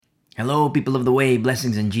Hello, people of the way,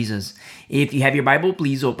 blessings in Jesus. If you have your Bible,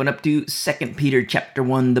 please open up to 2 Peter chapter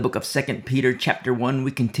 1, the book of 2 Peter chapter 1. We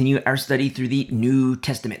continue our study through the New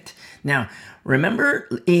Testament. Now, remember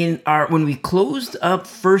when we closed up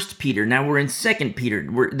 1 Peter, now we're in 2 Peter.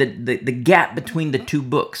 The gap between the two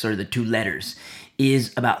books or the two letters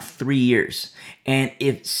is about 3 years. And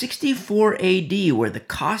if 64 AD, where the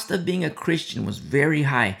cost of being a Christian was very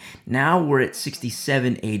high, now we're at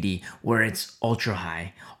 67 AD, where it's ultra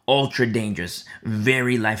high, ultra dangerous,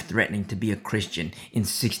 very life-threatening to be a Christian in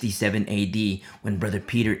 67 AD when Brother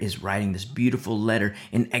Peter is writing this beautiful letter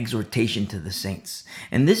in exhortation to the saints.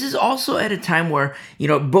 And this is also at a time where,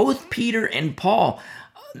 both Peter and Paul,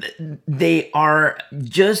 they are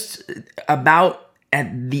just about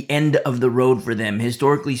at the end of the road for them.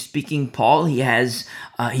 Historically speaking, Paul, he's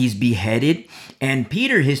beheaded. And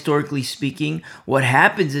Peter, historically speaking, what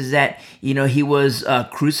happens is that, he was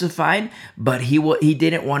crucified, but he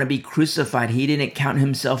didn't want to be crucified. He didn't count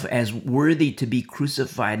himself as worthy to be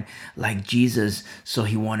crucified like Jesus. So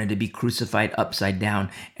he wanted to be crucified upside down.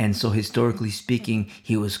 And so historically speaking,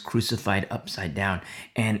 he was crucified upside down.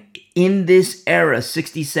 And in this era,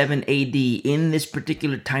 67 AD, in this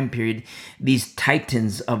particular time period, these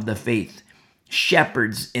titans of the faith,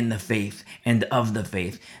 shepherds in the faith and of the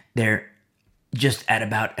faith, they're just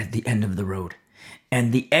at the end of the road.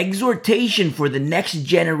 And the exhortation for the next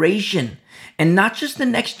generation, and not just the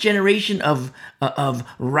next generation of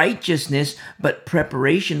righteousness, but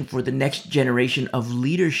preparation for the next generation of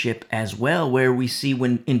leadership as well, where we see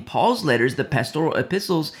when in Paul's letters, the pastoral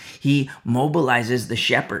epistles, he mobilizes the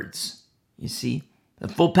shepherds. You see, the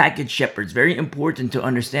full package shepherds, very important to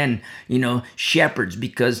understand, shepherds,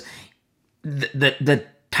 because the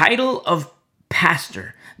title of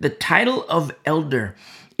pastor, the title of elder,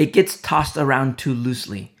 it gets tossed around too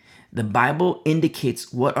loosely. The Bible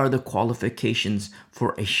indicates what are the qualifications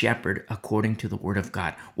for a shepherd according to the Word of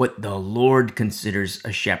God, what the Lord considers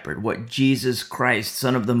a shepherd, what Jesus Christ,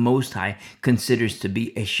 Son of the Most High, considers to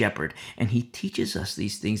be a shepherd. And he teaches us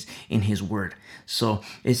these things in his Word. So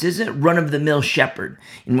this isn't run-of-the-mill shepherd.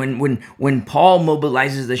 And when Paul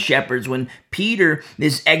mobilizes the shepherds, when Peter,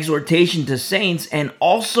 this exhortation to saints, and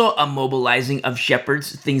also a mobilizing of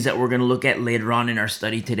shepherds, things that we're going to look at later on in our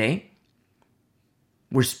study today,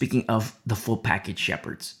 we're speaking of the full package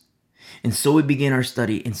shepherds. And so we begin our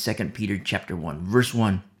study in 2 Peter chapter 1, verse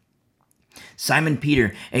 1. Simon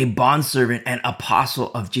Peter, a bondservant and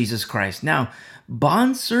apostle of Jesus Christ. Now,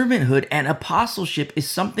 bondservanthood and apostleship is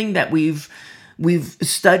something that we've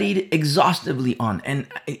studied exhaustively on. And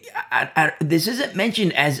this isn't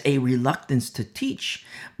mentioned as a reluctance to teach,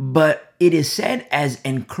 but it is said as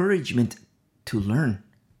encouragement to learn.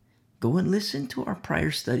 Go and listen to our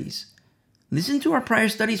prior studies. Listen to our prior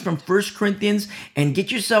studies from 1 Corinthians and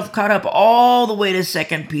get yourself caught up all the way to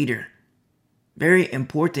 2 Peter. Very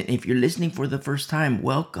important. If you're listening for the first time,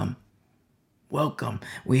 welcome. Welcome.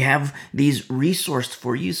 We have these resources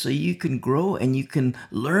for you so you can grow and you can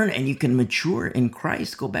learn and you can mature in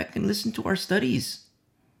Christ. Go back and listen to our studies.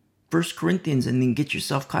 1 Corinthians, and then get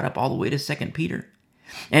yourself caught up all the way to 2 Peter.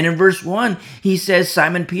 And in verse 1, he says,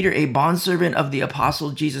 Simon Peter, a bondservant of the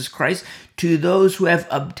apostle Jesus Christ, to those who have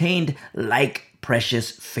obtained like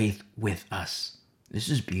precious faith with us. This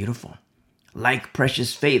is beautiful. Like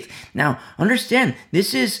precious faith. Now, understand,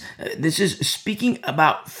 this is speaking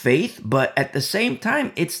about faith, but at the same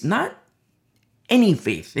time, it's not any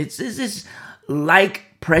faith. This is like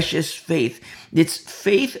precious faith. It's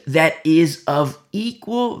faith that is of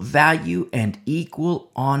equal value and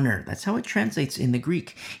equal honor. That's how it translates in the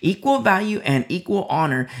Greek. Equal value and equal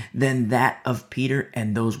honor than that of Peter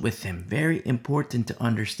and those with him. Very important to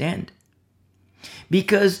understand.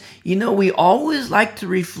 Because, we always like to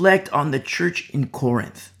reflect on the church in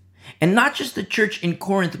Corinth. And not just the church in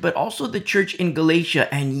Corinth, but also the church in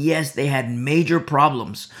Galatia. And yes, they had major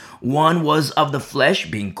problems. One was of the flesh,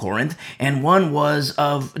 being Corinth, and one was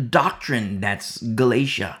of doctrine, that's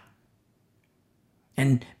Galatia.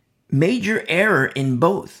 And major error in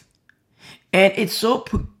both. And it's so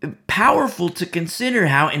powerful to consider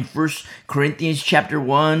how in 1 Corinthians chapter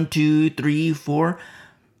 1, 2, 3, 4,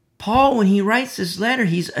 Paul, when he writes this letter,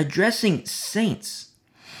 he's addressing saints.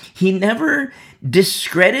 He never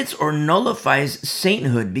discredits or nullifies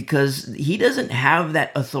sainthood because he doesn't have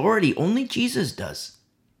that authority. Only Jesus does.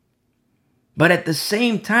 But at the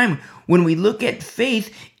same time, when we look at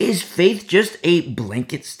faith, is faith just a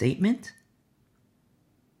blanket statement?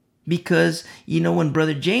 Because, when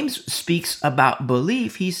Brother James speaks about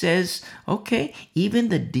belief, he says, okay, even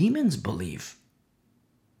the demons believe.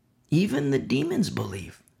 Even the demons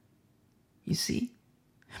believe. You see?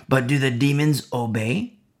 But do the demons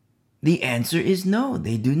obey? The answer is no,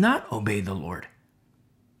 they do not obey the Lord.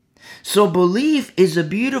 So belief is a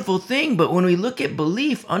beautiful thing, but when we look at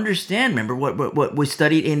belief, understand, remember what we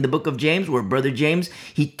studied in the book of James, where Brother James,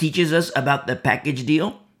 he teaches us about the package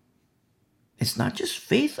deal. It's not just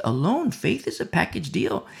faith alone. Faith is a package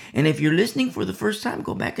deal. And if you're listening for the first time,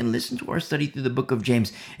 go back and listen to our study through the book of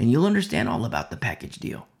James, and you'll understand all about the package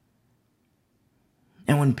deal.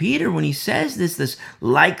 And when Peter, when he says this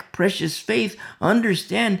like precious faith,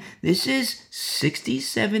 understand this is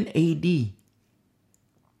 67 AD.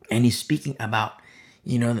 And he's speaking about,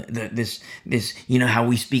 this, how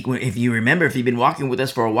we speak. If you remember, if you've been walking with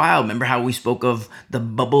us for a while, remember how we spoke of the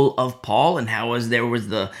bubble of Paul, and how there was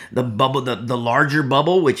the bubble, the larger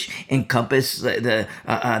bubble, which encompassed the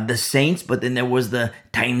saints, but then there was the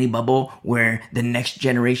tiny bubble where the next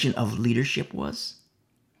generation of leadership was.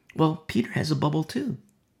 Well, Peter has a bubble too.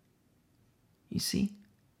 You see?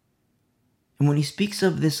 And when he speaks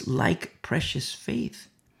of this like precious faith,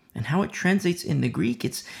 and how it translates in the Greek,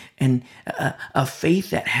 it's a faith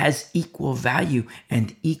that has equal value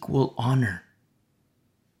and equal honor.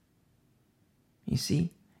 You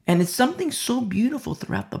see? And it's something so beautiful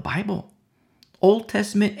throughout the Bible. Old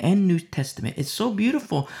Testament and New Testament. It's so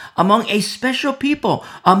beautiful among a special people,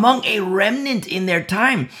 among a remnant in their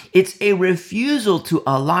time. It's a refusal to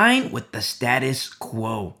align with the status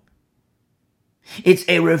quo. It's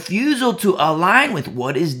a refusal to align with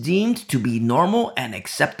what is deemed to be normal and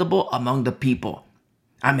acceptable among the people.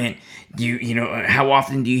 I mean, how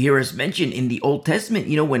often do you hear us mention in the Old Testament,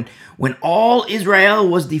 when all Israel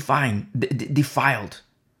was defiled,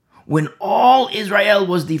 when all Israel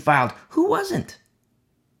was defiled, who wasn't?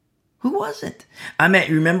 Who wasn't? I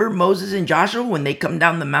mean, remember Moses and Joshua when they come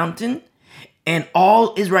down the mountain and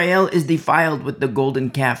all Israel is defiled with the golden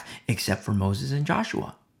calf except for Moses and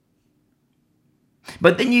Joshua.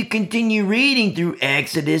 But then you continue reading through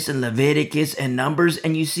Exodus and Leviticus and Numbers,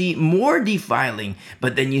 and you see more defiling.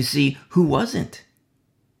 But then you see who wasn't?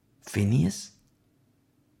 Phineas.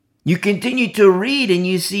 You continue to read and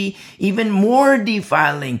you see even more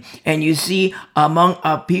defiling. And you see among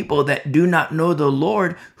a people that do not know the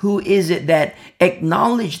Lord, who is it that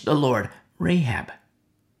acknowledged the Lord? Rahab.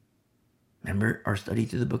 Remember our study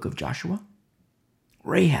through the book of Joshua?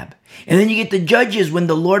 Rahab. And then you get the Judges when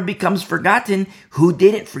the Lord becomes forgotten. Who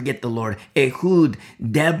didn't forget the Lord? Ehud,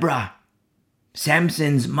 Deborah,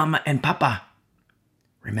 Samson's mama and papa.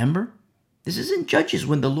 Remember? This is in Judges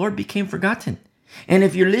when the Lord became forgotten. And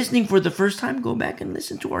if you're listening for the first time, go back and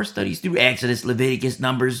listen to our studies through Exodus, Leviticus,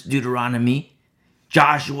 Numbers, Deuteronomy,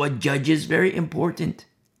 Joshua, Judges, very important.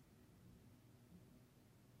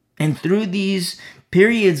 And through these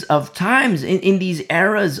periods of times, in these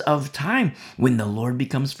eras of time, when the Lord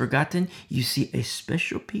becomes forgotten, you see a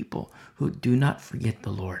special people who do not forget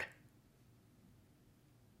the Lord.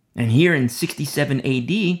 And here in 67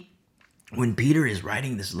 AD, when Peter is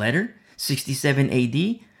writing this letter, 67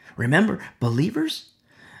 AD, remember, believers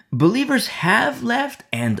have left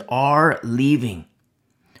and are leaving.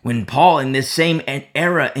 When Paul, in this same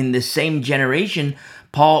era, in this same generation,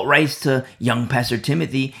 Paul writes to young Pastor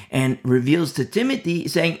Timothy and reveals to Timothy,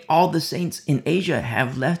 saying, all the saints in Asia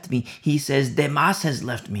have left me. He says, Demas has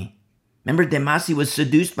left me. Remember, Demas, he was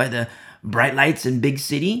seduced by the bright lights in big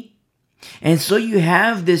city. And so you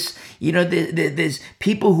have this, this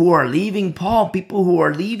people who are leaving Paul, people who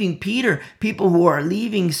are leaving Peter, people who are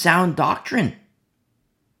leaving sound doctrine.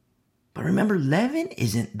 But remember, leaven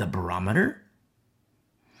isn't the barometer.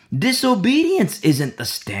 Disobedience isn't the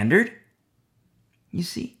standard. You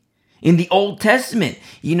see, in the Old Testament,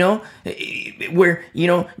 where,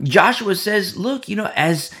 Joshua says, look,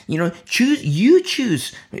 choose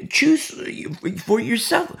for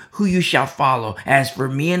yourself who you shall follow. As for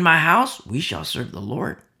me and my house, we shall serve the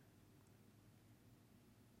Lord.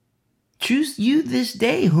 Choose you this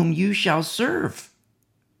day whom you shall serve.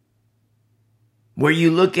 Where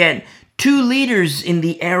you look at two leaders in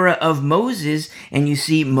the era of Moses, and you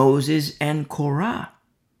see Moses and Korah.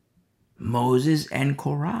 Moses and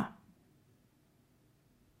Korah.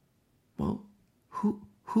 Well,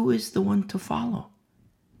 who is the one to follow?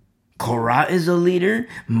 Korah is a leader.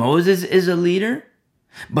 Moses is a leader.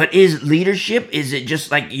 But is leadership, is it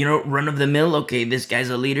just like, run of the mill? Okay, this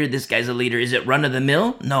guy's a leader, this guy's a leader. Is it run of the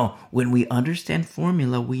mill? No. When we understand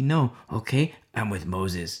formula, we know, okay, I'm with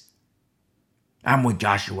Moses. I'm with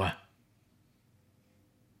Joshua.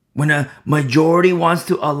 When a majority wants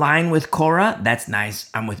to align with Korah, that's nice.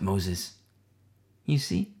 I'm with Moses. You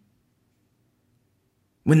see?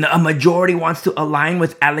 When a majority wants to align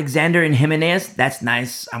with Alexander and Hymenaeus, that's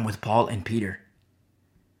nice. I'm with Paul and Peter.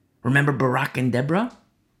 Remember Barak and Deborah?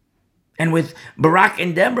 And with Barak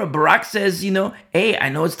and Deborah, Barak says, hey, I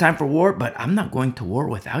know it's time for war, but I'm not going to war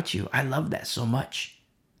without you. I love that so much.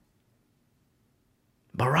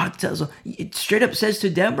 Barak tells her, it straight up says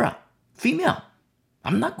to Deborah, female,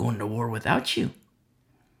 I'm not going to war without you.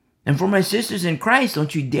 And for my sisters in Christ,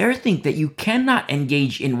 don't you dare think that you cannot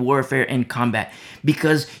engage in warfare and combat,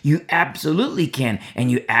 because you absolutely can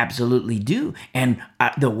and you absolutely do. And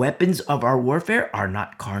the weapons of our warfare are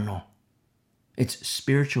not carnal. It's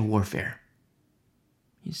spiritual warfare.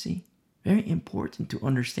 You see, very important to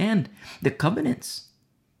understand the covenants,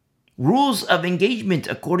 rules of engagement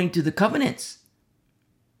according to the covenants.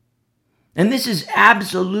 And this is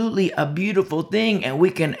absolutely a beautiful thing, and we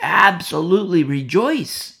can absolutely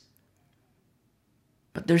rejoice.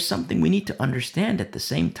 But there's something we need to understand at the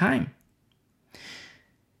same time.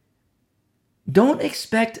 Don't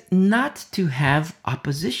expect not to have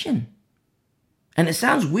opposition. And it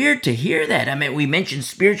sounds weird to hear that. I mean, we mentioned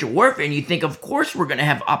spiritual warfare, and you think, of course, we're going to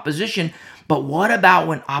have opposition. But what about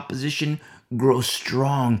when opposition grows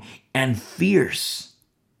strong and fierce?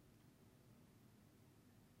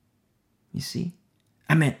 You see?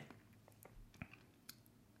 I mean,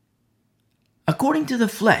 according to the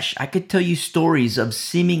flesh, I could tell you stories of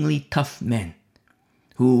seemingly tough men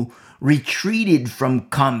who retreated from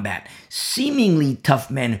combat, seemingly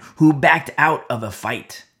tough men who backed out of a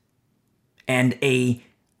fight, and a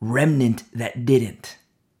remnant that didn't.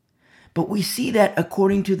 But we see that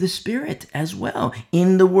according to the Spirit as well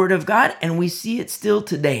in the Word of God, and we see it still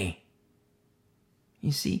today.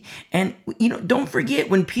 You see? And, don't forget,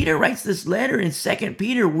 when Peter writes this letter in 2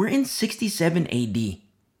 Peter, we're in 67 AD.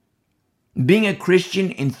 Being a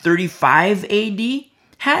Christian in 35 AD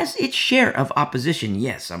has its share of opposition.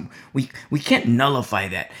 Yes, we can't nullify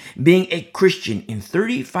that. Being a Christian in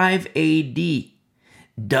 35 AD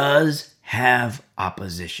does have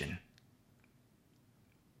opposition.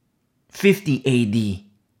 50 AD,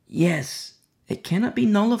 yes, it cannot be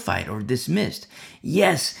nullified or dismissed.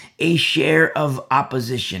 Yes, a share of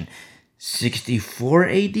opposition. 64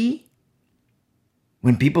 AD,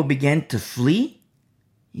 when people began to flee,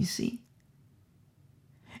 you see.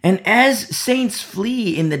 And as saints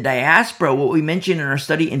flee in the diaspora, what we mentioned in our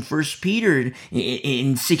study in 1 Peter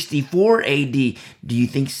in 64 AD, do you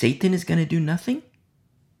think Satan is going to do nothing?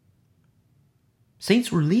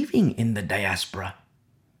 Saints were leaving in the diaspora.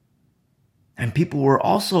 And people were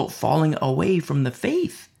also falling away from the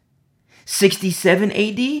faith. 67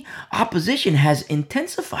 AD, opposition has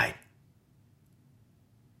intensified.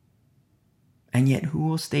 And yet, who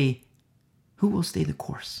will stay the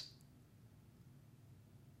course?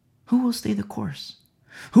 Who will stay the course?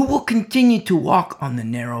 Who will continue to walk on the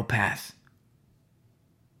narrow path?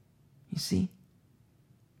 You see?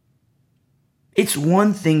 It's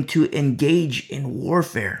one thing to engage in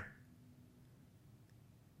warfare.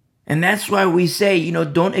 And that's why we say,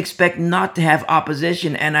 don't expect not to have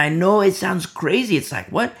opposition. And I know it sounds crazy. It's like,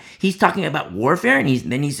 what? He's talking about warfare, and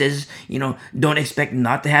then he says, don't expect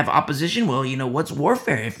not to have opposition. Well, what's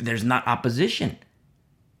warfare if there's not opposition?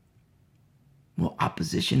 Well,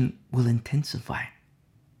 opposition will intensify.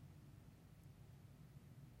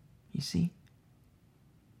 You see?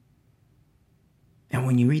 And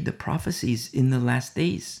when you read the prophecies in the last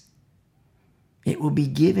days, it will be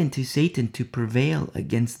given to Satan to prevail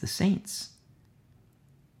against the saints.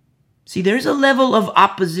 See, there's a level of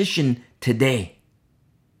opposition today.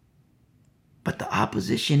 But the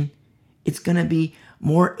opposition, it's going to be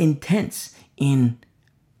more intense in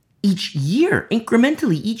each year,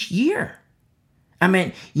 incrementally each year. I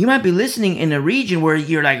mean, you might be listening in a region where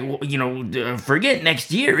you're like, forget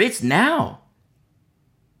next year, it's now.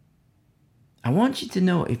 I want you to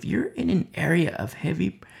know, if you're in an area of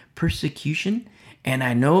heavy persecution, and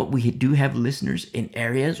I know we do have listeners in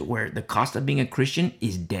areas where the cost of being a Christian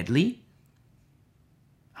is deadly,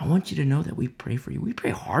 I want you to know that we pray for you. We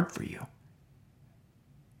pray hard for you.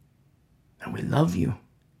 And we love you.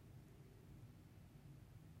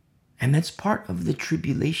 And that's part of the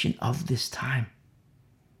tribulation of this time.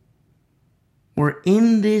 We're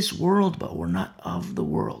in this world, but we're not of the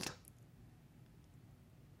world.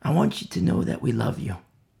 I want you to know that we love you.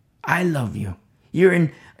 I love you. You're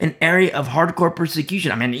in an area of hardcore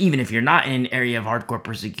persecution. I mean, even if you're not in an area of hardcore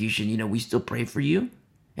persecution, we still pray for you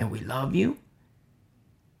and we love you.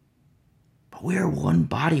 But we are one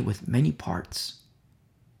body with many parts.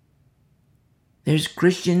 There's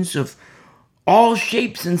Christians of all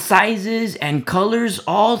shapes and sizes and colors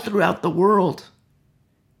all throughout the world.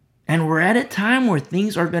 And we're at a time where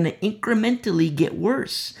things are going to incrementally get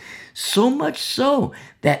worse. So much so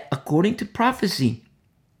that, according to prophecy,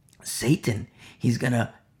 Satan, he's going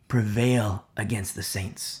to prevail against the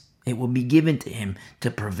saints. It will be given to him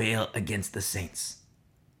to prevail against the saints.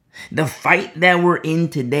 The fight that we're in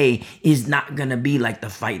today is not going to be like the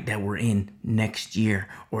fight that we're in next year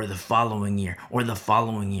or the following year or the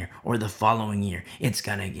following year or the following year. It's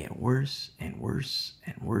going to get worse and worse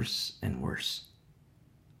and worse and worse.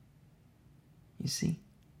 You see?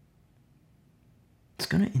 It's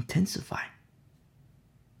going to intensify.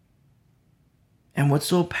 And what's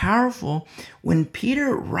so powerful, when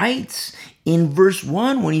Peter writes in verse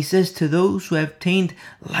 1, when he says, to those who have obtained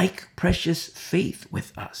like precious faith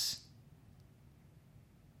with us,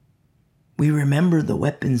 we remember the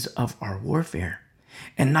weapons of our warfare.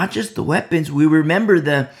 And not just the weapons, we remember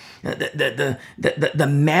the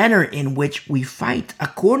manner in which we fight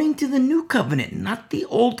according to the new covenant, not the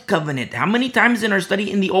old covenant. How many times in our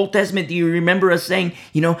study in the Old Testament do you remember us saying,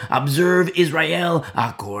 observe Israel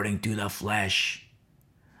according to the flesh?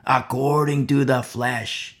 According to the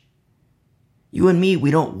flesh. You and me, we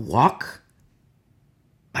don't walk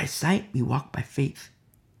by sight, we walk by faith.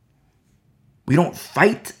 We don't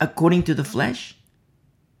fight according to the flesh.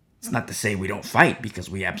 It's not to say we don't fight, because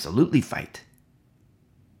we absolutely fight.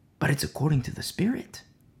 But it's according to the Spirit.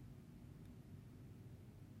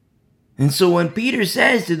 And so when Peter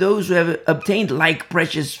says to those who have obtained like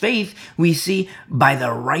precious faith, we see by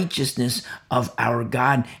the righteousness of our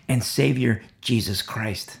God and Savior, Jesus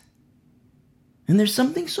Christ. And there's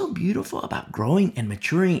something so beautiful about growing and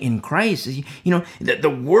maturing in Christ.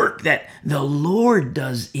 The work that the Lord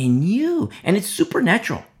does in you. And it's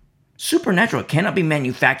supernatural. Supernatural. It cannot be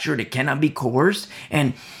manufactured. It cannot be coerced.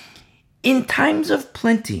 And in times of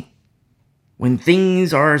plenty, when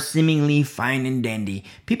things are seemingly fine and dandy,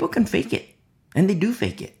 people can fake it. And they do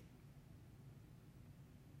fake it.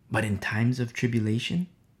 But in times of tribulation,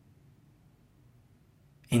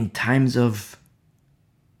 in times of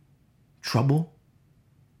trouble,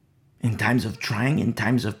 in times of trying, in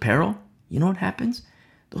times of peril, you know what happens?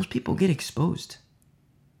 Those people get exposed.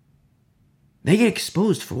 They get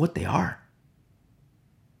exposed for what they are.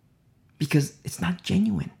 Because it's not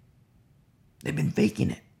genuine. They've been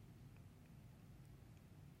faking it.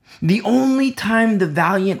 The only time the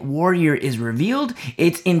valiant warrior is revealed,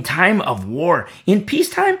 it's in time of war. In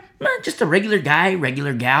peacetime, just a regular guy,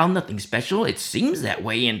 regular gal, nothing special. It seems that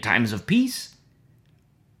way in times of peace.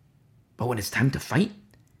 But when it's time to fight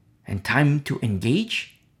and time to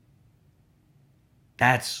engage,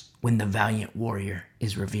 that's when the valiant warrior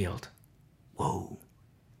is revealed. Whoa.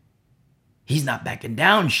 He's not backing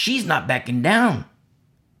down. She's not backing down.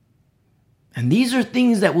 And these are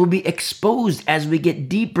things that will be exposed as we get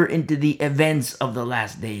deeper into the events of the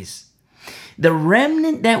last days. The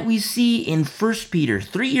remnant that we see in 1 Peter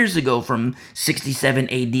 3 years ago from 67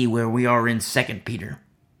 AD, where we are in 2 Peter,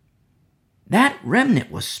 that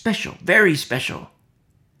remnant was special, very special.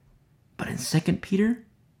 But in 2 Peter,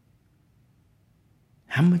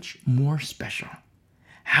 how much more special,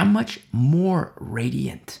 how much more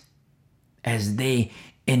radiant as they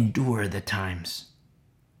endure the times.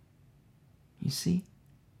 You see?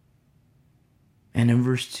 And in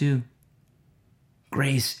verse 2,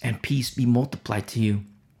 grace and peace be multiplied to you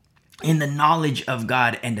in the knowledge of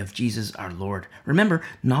God and of Jesus our Lord. Remember,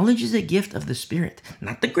 knowledge is a gift of the Spirit.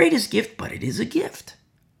 Not the greatest gift, but it is a gift.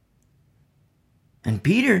 And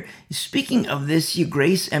Peter is speaking of this,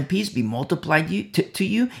 grace and peace be multiplied to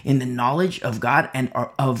you in the knowledge of God and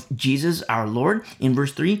of Jesus our Lord. In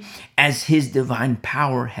verse 3, as his divine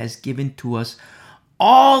power has given to us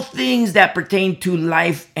all things that pertain to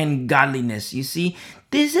life and godliness. You see,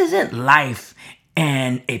 this isn't life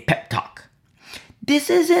and a pep talk. This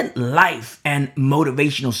isn't life and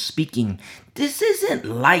motivational speaking. This isn't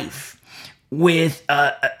life with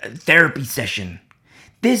a therapy session.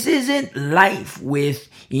 This isn't life with,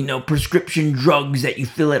 prescription drugs that you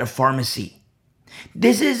fill at a pharmacy.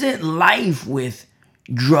 This isn't life with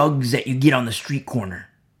drugs that you get on the street corner.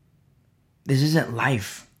 This isn't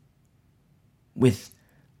life with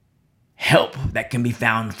help that can be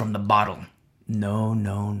found from the bottle. No,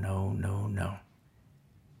 no, no, no, no.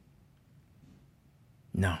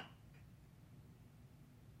 No.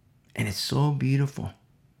 And it's so beautiful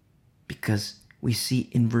because we see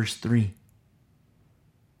in verse 3,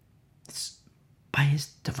 it's by his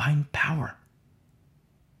divine power.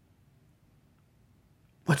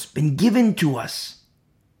 What's been given to us.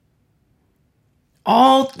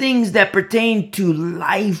 All things that pertain to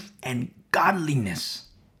life and godliness.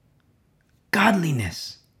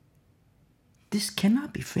 Godliness. This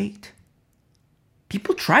cannot be faked.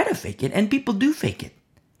 People try to fake it, and people do fake it.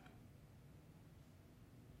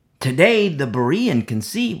 Today, the Berean can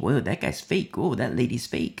see, whoa, that guy's fake. Oh, that lady's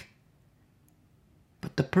fake.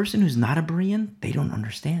 But the person who's not a Berean, they don't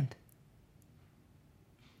understand.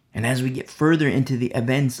 And as we get further into the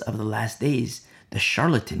events of the last days, the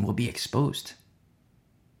charlatan will be exposed.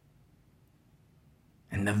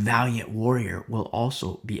 And the valiant warrior will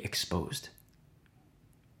also be exposed.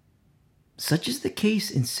 Such is the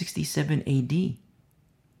case in 67 AD.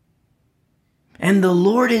 And the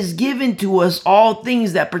Lord has given to us all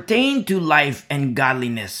things that pertain to life and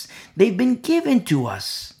godliness. They've been given to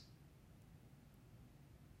us.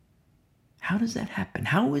 How does that happen?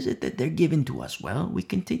 How is it that they're given to us? Well, we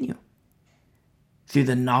continue. Through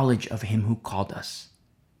the knowledge of him who called us.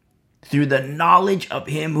 Through the knowledge of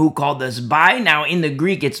him who called us by. Now, in the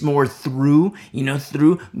Greek, it's more through,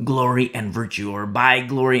 through glory and virtue, or by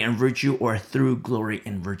glory and virtue, or through glory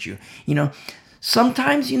and virtue.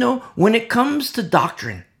 Sometimes, when it comes to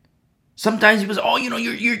doctrine, sometimes people say, oh,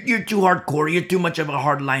 you're too hardcore. You're too much of a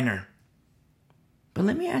hardliner. But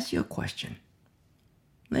let me ask you a question.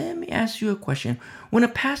 When a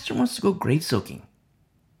pastor wants to go grave soaking,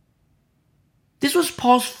 this was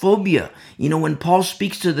Paul's phobia. When Paul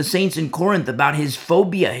speaks to the saints in Corinth about his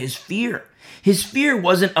phobia, his fear. His fear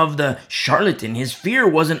wasn't of the charlatan. His fear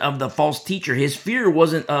wasn't of the false teacher. His fear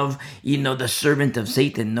wasn't of, the servant of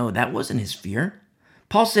Satan. No, that wasn't his fear.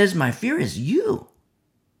 Paul says, my fear is you,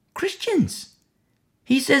 Christians.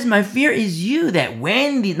 He says, my fear is you, that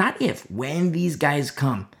when these guys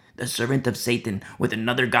come, the servant of Satan with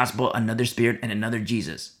another gospel, another spirit, and another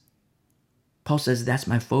Jesus. Paul says, that's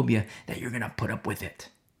my phobia, that you're going to put up with it.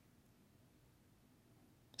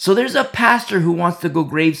 So there's a pastor who wants to go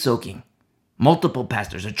grave soaking. Multiple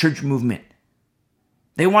pastors, a church movement.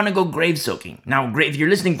 They want to go grave soaking. Now, if you're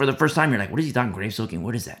listening for the first time, you're like, what is he talking grave soaking?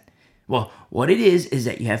 What is that? Well, what it is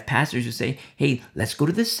that you have pastors who say, hey, let's go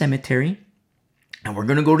to this cemetery and we're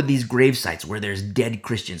going to go to these grave sites where there's dead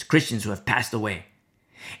Christians who have passed away.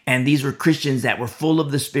 And these were Christians that were full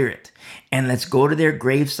of the Spirit. And let's go to their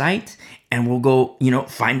grave site and we'll go,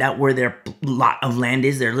 find out where their lot of land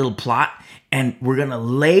is, their little plot. And we're going to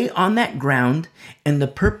lay on that ground. And the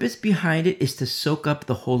purpose behind it is to soak up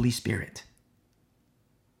the Holy Spirit.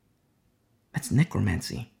 That's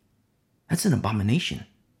necromancy. That's an abomination.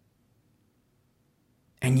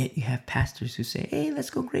 And yet you have pastors who say, hey, let's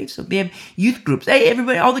go grave soak. They have youth groups. Hey,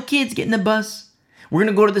 everybody, all the kids, get in the bus. We're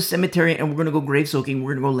going to go to the cemetery and we're going to go grave soaking.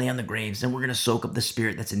 We're going to go lay on the graves and we're going to soak up the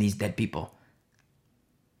spirit that's in these dead people.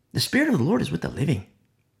 The Spirit of the Lord is with the living.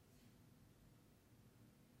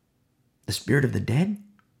 The spirit of the dead,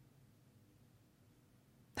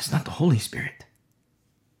 that's not the Holy Spirit.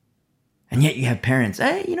 And yet you have parents,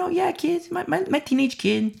 hey, kids, my teenage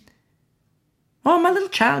kid. Oh, my little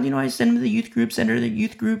child, I send him to the youth group, send her to the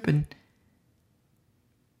youth group, and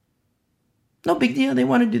no big deal. They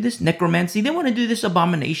want to do this necromancy. They want to do this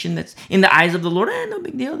abomination that's in the eyes of the Lord. No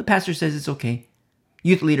big deal. The pastor says it's okay.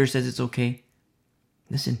 Youth leader says it's okay.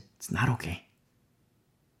 Listen, it's not okay.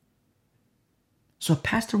 So a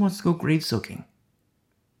pastor wants to go grave soaking.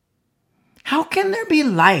 How can there be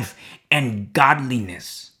life and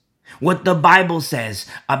godliness? What the Bible says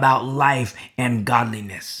about life and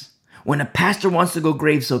godliness. When a pastor wants to go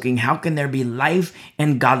grave soaking, how can there be life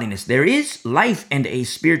and godliness? There is life and a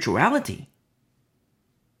spirituality.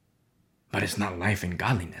 But it's not life and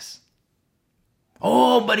godliness.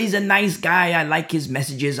 Oh, but he's a nice guy. I like his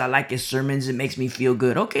messages. I like his sermons. It makes me feel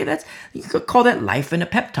good. Okay, you could call that life and a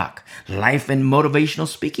pep talk. Life and motivational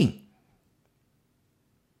speaking.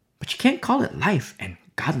 But you can't call it life and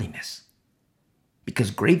godliness.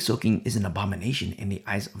 Because grave soaking is an abomination in the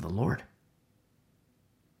eyes of the Lord.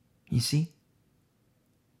 You see?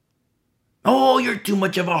 Oh, you're too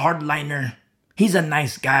much of a hardliner. He's a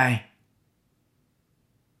nice guy.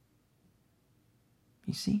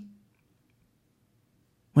 You see?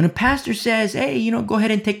 When a pastor says, hey, go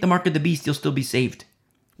ahead and take the mark of the beast, you'll still be saved.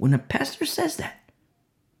 When a pastor says that,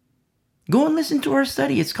 go and listen to our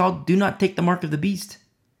study. It's called Do Not Take the Mark of the Beast.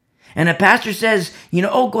 And a pastor says,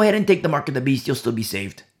 go ahead and take the mark of the beast, you'll still be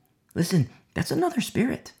saved. Listen, that's another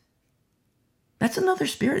spirit. That's another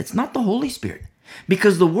spirit. It's not the Holy Spirit.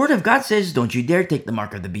 Because the Word of God says, don't you dare take the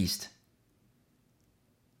mark of the beast.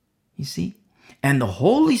 You see? And the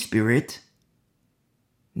Holy Spirit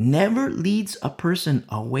never leads a person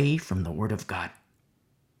away from the Word of God.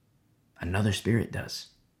 Another spirit does.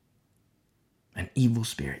 An evil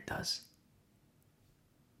spirit does.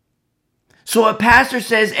 So a pastor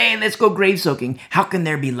says, hey, let's go grave soaking. How can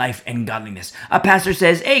there be life and godliness? A pastor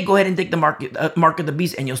says, hey, go ahead and take the mark of the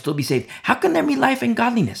beast and you'll still be saved. How can there be life and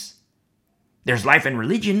godliness? There's life and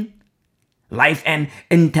religion, life and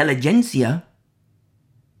intelligentsia,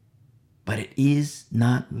 but it is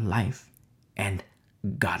not life and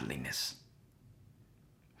godliness.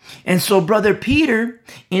 And so Brother Peter,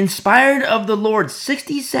 inspired of the Lord,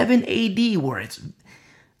 67 AD, where it's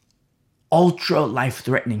ultra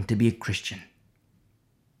life-threatening to be a Christian.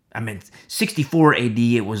 64 AD,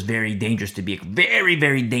 it was very dangerous to be very,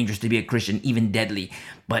 very dangerous to be a Christian, even deadly.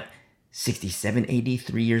 But 67 AD,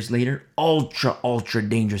 3 years later, ultra, ultra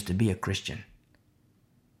dangerous to be a Christian.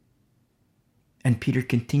 And Peter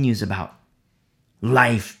continues about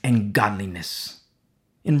life and godliness.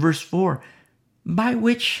 In verse 4, by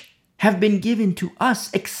which have been given to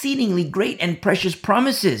us exceedingly great and precious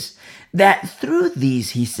promises, that through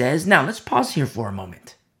these, he says, now let's pause here for a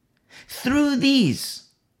moment. Through these,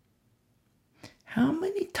 how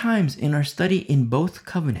many times in our study in both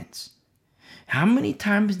covenants, how many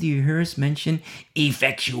times do you hear us mention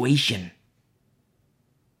effectuation?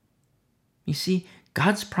 You see,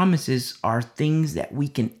 God's promises are things that we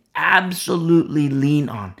can absolutely lean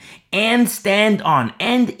on and stand on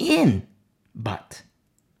and in. But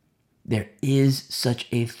there is such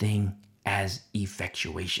a thing as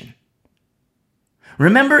effectuation.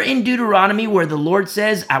 Remember in Deuteronomy where the Lord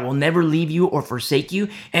says, I will never leave you or forsake you.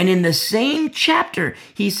 And in the same chapter,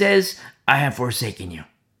 he says, I have forsaken you.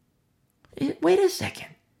 Wait a second.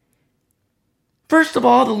 First of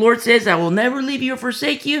all, the Lord says, I will never leave you or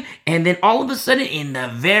forsake you. And then all of a sudden, in the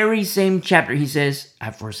very same chapter, he says,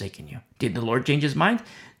 I've forsaken you. Did the Lord change his mind?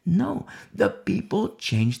 No, the people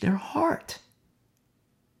changed their heart.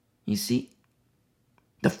 You see?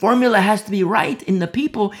 The formula has to be right in the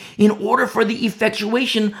people in order for the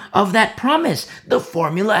effectuation of that promise. The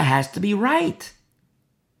formula has to be right.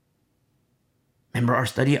 Remember our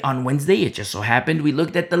study on Wednesday? It just so happened we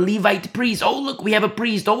looked at the Levite priest. Oh, look, we have a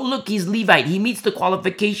priest. Oh, look, he's Levite. He meets the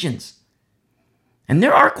qualifications. And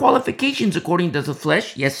there are qualifications according to the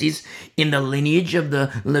flesh. Yes, he's in the lineage of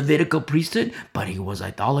the Levitical priesthood, but he was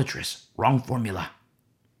idolatrous. Wrong formula.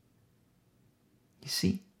 You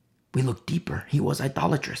see? We look deeper. He was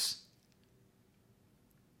idolatrous.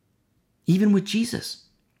 Even with Jesus.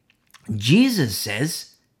 Jesus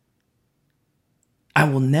says, I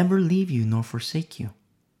will never leave you nor forsake you.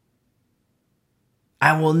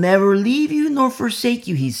 I will never leave you nor forsake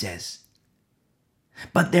you, he says.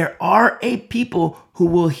 But there are a people who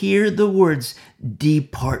will hear the words,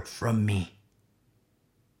 depart from me.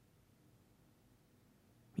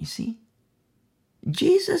 You see?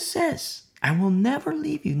 Jesus says, I will never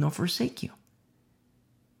leave you nor forsake you.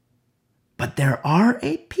 But there are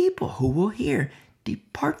a people who will hear,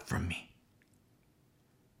 depart from me.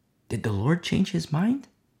 Did the Lord change his mind?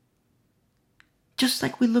 Just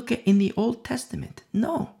like we look at in the Old Testament.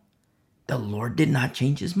 No, the Lord did not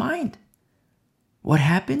change his mind. What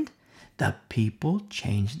happened? The people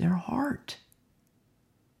changed their heart.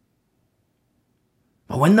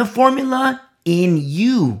 But when the formula in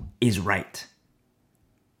you is right,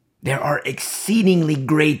 there are exceedingly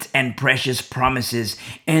great and precious promises,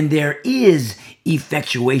 and there is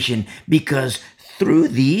effectuation, because through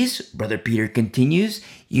these, Brother Peter continues,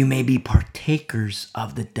 you may be partakers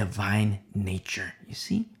of the divine nature. You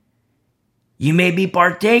see? You may be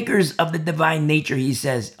partakers of the divine nature, he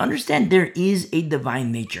says. Understand, there is a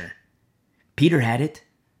divine nature. Peter had it.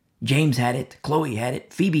 James had it. Chloe had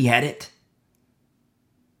it. Phoebe had it.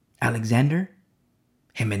 Alexander,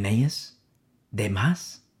 Hymenaeus,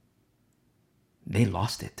 Demas, they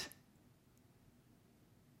lost it.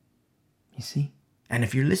 You see? And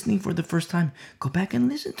if you're listening for the first time, go back and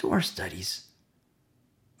listen to our studies.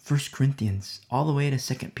 1 Corinthians, all the way to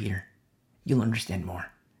 2 Peter. You'll understand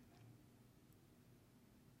more.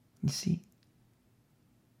 You see?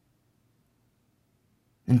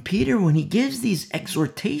 And Peter, when he gives these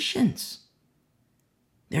exhortations,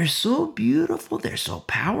 they're so beautiful, they're so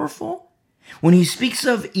powerful. When he speaks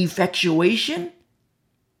of effectuation,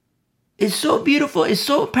 it's so beautiful, it's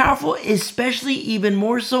so powerful, especially even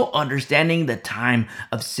more so understanding the time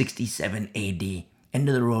of 67 AD, end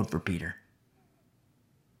of the road for Peter.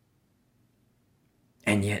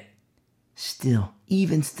 And yet,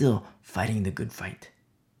 even still, fighting the good fight.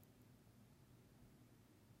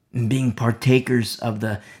 And being partakers of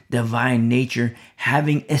the divine nature,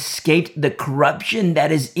 having escaped the corruption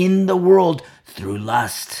that is in the world through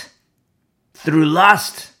lust. Through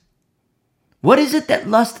lust. What is it that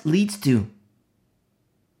lust leads to?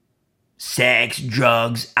 Sex,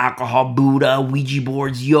 drugs, alcohol, Buddha, Ouija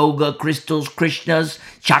boards, yoga, crystals, Krishnas,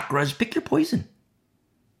 chakras. Pick your poison.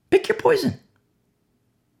 Pick your poison.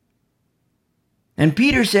 And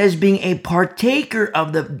Peter says, being a partaker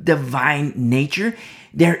of the divine nature,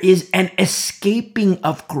 there is an escaping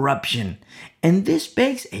of corruption. And this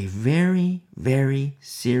begs a very, very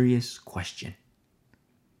serious question.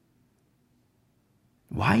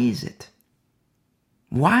 Why is it?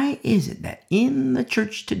 Why is it that in the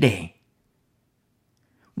church today,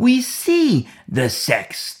 We see the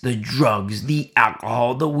sex, the drugs, the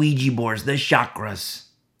alcohol, the Ouija boards, the chakras.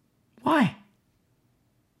 Why?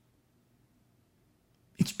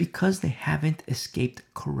 It's because they haven't escaped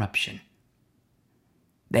corruption.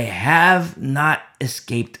 They have not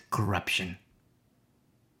escaped corruption.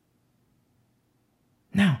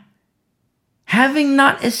 Now, having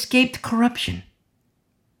not escaped corruption,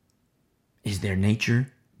 is their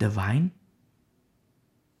nature divine?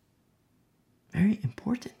 Very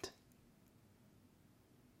important.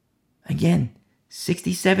 Again,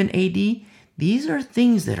 67 AD, these are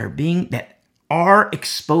things that are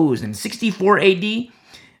exposed. In 64 AD,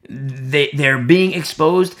 they're being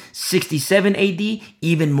exposed. 67 AD,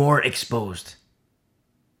 even more exposed.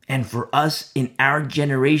 And for us in our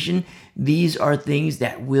generation, these are things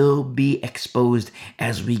that will be exposed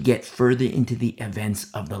as we get further into the events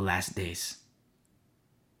of the last days.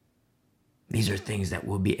 These are things that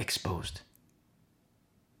will be exposed.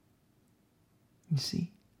 You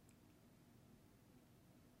see?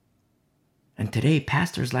 And today,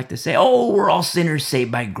 pastors like to say, oh, we're all sinners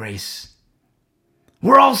saved by grace.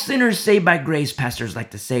 We're all sinners saved by grace, pastors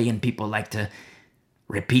like to say, and people like to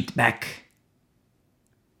repeat back.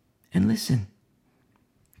 And listen,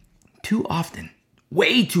 too often,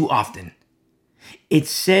 way too often,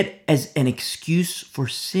 it's said as an excuse for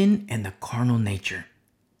sin and the carnal nature.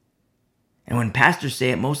 And when pastors say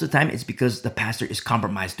it, most of the time, it's because the pastor is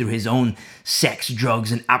compromised through his own sex,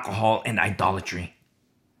 drugs, and alcohol and idolatry.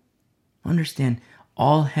 Understand,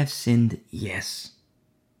 all have sinned, yes.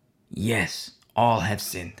 Yes, all have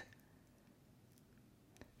sinned.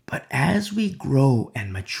 But as we grow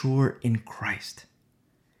and mature in Christ,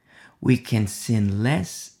 we can sin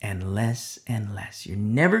less and less and less. You're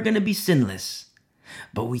never going to be sinless,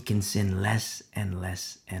 but we can sin less and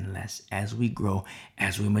less and less as we grow,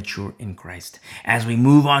 as we mature in Christ, as we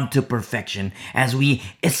move on to perfection, as we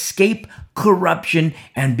escape corruption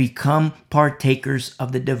and become partakers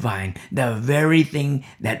of the divine, the very thing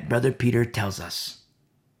that Brother Peter tells us.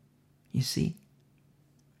 You see?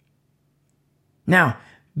 Now,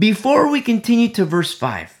 before we continue to verse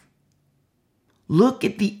 5, look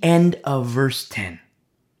at the end of verse 10.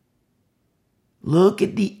 Look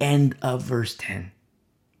at the end of verse 10,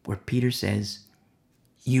 where Peter says,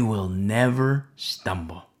 you will never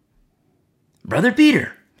stumble. Brother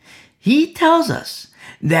Peter, he tells us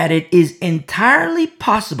that it is entirely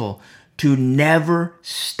possible to never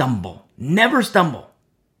stumble. Never stumble.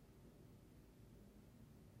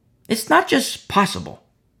 It's not just possible,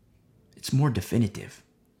 it's more definitive.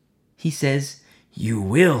 He says, you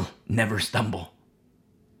will never stumble.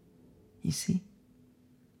 You see?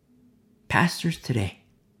 Pastors today,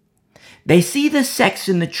 they see the sex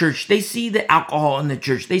in the church. They see the alcohol in the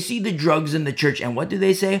church. They see the drugs in the church. And what do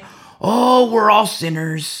they say? Oh, we're all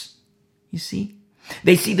sinners. You see?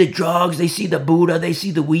 They see the drugs. They see the Buddha. They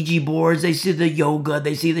see the Ouija boards. They see the yoga.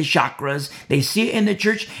 They see the chakras. They see it in the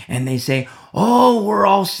church and they say, oh, we're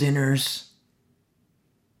all sinners.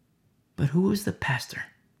 But who is the pastor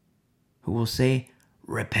who will say,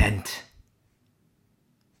 repent?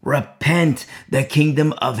 Repent, the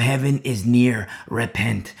kingdom of heaven is near.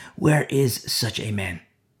 Repent. Where is such a man?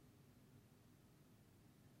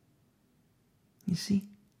 You see?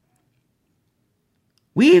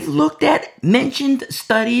 We've looked at, mentioned,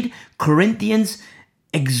 studied Corinthians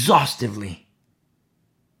exhaustively.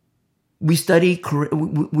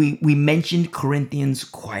 We mentioned Corinthians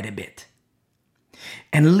quite a bit.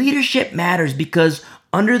 And leadership matters because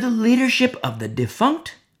under the leadership of the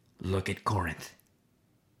defunct, look at Corinth.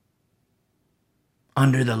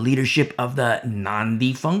 Under the leadership of the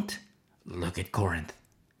non-defunct, look at Corinth.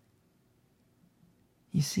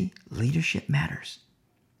 You see, leadership matters.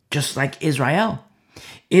 Just like Israel.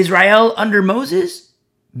 Israel under Moses,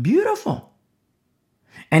 beautiful.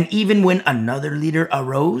 And even when another leader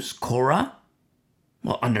arose, Korah,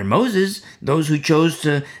 well, under Moses, those who chose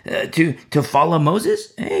to follow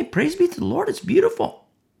Moses, hey, praise be to the Lord, it's beautiful.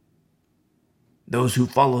 Those who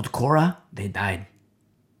followed Korah, they died.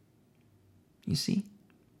 You see?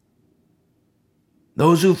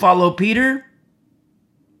 Those who follow Peter,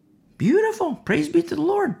 beautiful. Praise be to the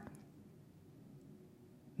Lord.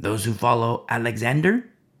 Those who follow Alexander,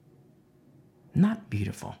 not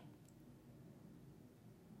beautiful.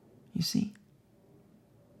 You see?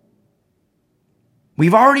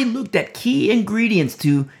 We've already looked at key ingredients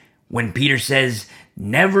to when Peter says,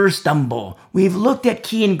 never stumble. We've looked at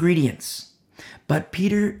key ingredients. But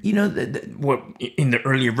Peter, in the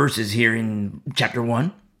earlier verses here in chapter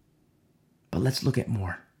 1, but let's look at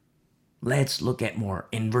more. Let's look at more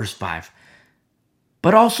in verse 5.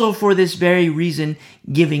 But also for this very reason,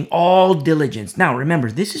 giving all diligence. Now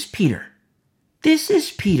remember, this is Peter. This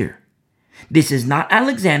is Peter. This is not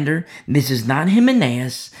Alexander. This is not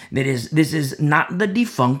Hymenaeus. This is not the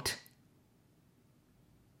defunct.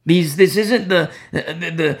 This isn't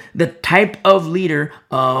the type of leader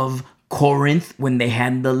of Corinth when they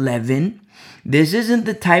had the leaven. This isn't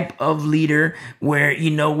the type of leader where,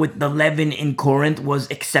 with the leaven in Corinth was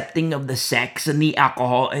accepting of the sex and the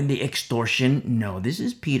alcohol and the extortion. No, this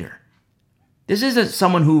is Peter. This isn't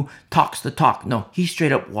someone who talks the talk. No, he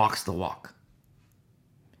straight up walks the walk.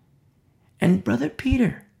 And Brother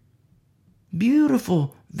Peter,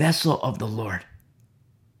 beautiful vessel of the Lord,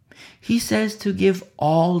 he says to give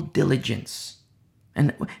all diligence.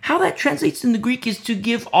 And how that translates in the Greek is to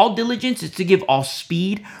give all diligence, is to give all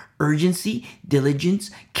speed, urgency, diligence,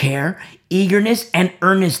 care, eagerness, and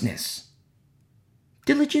earnestness.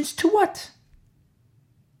 Diligence to what?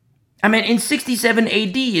 I mean, in 67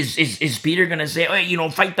 AD, is Peter going to say, hey,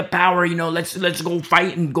 fight the power, let's go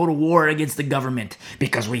fight and go to war against the government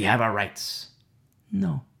because we have our rights?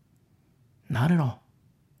 No, not at all.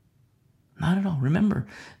 Not at all. Remember,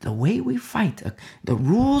 the way we fight, the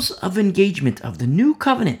rules of engagement of the new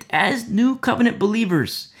covenant as new covenant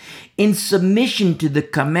believers, in submission to the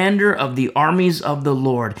commander of the armies of the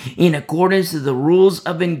Lord, in accordance to the rules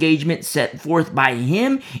of engagement set forth by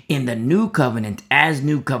him in the new covenant as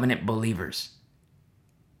new covenant believers.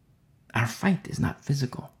 Our fight is not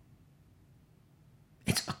physical.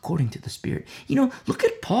 It's according to the Spirit. Look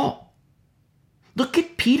at Paul. Look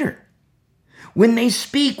at Peter. When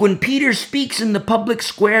Peter speaks in the public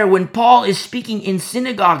square, when Paul is speaking in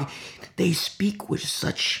synagogue, they speak with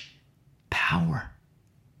such power,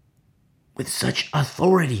 with such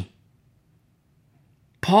authority.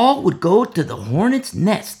 Paul would go to the hornet's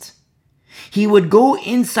nest. He would go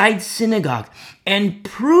inside synagogue and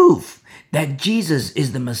prove that Jesus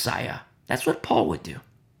is the Messiah. That's what Paul would do.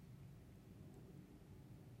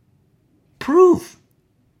 Prove.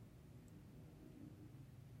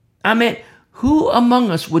 I mean, who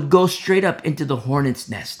among us would go straight up into the hornet's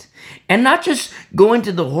nest? And not just go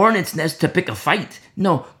into the hornet's nest to pick a fight.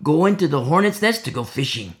 No, go into the hornet's nest to go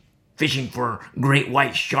fishing. Fishing for great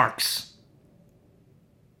white sharks.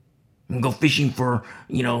 And go fishing for,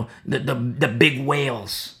 the big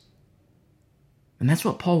whales. And that's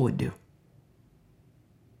what Paul would do.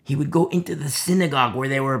 He would go into the synagogue where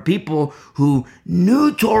there were people who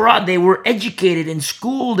knew Torah. They were educated and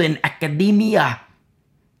schooled in academia.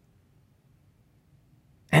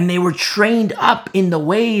 And they were trained up in the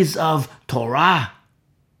ways of Torah.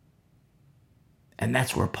 And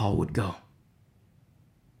that's where Paul would go.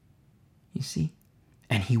 You see?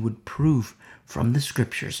 And he would prove from the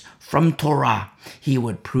scriptures, from Torah, he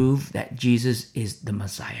would prove that Jesus is the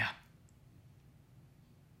Messiah.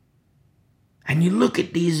 And you look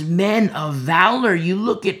at these men of valor. You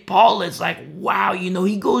look at Paul, it's like, wow,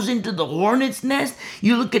 he goes into the hornet's nest.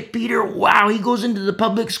 You look at Peter, wow, he goes into the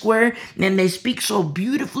public square, and they speak so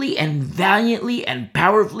beautifully and valiantly and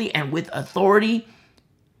powerfully and with authority.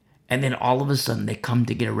 And then all of a sudden they come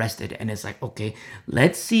to get arrested. And it's like, okay,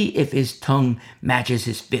 let's see if his tongue matches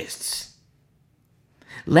his fists.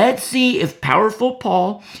 Let's see if powerful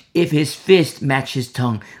Paul, if his fist match his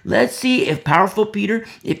tongue. Let's see if powerful Peter,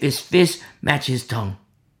 if his fist match his tongue.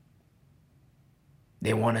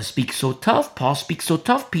 They want to speak so tough. Paul speaks so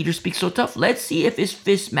tough. Peter speaks so tough. Let's see if his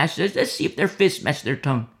fist matches. Let's see if their fists match their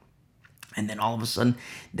tongue. And then all of a sudden,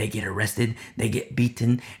 they get arrested, they get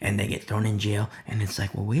beaten, and they get thrown in jail. And it's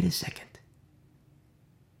like, well, wait a second.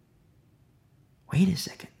 Wait a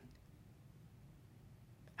second.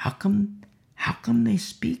 How come they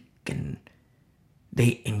speak and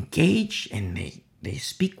they engage and they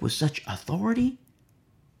speak with such authority?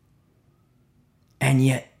 And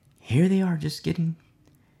yet, here they are just getting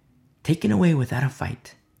taken away without a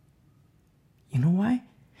fight. You know why?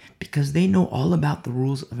 Because they know all about the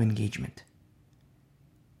rules of engagement.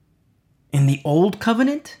 In the old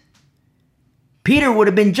covenant, Peter would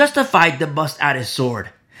have been justified to bust out his sword.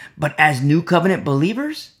 But as new covenant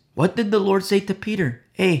believers, what did the Lord say to Peter?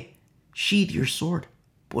 Hey, sheathe your sword.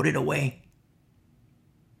 Put it away.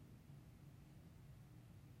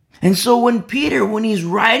 And so when he's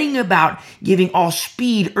writing about giving all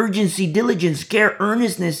speed, urgency, diligence, care,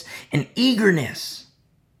 earnestness, and eagerness,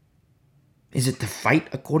 is it to fight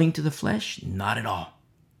according to the flesh? Not at all.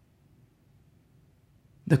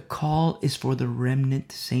 The call is for the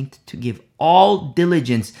remnant saint to give all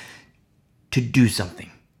diligence to do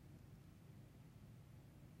something.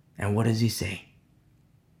 And what does he say?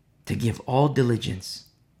 To give all diligence.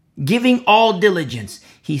 Giving all diligence,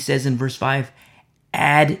 he says in verse 5,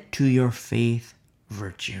 add to your faith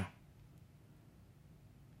virtue.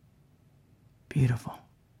 Beautiful.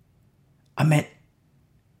 I meant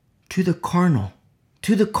to the carnal.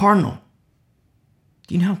 To the carnal.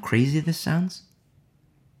 Do you know how crazy this sounds?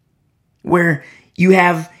 Where you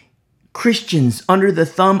have Christians under the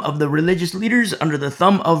thumb of the religious leaders, under the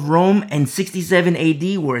thumb of Rome, and 67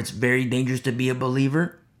 AD, where it's very dangerous to be a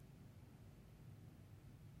believer.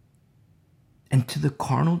 And to the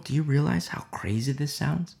carnal, do you realize how crazy this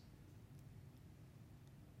sounds?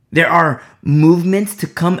 There are movements to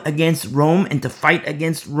come against Rome and to fight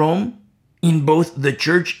against Rome in both the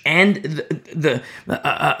church and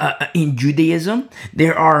in Judaism.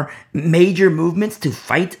 There are major movements to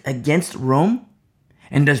fight against Rome.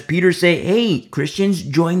 And does Peter say, hey, Christians,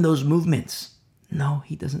 join those movements? No,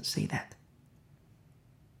 he doesn't say that.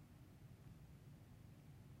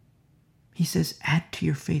 He says, add to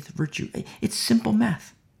your faith virtue. It's simple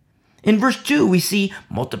math. In verse 2, we see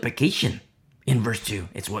multiplication. In verse 2,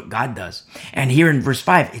 it's what God does. And here in verse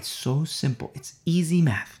 5, it's so simple. It's easy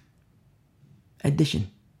math. Addition.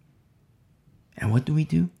 And what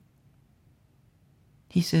do?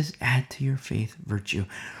 He says, add to your faith virtue.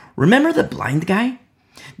 Remember the blind guy?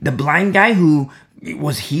 The blind guy who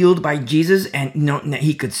was healed by Jesus and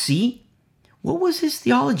he could see? What was his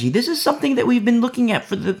theology? This is something that we've been looking at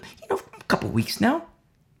for a couple weeks now.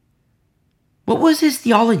 What was his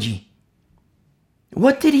theology?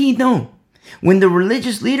 What did he know? When the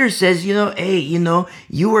religious leader says, hey,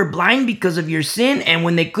 you were blind because of your sin, and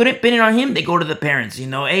when they couldn't pin it on him, they go to the parents.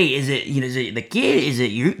 Hey, is it the kid? Is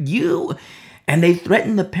it you? And they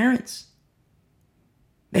threaten the parents.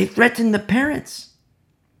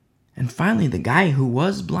 And finally, the guy who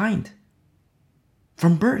was blind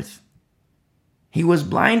from birth, he was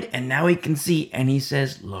blind and now he can see. And he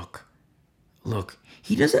says, look,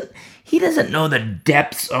 he doesn't know the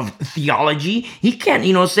depths of theology. He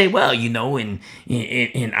can't, say, well, in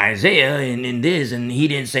Isaiah and in this, and he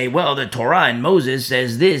didn't say, well, the Torah and Moses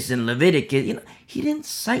says this and Leviticus. He didn't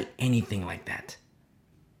cite anything like that.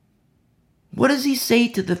 What does he say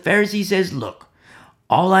to the Pharisees? He says, look,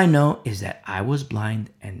 all I know is that I was blind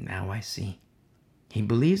and now I see. He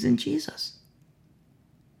believes in Jesus.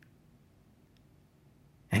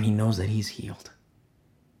 And he knows that he's healed.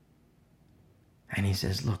 And he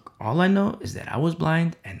says, look, all I know is that I was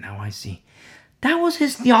blind and now I see. That was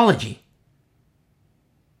his theology.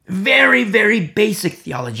 Very, very basic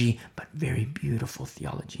theology, but very beautiful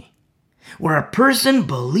theology. Where a person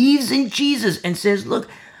believes in Jesus and says, look,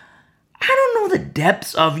 I don't know the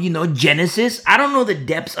depths of, Genesis. I don't know the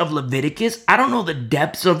depths of Leviticus. I don't know the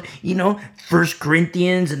depths of, 1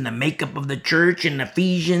 Corinthians and the makeup of the church and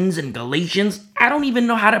Ephesians and Galatians. I don't even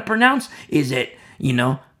know how to pronounce. Is it,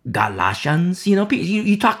 Galatians?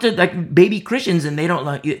 You talk to like baby Christians and they don't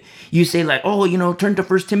like you say like, oh, turn to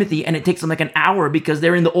 1 Timothy, and it takes them like an hour because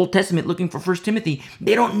they're in the Old Testament looking for 1 Timothy.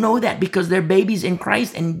 They don't know that because they're babies in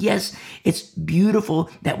Christ. And yes, it's beautiful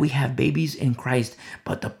that we have babies in Christ,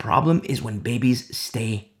 but the problem is when babies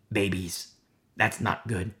stay babies. That's not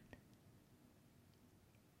good.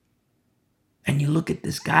 And you look at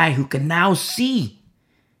this guy who can now see.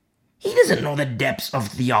 He doesn't know the depths of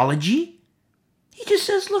theology. He just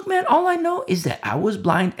says, look, man, all I know is that I was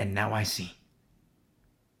blind and now I see.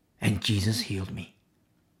 And Jesus healed me.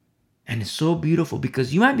 And it's so beautiful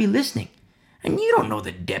because you might be listening and you don't know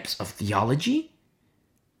the depths of theology.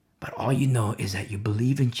 But all you know is that you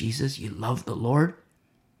believe in Jesus, you love the Lord,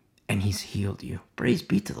 and he's healed you. Praise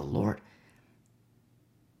be to the Lord.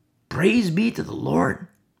 Praise be to the Lord.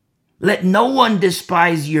 Let no one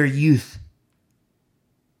despise your youth.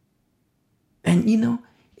 And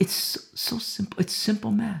it's so simple. It's simple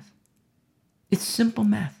math. It's simple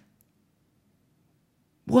math.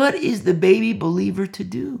 What is the baby believer to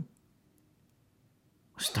do?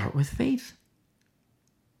 Start with faith.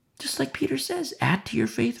 Just like Peter says, add to your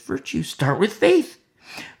faith virtue. Start with faith.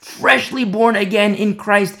 Freshly born again in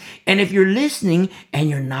Christ. And if you're listening and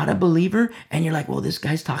you're not a believer and you're like, well, this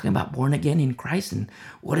guy's talking about born again in Christ. And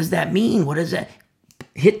what does that mean? What does that?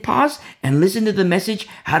 Hit pause and listen to the message,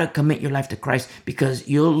 how to commit your life to Christ, because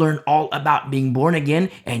you'll learn all about being born again,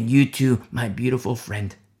 and you too, my beautiful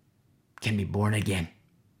friend, can be born again.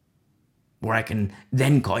 Where I can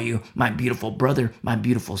then call you my beautiful brother, my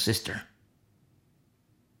beautiful sister.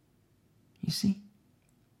 You see?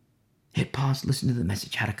 Hit pause, listen to the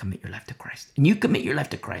message, how to commit your life to Christ. And you commit your life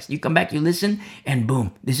to Christ. You come back, you listen, and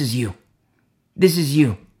boom, this is you. This is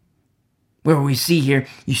you. Where we see here,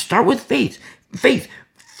 you start with faith. Faith,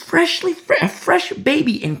 a fresh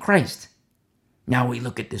baby in Christ. Now we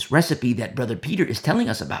look at this recipe that Brother Peter is telling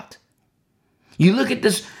us about. You look at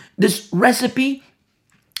this recipe,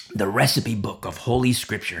 the recipe book of Holy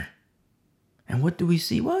Scripture. And what do we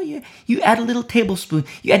see? Well, you add a little tablespoon.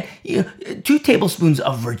 You add 2 tablespoons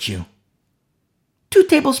of virtue. 2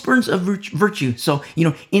 tablespoons of virtue. So,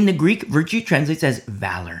 in the Greek, virtue translates as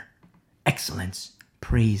valor, excellence,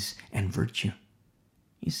 praise, and virtue.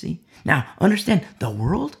 You see? Now, understand, the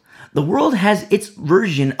world has its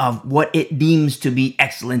version of what it deems to be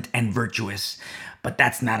excellent and virtuous. But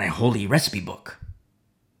that's not a holy recipe book.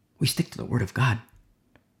 We stick to the Word of God.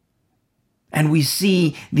 And we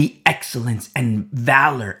see the excellence and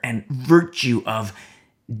valor and virtue of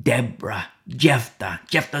Deborah,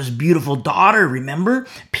 Jephthah's beautiful daughter, remember?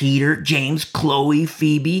 Peter, James, Chloe,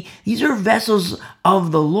 Phoebe. These are vessels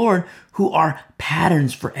of the Lord who are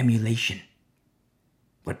patterns for emulation.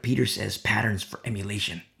 What Peter says, patterns for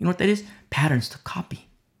emulation. You know what that is? Patterns to copy.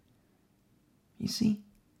 You see?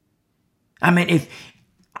 I mean, if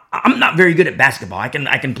I'm not very good at basketball, I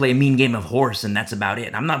can play a mean game of horse, and that's about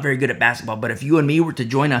it. I'm not very good at basketball, but if you and me were to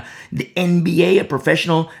join the NBA, a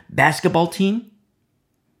professional basketball team,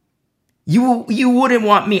 you wouldn't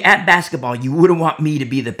want me at basketball. You wouldn't want me to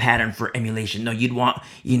be the pattern for emulation. No, you'd want,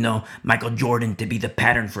 Michael Jordan to be the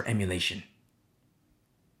pattern for emulation.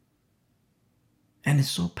 And it's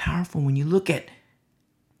so powerful when you look at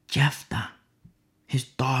Jephthah, his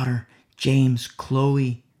daughter, James,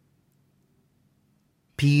 Chloe,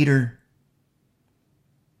 Peter.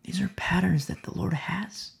 These are patterns that the Lord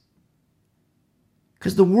has.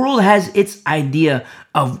 Because the world has its idea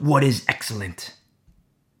of what is excellent.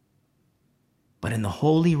 But in the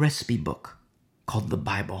holy recipe book called the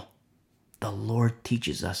Bible, the Lord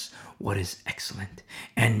teaches us what is excellent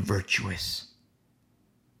and virtuous.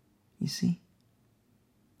 You see?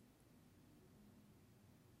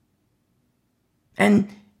 And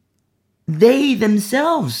they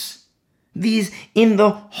themselves, these in the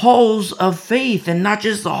halls of faith, and not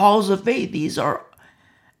just the halls of faith, these are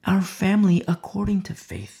our family according to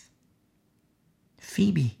faith.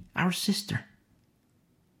 Phoebe, our sister.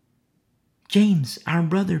 James, our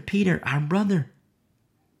brother. Peter, our brother.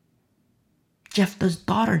 Jephthah's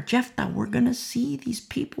daughter. Jephthah, we're going to see these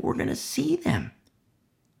people. We're going to see them.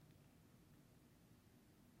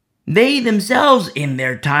 They themselves, in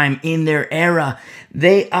their time, in their era,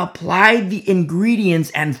 they applied the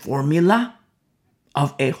ingredients and formula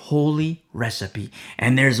of a holy recipe.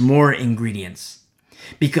 And there's more ingredients.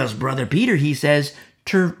 Because Brother Peter, he says,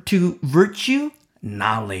 to virtue,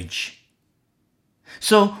 knowledge.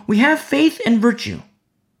 So we have faith and virtue.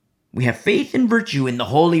 We have faith and virtue in the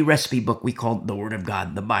holy recipe book we call the Word of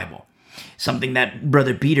God, the Bible. Something that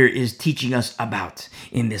Brother Peter is teaching us about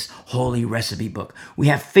in this holy recipe book. We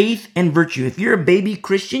have faith and virtue. If you're a baby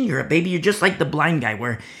Christian, you're just like the blind guy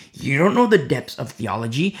where you don't know the depths of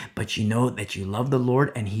theology, but you know that you love the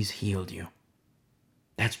Lord and He's healed you.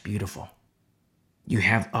 That's beautiful. You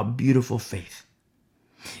have a beautiful faith.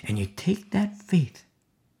 And you take that faith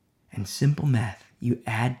and simple math, you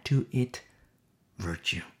add to it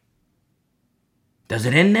virtue. Does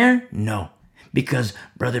it end there? No. Because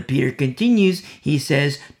Brother Peter continues, he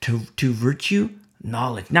says, to virtue,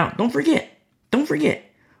 knowledge. Now, don't forget,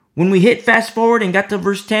 when we hit fast forward and got to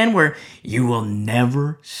verse 10 where you will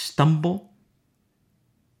never stumble,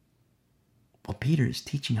 well, Peter is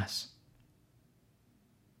teaching us.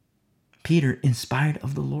 Peter, inspired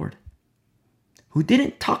of the Lord, who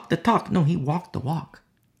didn't talk the talk. No, he walked the walk.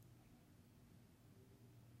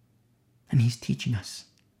 And he's teaching us.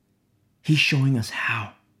 He's showing us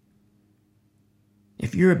how.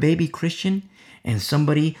 If you're a baby Christian and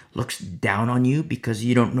somebody looks down on you because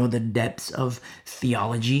you don't know the depths of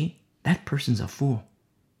theology, that person's a fool.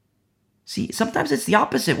 See, sometimes it's the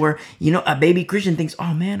opposite where, a baby Christian thinks,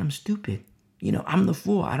 oh man, I'm stupid. I'm the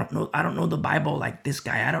fool. I don't know the Bible like this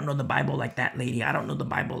guy. I don't know the Bible like that lady. I don't know the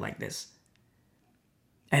Bible like this.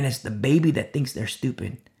 And it's the baby that thinks they're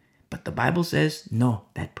stupid. But the Bible says, no,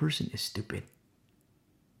 that person is stupid.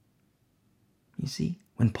 You see,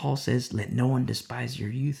 when Paul says, let no one despise your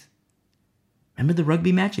youth. Remember the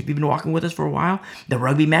rugby match? If you've been walking with us for a while, the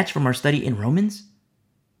rugby match from our study in Romans?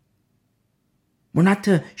 We're not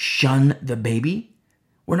to shun the baby.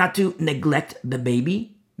 We're not to neglect the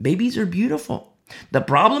baby. Babies are beautiful. The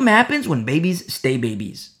problem happens when babies stay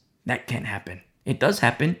babies. That can't happen. It does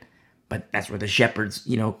happen, but that's where the shepherds,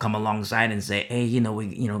 come alongside and say, hey,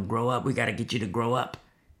 we grow up. We got to get you to grow up.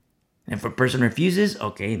 And if a person refuses,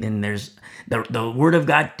 okay, then there's the Word of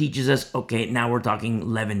God teaches us, okay, now we're talking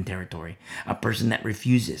leaven territory. A person that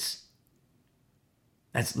refuses.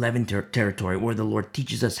 That's leaven territory where the Lord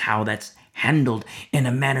teaches us how that's handled in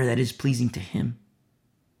a manner that is pleasing to Him.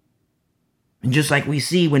 And just like we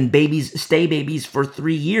see when babies stay babies for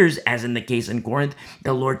 3 years, as in the case in Corinth,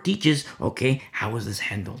 the Lord teaches, okay, how is this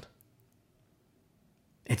handled?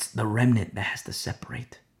 It's the remnant that has to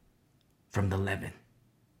separate from the leaven.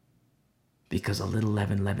 Because a little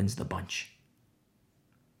leaven leavens the bunch.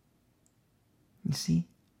 You see?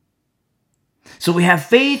 So we have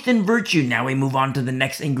faith and virtue. Now we move on to the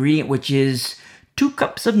next ingredient, which is 2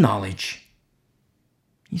 cups of knowledge.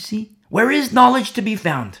 You see? Where is knowledge to be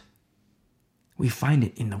found? We find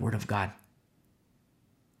it in the Word of God.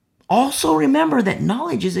 Also remember that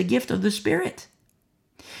knowledge is a gift of the Spirit.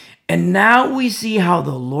 And now we see how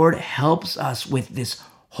the Lord helps us with this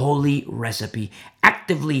holy recipe,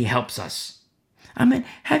 actively helps us. I mean,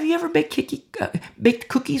 have you ever baked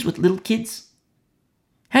cookies with little kids?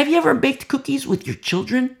 Have you ever baked cookies with your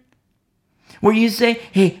children? Where you say,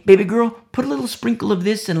 hey, baby girl, put a little sprinkle of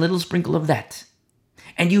this and a little sprinkle of that.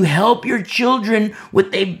 And you help your children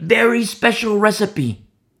with a very special recipe.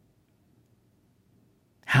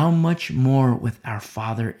 How much more with our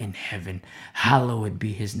Father in heaven, hallowed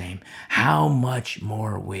be his name. How much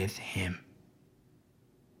more with him.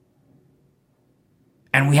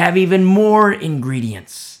 And we have even more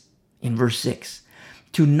ingredients in verse 6.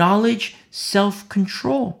 To knowledge,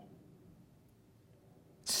 self-control.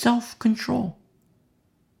 Self-control,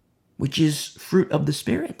 which is fruit of the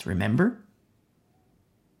Spirit, remember?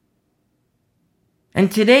 And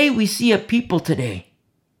today we see a people today,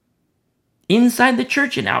 inside the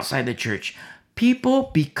church and outside the church,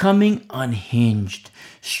 people becoming unhinged,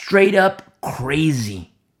 straight up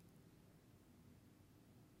crazy.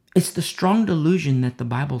 It's the strong delusion that the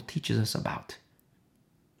Bible teaches us about.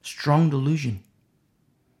 Strong delusion,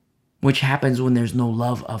 which happens when there's no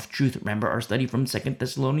love of truth. Remember our study from 2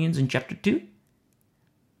 Thessalonians in chapter 2?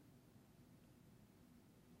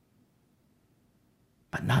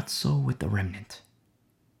 But not so with the remnant.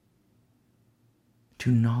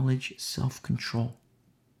 To knowledge, self-control.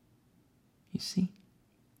 You see?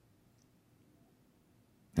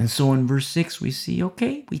 And so in verse 6, we see,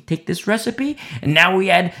 okay, we take this recipe, and now we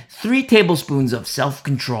add 3 tablespoons of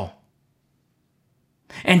self-control.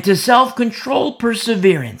 And to self-control,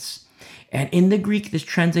 perseverance. And in the Greek, this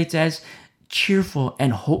translates as cheerful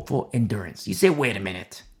and hopeful endurance. You say, wait a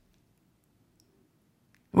minute.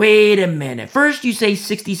 Wait a minute. First, you say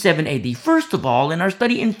 67 AD. First of all, in our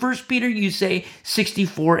study in 1 Peter, you say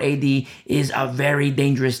 64 AD is a very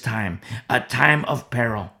dangerous time, a time of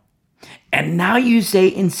peril. And now you say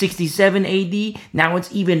in 67 AD, now it's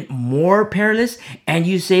even more perilous, and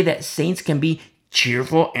you say that saints can be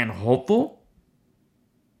cheerful and hopeful?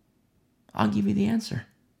 I'll give you the answer.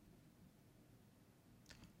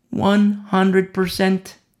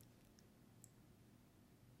 100%.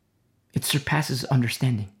 It surpasses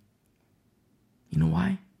understanding. You know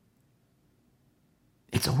why?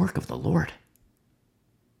 It's a work of the Lord.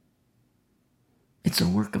 It's a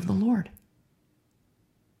work of the Lord.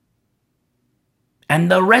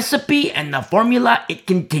 And the recipe and the formula, it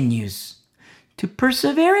continues. To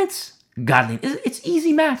perseverance, godliness. It's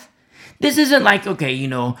easy math. This isn't like, okay,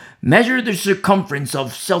 measure the circumference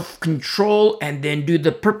of self-control and then do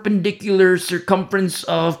the perpendicular circumference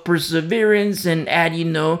of perseverance and add,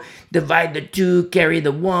 divide the 2, carry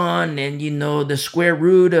the 1, and, the square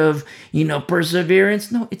root of,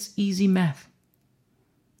 perseverance. No, it's easy math.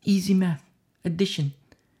 Easy math. Addition.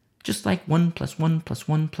 Just like 1 plus 1 plus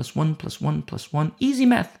 1 plus 1 plus 1 plus 1. Easy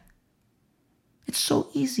math. It's so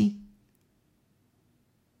easy.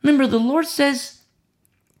 Remember, the Lord says,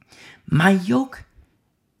 my yoke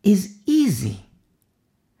is easy.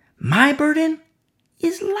 My burden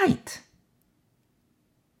is light.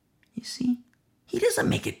 You see, he doesn't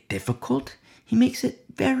make it difficult. He makes it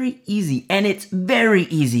very easy. And it's very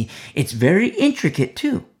easy. It's very intricate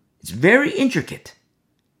too. It's very intricate.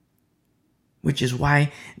 Which is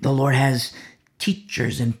why the Lord has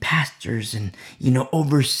teachers and pastors and,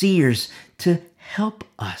 overseers to help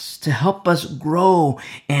us grow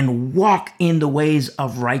and walk in the ways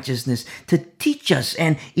of righteousness, to teach us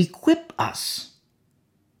and equip us.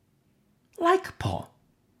 Like Paul,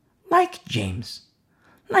 like James,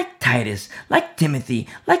 like Titus, like Timothy,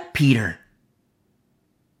 like Peter.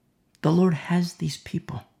 The Lord has these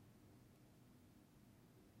people.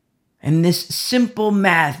 And this simple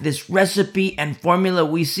math, this recipe and formula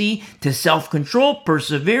we see to self-control,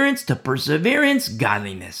 perseverance, to perseverance,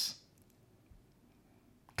 godliness.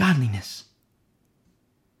 Godliness.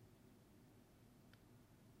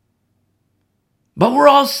 But we're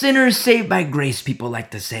all sinners saved by grace, people like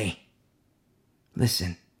to say.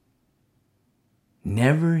 Listen,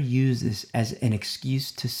 never use this as an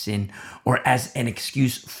excuse to sin or as an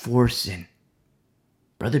excuse for sin.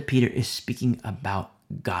 Brother Peter is speaking about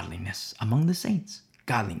godliness among the saints.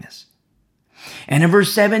 Godliness. And in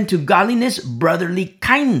verse 7, to godliness, brotherly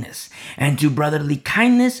kindness. And to brotherly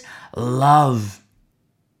kindness, love.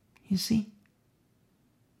 You see?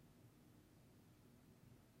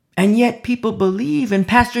 And yet people believe, and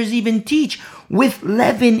pastors even teach, with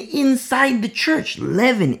leaven inside the church.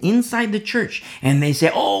 Leaven inside the church. And they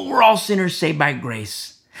say, oh, we're all sinners saved by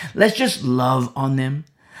grace. Let's just love on them.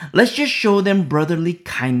 Let's just show them brotherly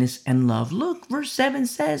kindness and love. Look, verse 7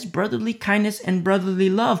 says brotherly kindness and brotherly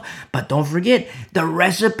love. But don't forget, the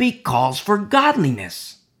recipe calls for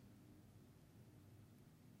godliness.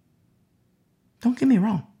 Don't get me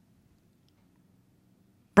wrong.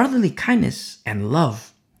 Brotherly kindness and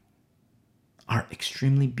love are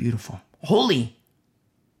extremely beautiful, holy.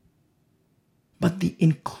 But the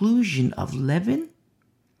inclusion of leaven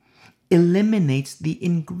eliminates the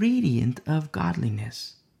ingredient of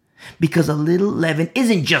godliness. Because a little leaven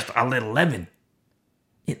isn't just a little leaven.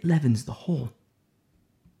 It leavens the whole.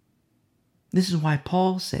 This is why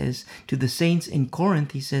Paul says to the saints in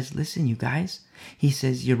Corinth, he says, listen, you guys, he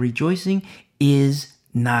says, your rejoicing is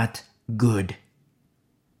not good.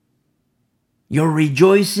 Your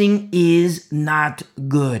rejoicing is not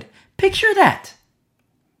good. Picture that.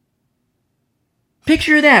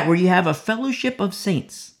 Picture that, where you have a fellowship of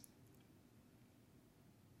saints.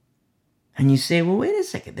 And you say, well, wait a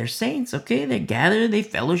second, they're saints, okay? They gather, they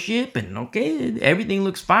fellowship, and okay, everything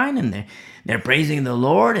looks fine, and they're praising the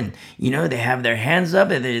Lord, and, they have their hands up,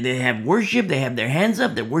 and they have worship, they have their hands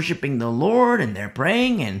up, they're worshiping the Lord, and they're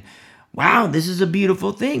praying, and wow, this is a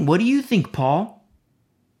beautiful thing. What do you think, Paul?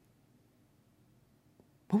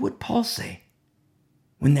 What would Paul say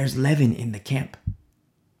when there's leaven in the camp?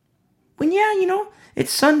 When,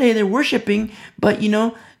 it's Sunday, they're worshiping, but,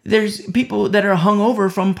 there's people that are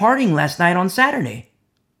hungover from partying last night on Saturday.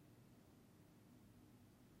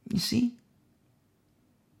 You see?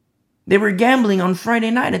 They were gambling on Friday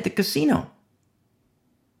night at the casino.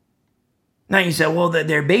 Now you say, well,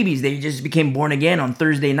 they're babies. They just became born again on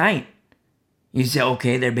Thursday night. You say,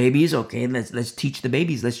 okay, they're babies. Okay, let's teach the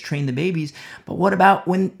babies. Let's train the babies. But what about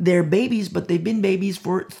when they're babies, but they've been babies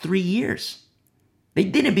for 3 years? They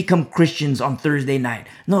didn't become Christians on Thursday night.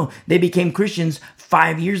 No, they became Christians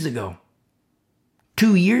 5 years ago,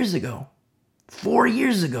 2 years ago, 4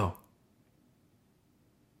 years ago.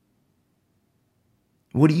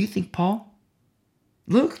 What do you think, Paul?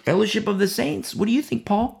 Look, fellowship of the saints. What do you think,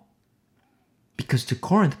 Paul? Because to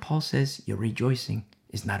Corinth, Paul says, your rejoicing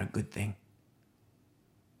is not a good thing.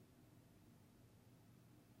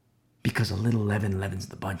 Because a little leaven leavens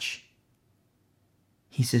the bunch.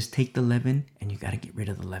 He says, take the leaven, and you got to get rid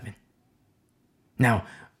of the leaven. Now,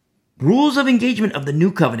 rules of engagement of the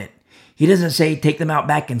new covenant. He doesn't say take them out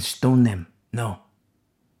back and stone them. No.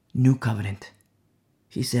 New covenant.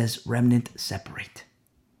 He says, remnant, separate.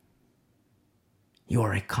 You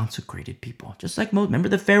are a consecrated people. Just like Moses. Remember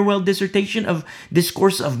the farewell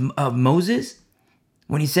discourse of Moses?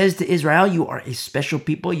 When he says to Israel, you are a special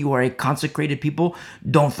people, you are a consecrated people.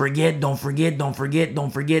 Don't forget, don't forget, don't forget,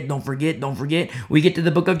 don't forget, don't forget, don't forget. We get to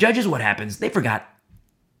the book of Judges, what happens? They forgot.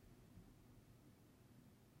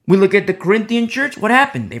 We look at the Corinthian church, what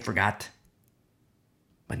happened? They forgot.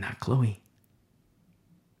 But not Chloe.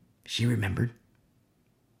 She remembered.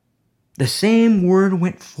 The same word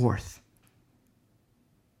went forth.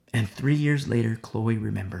 And 3 years later, Chloe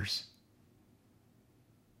remembers.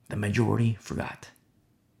 The majority forgot.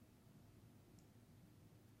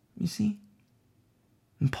 You see?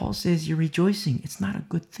 And Paul says, you're rejoicing. It's not a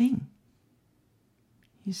good thing.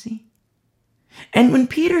 You see? And when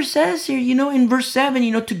Peter says here, in verse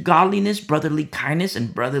 7, to godliness, brotherly kindness, and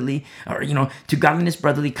to godliness,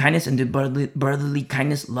 brotherly kindness, and to brotherly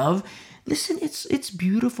kindness, love. Listen, it's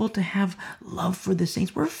beautiful to have love for the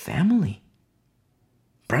saints. We're family.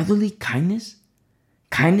 Brotherly kindness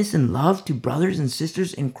and love to brothers and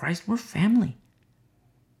sisters in Christ. We're family.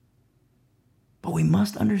 But we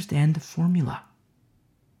must understand the formula.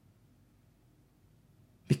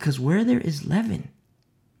 Because where there is leaven,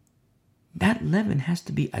 that leaven has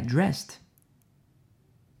to be addressed.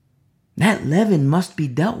 That leaven must be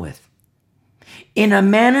dealt with in a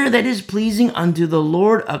manner that is pleasing unto the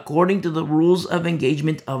Lord according to the rules of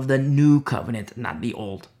engagement of the new covenant, not the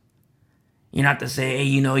old. You're not to say, hey,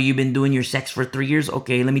 you've been doing your sex for 3 years.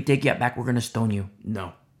 Okay, let me take you out back. We're going to stone you.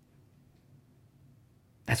 No.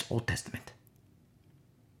 That's Old Testament.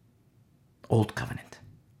 Old covenant.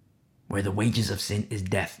 Where the wages of sin is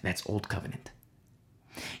death. That's old covenant.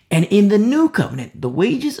 And in the new covenant, the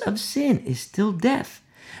wages of sin is still death.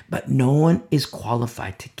 But no one is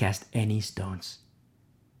qualified to cast any stones.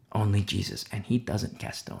 Only Jesus. And he doesn't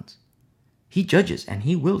cast stones. He judges and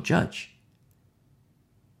he will judge.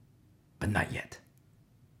 But not yet.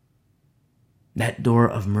 That door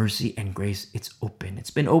of mercy and grace, it's open.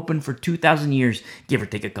 It's been open for 2,000 years, give or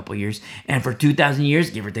take a couple years. And for 2,000 years,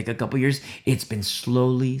 give or take a couple years, it's been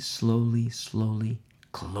slowly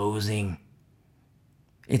closing.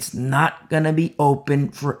 It's not going to be open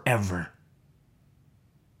forever.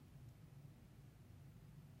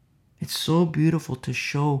 It's so beautiful to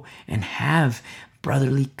show and have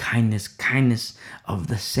brotherly kindness, kindness of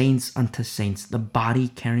the saints unto saints, the body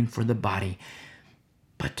caring for the body.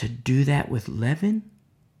 But to do that with leaven,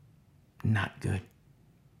 not good.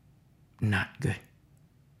 Not good.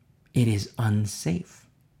 It is unsafe.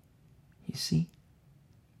 You see?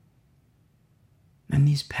 And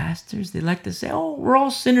these pastors, they like to say, oh, we're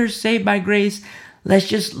all sinners saved by grace. Let's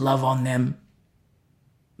just love on them.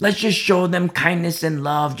 Let's just show them kindness and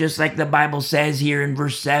love, just like the Bible says here in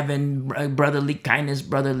verse 7, brotherly kindness,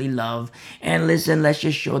 brotherly love. And listen, let's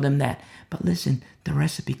just show them that. But listen, the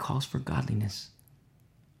recipe calls for godliness.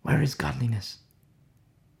 Where is godliness?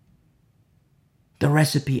 The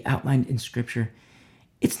recipe outlined in Scripture,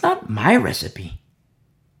 it's not my recipe.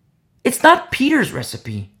 It's not Peter's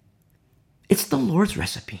recipe. It's the Lord's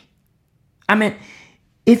recipe. I mean,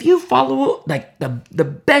 if you follow like the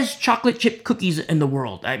best chocolate chip cookies in the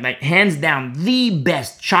world, like hands down, the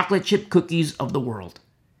best chocolate chip cookies of the world,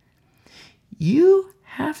 you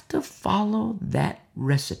have to follow that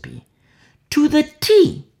recipe to the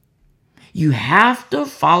T. You have to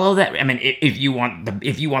follow that. I mean, if you want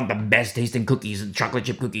the best tasting cookies and chocolate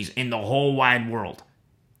chip cookies in the whole wide world,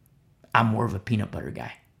 I'm more of a peanut butter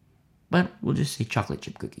guy, but we'll just say chocolate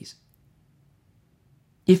chip cookies.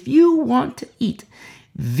 If you want to eat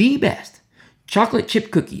the best chocolate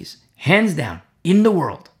chip cookies, hands down, in the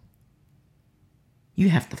world, you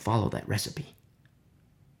have to follow that recipe.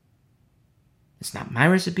 It's not my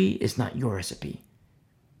recipe. It's not your recipe.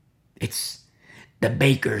 It's the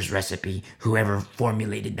baker's recipe, whoever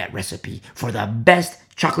formulated that recipe for the best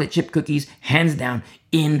chocolate chip cookies, hands down,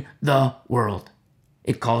 in the world.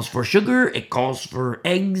 It calls for sugar, it calls for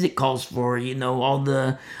eggs, it calls for,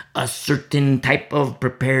 a certain type of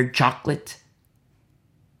prepared chocolate.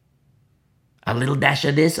 A little dash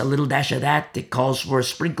of this, a little dash of that. It calls for a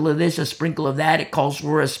sprinkle of this, a sprinkle of that. It calls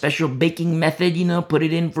for a special baking method, put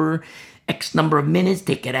it in for X number of minutes,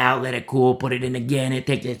 take it out, let it cool, put it in again.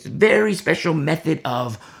 It's a very special method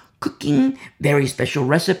of cooking, very special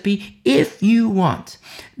recipe. If you want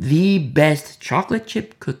the best chocolate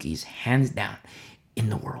chip cookies, hands down, in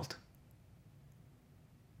the world.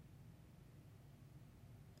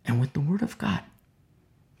 And with the Word of God,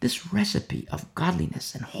 this recipe of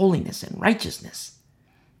godliness and holiness and righteousness,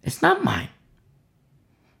 it's not mine.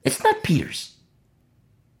 It's not Peter's.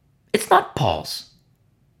 It's not Paul's.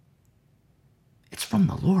 It's from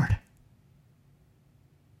the Lord.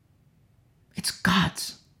 It's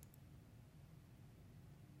God's.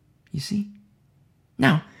 You see?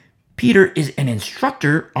 Now, Peter is an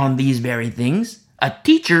instructor on these very things, a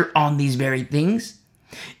teacher on these very things,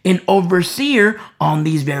 an overseer on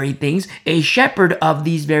these very things, a shepherd of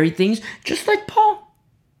these very things, just like Paul,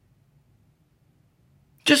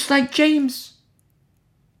 just like James.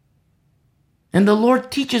 And the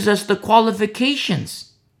Lord teaches us the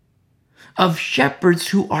qualifications of shepherds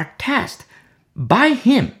who are tasked by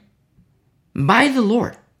Him, by the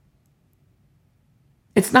Lord.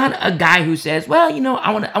 It's not a guy who says, well,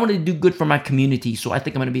 I want to do good for my community, so I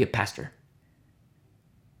think I'm going to be a pastor.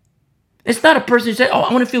 It's not a person who says, oh,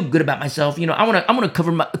 I want to feel good about myself. I want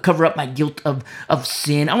to cover up my guilt of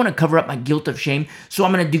sin. I want to cover up my guilt of shame. So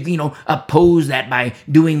I'm going to do, oppose that by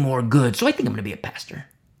doing more good. So I think I'm going to be a pastor.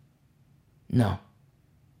 No,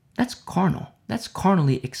 that's carnal. That's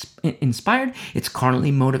carnally inspired. It's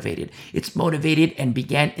carnally motivated. It's motivated and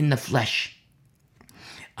began in the flesh.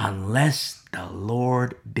 Unless the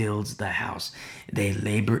Lord builds the house, they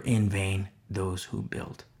labor in vain, those who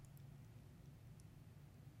build.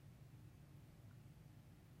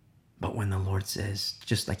 But when the Lord says,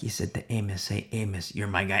 just like He said to Amos, say, Amos, you're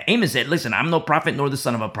my guy. Amos said, listen, I'm no prophet nor the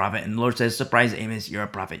son of a prophet. And the Lord says, surprise, Amos, you're a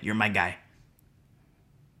prophet. You're my guy.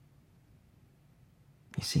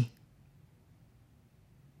 You see?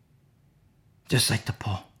 Just like to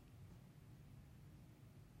Paul.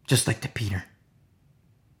 Just like to Peter.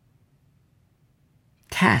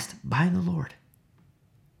 Tasked by the Lord.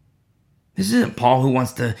 This isn't Paul who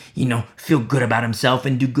wants to, feel good about himself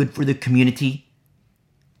and do good for the community.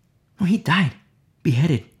 No, he died,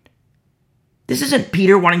 beheaded. This isn't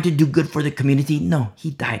Peter wanting to do good for the community. No, he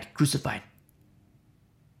died, crucified.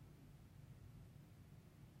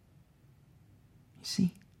 You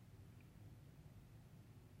see?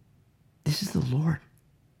 This is the Lord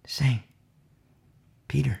saying,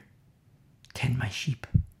 Peter, tend my sheep.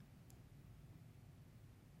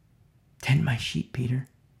 Tend my sheep, Peter.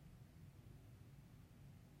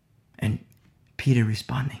 And Peter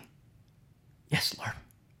responding, yes, Lord.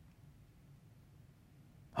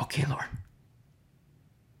 Okay, Lord.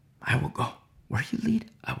 I will go. Where you lead,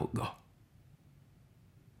 I will go.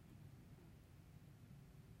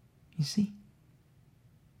 You see?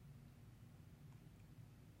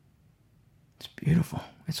 It's beautiful.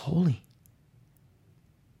 It's holy.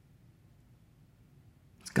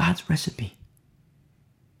 It's God's recipe.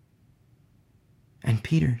 And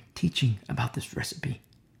Peter teaching about this recipe,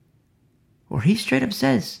 where he straight up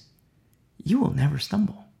says, you will never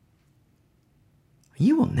stumble.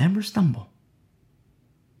 You will never stumble.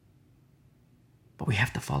 But we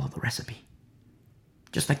have to follow the recipe.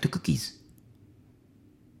 Just like the cookies.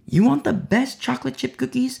 You want the best chocolate chip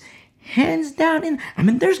cookies? Hands down.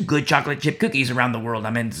 There's good chocolate chip cookies around the world.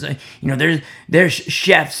 There's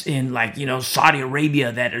chefs in Saudi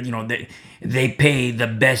Arabia that are, they pay the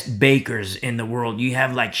best bakers in the world. You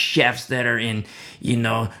have chefs that are in,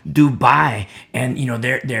 Dubai, and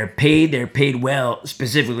they're paid well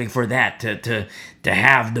specifically for that to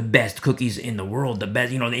have the best cookies in the world, the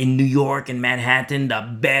best, in New York and Manhattan,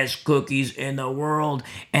 the best cookies in the world.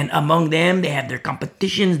 And among them, they have their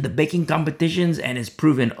competitions, the baking competitions, and it's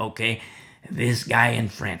proven, okay, this guy in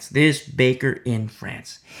France, this baker in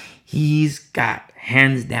France, he's got,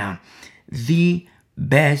 hands down, the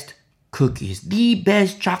best cookies, the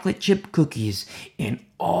best chocolate chip cookies in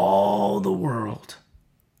all the world.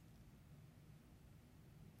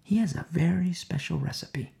 He has a very special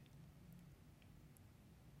recipe.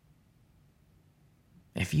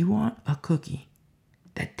 If you want a cookie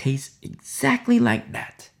that tastes exactly like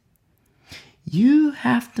that, you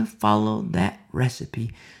have to follow that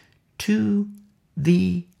recipe to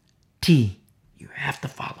the T. You have to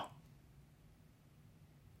follow.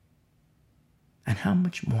 And how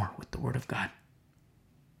much more with the Word of God?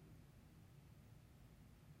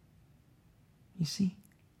 You see?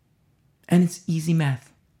 And it's easy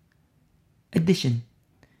math. Addition.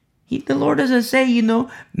 The Lord doesn't say,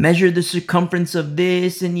 measure the circumference of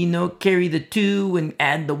this and, carry the 2 and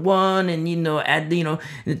add the 1 and, add the,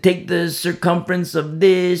 take the circumference of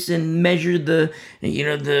this and measure the,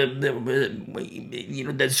 the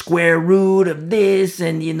square root of this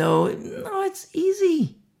and, no, it's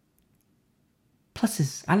easy.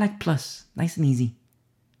 Pluses. I like plus. Nice and easy.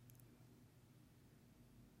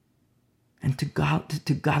 And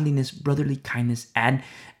to godliness, brotherly kindness, add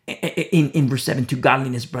in verse 7, to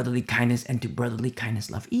godliness, brotherly kindness, and to brotherly kindness,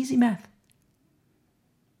 love. Easy math.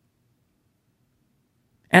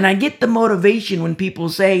 And I get the motivation when people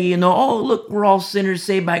say, oh, look, we're all sinners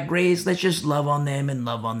saved by grace. Let's just love on them and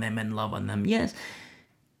love on them and love on them. Yes.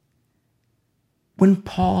 When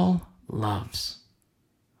Paul loves,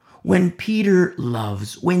 when Peter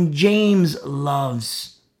loves, when James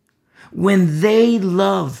loves, when they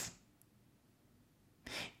love,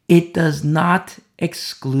 it does not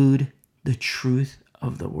exclude the truth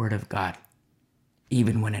of the Word of God,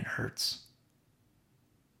 even when it hurts.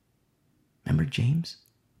 Remember James?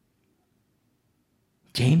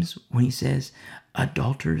 James, when he says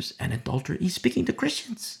adulterers and adulterers, he's speaking to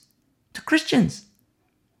Christians. To Christians.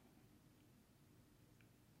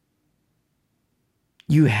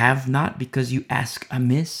 You have not because you ask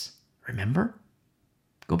amiss. Remember?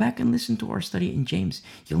 Go back and listen to our study in James.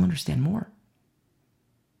 You'll understand more.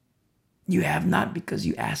 You have not because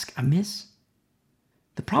you ask amiss.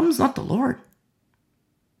 The problem's not the Lord.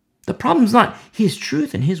 The problem's not His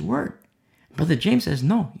truth and His word. Brother James says,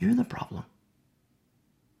 no, you're the problem.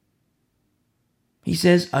 He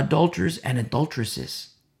says adulterers and adulteresses,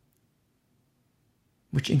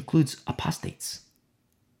 which includes apostates.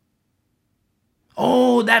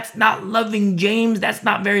 Oh, that's not loving, James. That's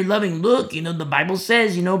not very loving. Look, the Bible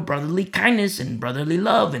says, brotherly kindness and brotherly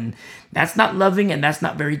love. And that's not loving and that's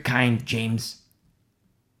not very kind, James.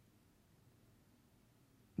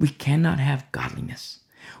 We cannot have godliness.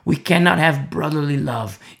 We cannot have brotherly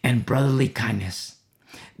love and brotherly kindness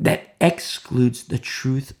that excludes the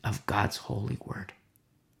truth of God's holy word.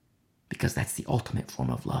 Because that's the ultimate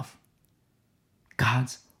form of love.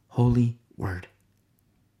 God's holy word.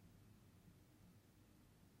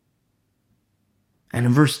 And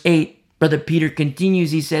in verse 8, Brother Peter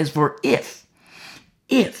continues, he says, for if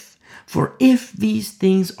these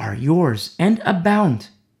things are yours and abound.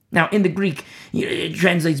 Now, in the Greek, it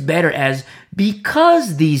translates better as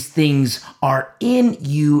because these things are in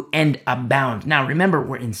you and abound. Now, remember,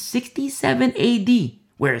 we're in 67 AD,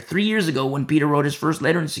 where 3 years ago when Peter wrote his first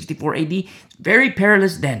letter in 64 AD, very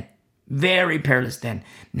perilous then. Very perilous then.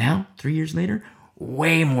 Now, 3 years later,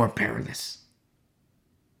 way more perilous.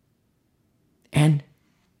 And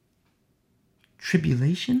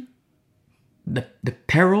tribulation, the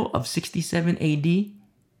peril of 67 AD,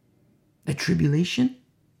 the tribulation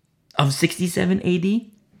of 67 AD,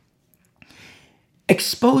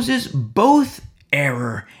 exposes both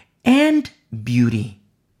error and beauty.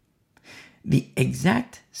 The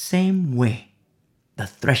exact same way the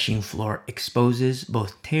threshing floor exposes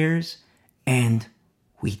both tares and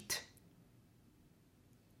wheat.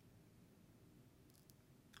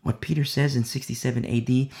 What Peter says in 67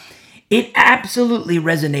 AD, it absolutely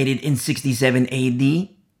resonated in 67 AD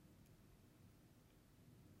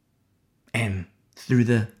and through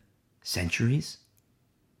the centuries,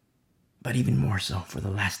 but even more so for the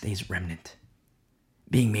last days remnant,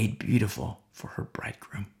 being made beautiful for her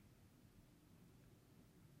bridegroom.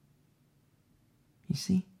 You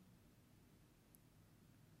see?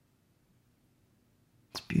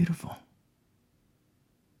 It's beautiful.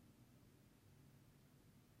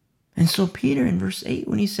 And so Peter in verse 8,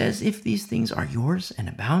 when he says, if these things are yours and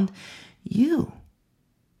abound, you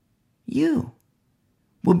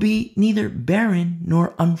will be neither barren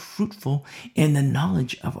nor unfruitful in the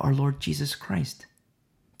knowledge of our Lord Jesus Christ.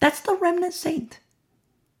 That's the remnant saint.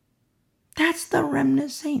 That's the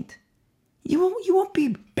remnant saint. You won't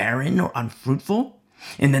be barren or unfruitful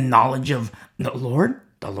in the knowledge of the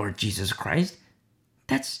Lord Jesus Christ.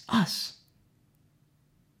 That's us.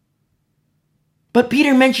 But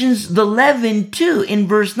Peter mentions the leaven too in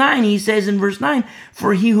verse 9. He says in verse 9,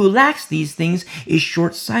 for he who lacks these things is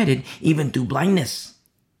short-sighted even through blindness,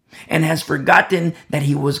 and has forgotten that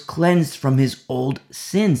he was cleansed from his old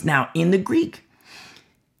sins. Now, in the Greek,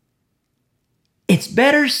 it's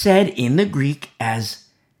better said in the Greek as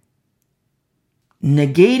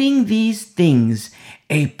negating these things,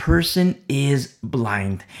 a person is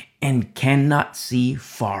blind and cannot see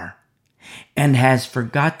far, and has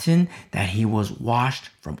forgotten that he was washed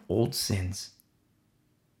from old sins.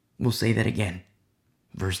 We'll say that again.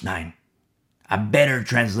 Verse 9. A better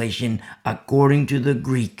translation according to the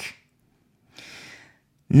Greek.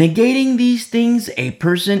 Negating these things, a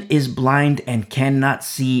person is blind and cannot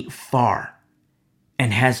see far,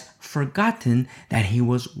 and has forgotten that he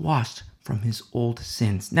was washed from his old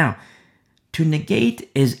sins. Now, to negate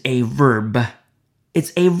is a verb.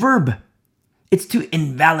 It's a verb. It's to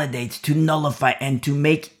invalidate, to nullify, and to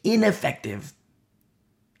make ineffective.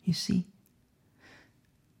 You see,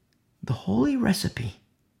 the holy recipe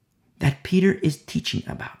that Peter is teaching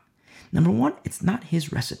about, number one, it's not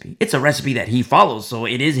his recipe. It's a recipe that he follows, so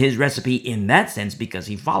it is his recipe in that sense because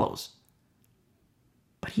he follows.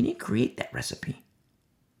 But he didn't create that recipe.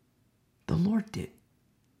 The Lord did.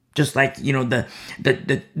 Just like,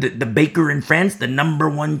 the baker in France, the number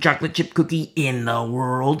one chocolate chip cookie in the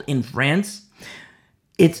world in France.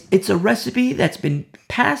 It's a recipe that's been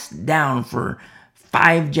passed down for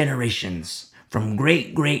 5 generations from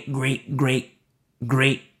great grandpappy.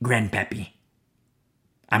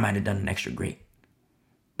 I might have done an extra great,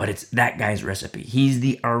 but it's that guy's recipe. He's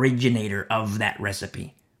the originator of that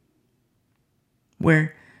recipe.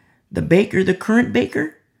 Where the baker, the current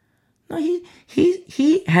baker, no,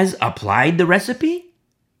 he has applied the recipe.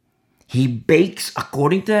 He bakes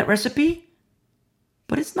according to that recipe,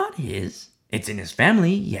 but it's not his. It's in his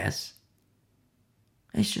family, yes.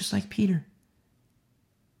 It's just like Peter.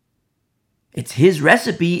 It's his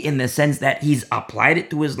recipe in the sense that he's applied it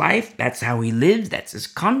to his life. That's how he lives. That's his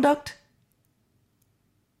conduct.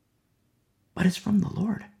 But it's from the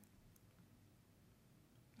Lord.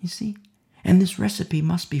 You see? And this recipe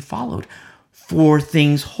must be followed for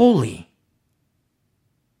things holy.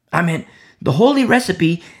 I mean, the holy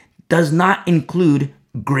recipe does not include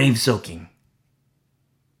grave soaking.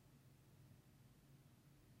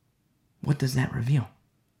 What does that reveal?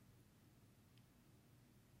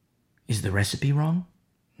 Is the recipe wrong?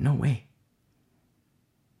 No way.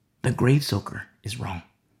 The grave soaker is wrong.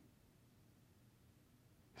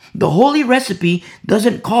 The holy recipe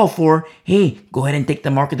doesn't call for, hey, go ahead and take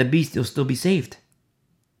the mark of the beast, you'll still be saved.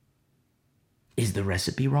 Is the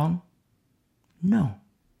recipe wrong? No.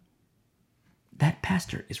 That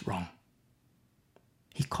pastor is wrong.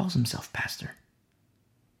 He calls himself pastor,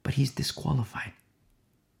 but he's disqualified.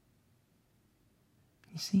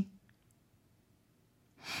 You see?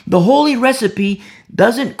 The holy recipe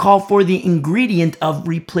doesn't call for the ingredient of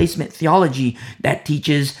replacement theology that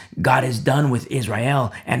teaches God is done with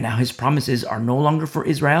Israel and now his promises are no longer for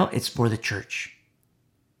Israel, it's for the church.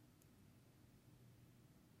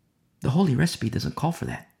 The holy recipe doesn't call for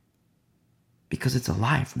that because it's a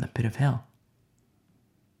lie from the pit of hell.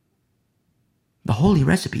 The holy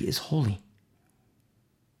recipe is holy.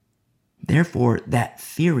 Therefore, that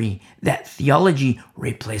theory, that theology,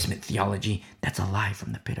 replacement theology, that's a lie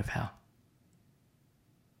from the pit of hell.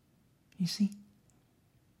 You see?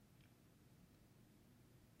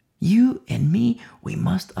 You and me, we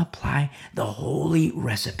must apply the holy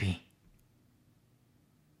recipe.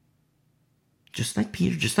 Just like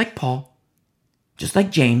Peter, just like Paul, just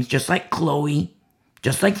like James, just like Chloe,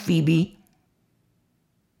 just like Phoebe,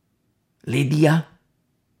 Lydia,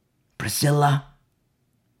 Priscilla.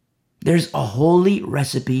 There's a holy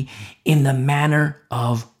recipe in the manner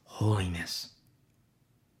of holiness.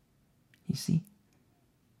 You see?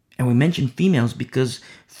 And we mention females because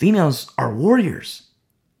females are warriors.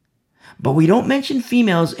 But we don't mention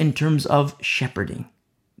females in terms of shepherding.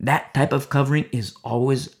 That type of covering is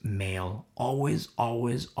always male. Always,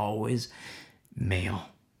 always, always male.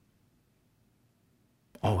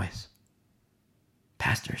 Always.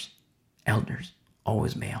 Pastors, elders,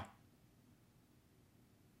 always male.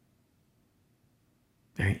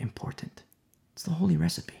 Very important. It's the holy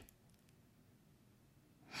recipe.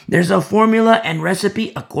 There's a formula and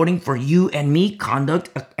recipe according for you and me conduct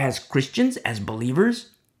as Christians, as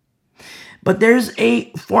believers. But there's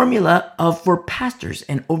a formula for pastors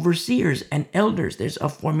and overseers and elders. There's a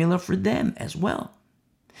formula for them as well.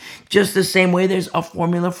 Just the same way there's a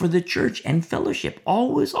formula for the church and fellowship.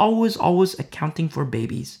 Always, always, always accounting for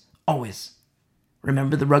babies. Always.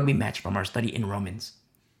 Remember the rugby match from our study in Romans.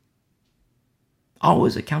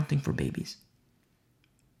 Always accounting for babies.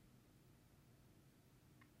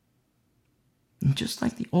 And just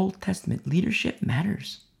like the Old Testament, leadership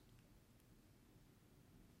matters.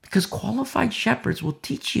 Because qualified shepherds will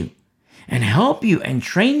teach you and help you and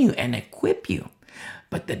train you and equip you.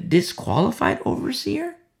 But the disqualified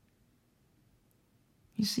overseer,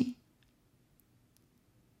 you see?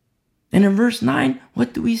 And in verse 9,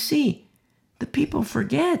 what do we see? The people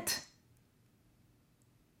forget.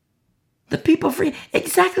 The people forget,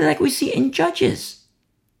 exactly like we see in Judges,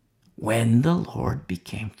 when the Lord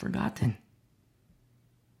became forgotten.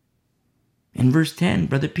 In verse 10,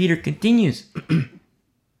 Brother Peter continues.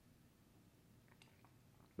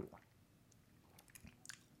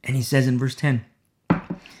 And he says in verse 10,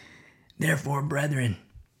 therefore, brethren,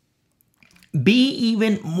 be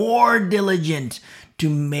even more diligent to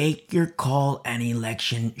make your call and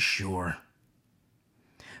election sure.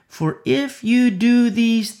 For if you do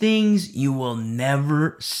these things, you will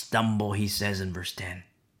never stumble, he says in verse 10.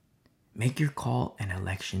 Make your call and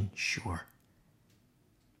election sure.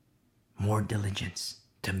 More diligence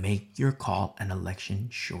to make your call and election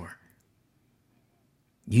sure.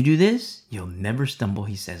 You do this, you'll never stumble,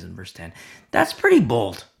 he says in verse 10. That's pretty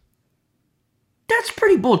bold. That's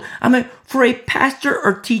pretty bold. I mean, for a pastor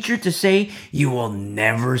or teacher to say, you will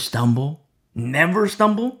never stumble, never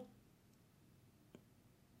stumble.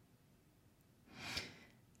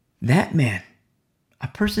 That man, a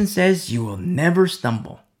person says you will never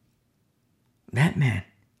stumble. That man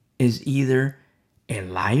is either a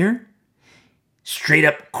liar, straight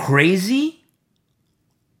up crazy,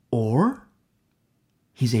 or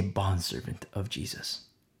he's a bondservant of Jesus.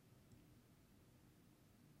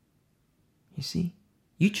 You see?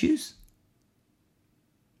 You choose.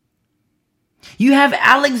 You have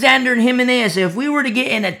Alexander and Hymenaeus. If we were to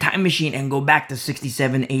get in a time machine and go back to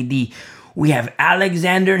 67 AD, we have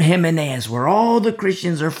Alexander and Hymenaeus, where all the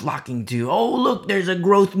Christians are flocking to. Oh, look, there's a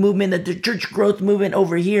growth movement, the church growth movement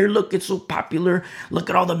over here. Look, it's so popular. Look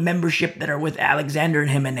at all the membership that are with Alexander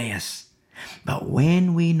and Hymenaeus. But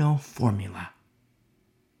when we know formula,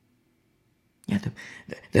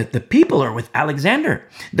 the people are with Alexander.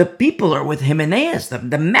 The people are with Hymenaeus,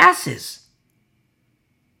 the masses.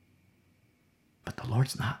 But the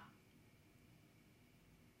Lord's not.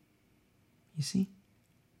 You see?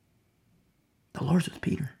 The Lord's with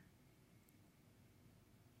Peter.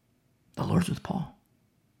 The Lord's with Paul.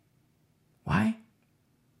 Why?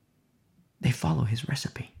 They follow his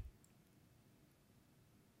recipe.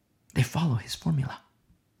 They follow his formula.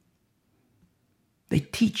 They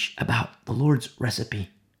teach about the Lord's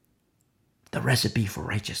recipe, the recipe for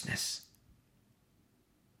righteousness.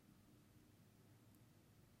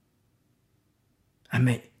 I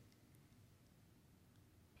mean,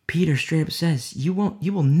 Peter straight up says, you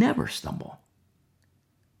will never stumble.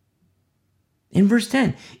 In verse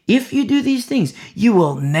 10, if you do these things, you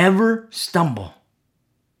will never stumble.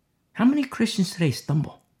 How many Christians today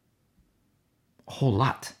stumble? A whole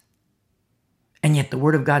lot. And yet the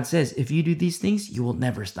word of God says, if you do these things, you will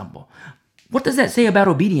never stumble. What does that say about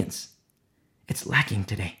obedience? It's lacking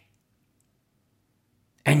today.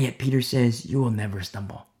 And yet Peter says, you will never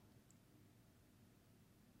stumble.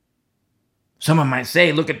 Someone might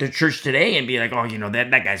say, look at the church today and be like, oh,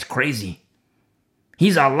 that guy's crazy.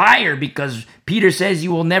 He's a liar because Peter says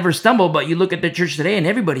you will never stumble, but you look at the church today and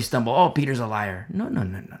everybody stumble. Oh, Peter's a liar. No.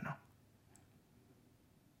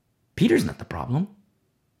 Peter's not the problem.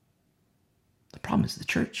 The problem is the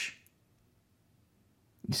church.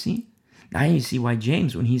 You see? Now you see why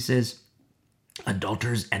James, when he says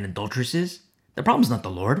adulterers and adulteresses, The problem's not the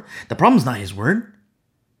Lord. The problem's not his word.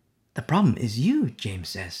 The problem is you, James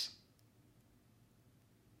says.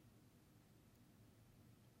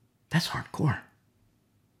 That's hardcore.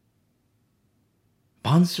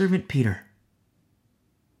 Bondservant Peter.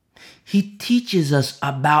 He teaches us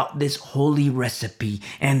about this holy recipe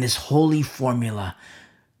and this holy formula,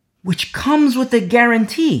 which comes with a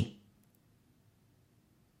guarantee.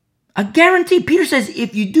 A guarantee. Peter says,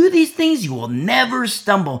 if you do these things, you will never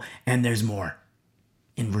stumble. And there's more.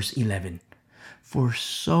 In verse 11, for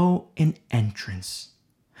so an entrance.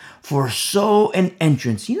 For so an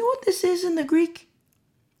entrance. You know what this is in the Greek?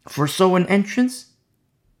 For so an entrance?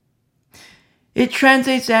 It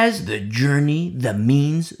translates as the journey, the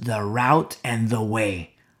means, the route, and the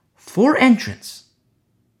way. For entrance.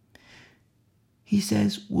 He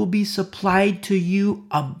says, will be supplied to you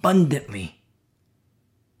abundantly.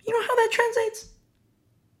 You know how that translates?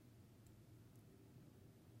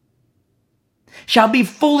 Shall be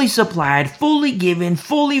fully supplied, fully given,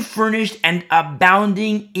 fully furnished, and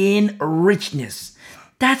abounding in richness.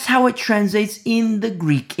 That's how it translates in the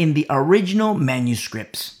Greek, in the original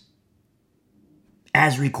manuscripts,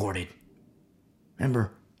 as recorded.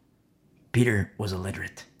 Remember, Peter was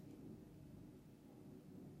illiterate.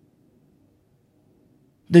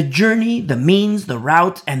 The journey, the means, the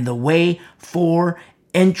route, and the way for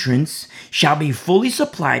entrance shall be fully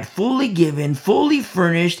supplied, fully given, fully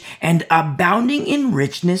furnished, and abounding in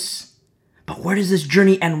richness. But where does this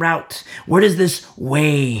journey and route? Where does this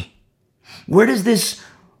way? Where does this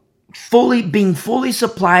being fully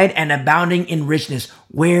supplied and abounding in richness,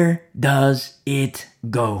 where does it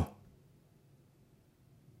go?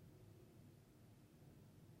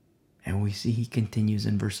 And we see he continues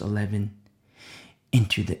in verse 11,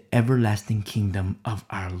 into the everlasting kingdom of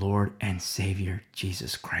our Lord and Savior,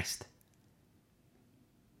 Jesus Christ.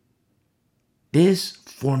 This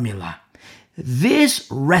formula, this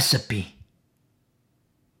recipe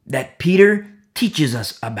that Peter teaches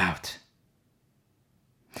us about,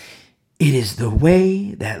 it is the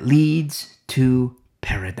way that leads to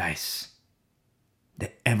paradise,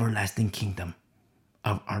 the everlasting kingdom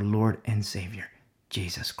of our Lord and Savior,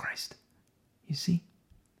 Jesus Christ. You see?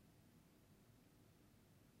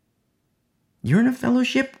 You're in a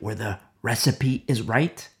fellowship where the recipe is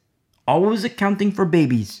right, always accounting for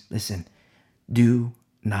babies. Listen, do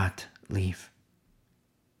not leave.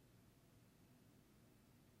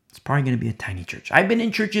 It's probably going to be a tiny church. I've been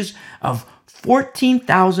in churches of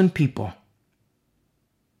 14,000 people,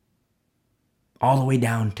 all the way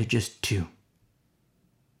down to just 2.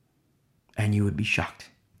 And you would be shocked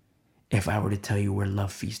if I were to tell you where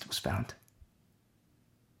Love Feast was found.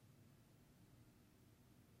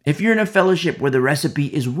 If you're in a fellowship where the recipe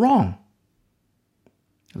is wrong,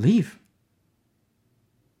 leave.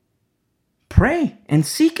 Pray and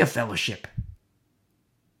seek a fellowship.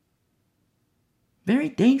 Very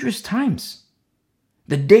dangerous times.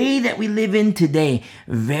 The day that we live in today,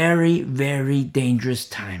 very, very dangerous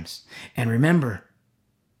times. And remember,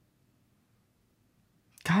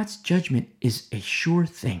 God's judgment is a sure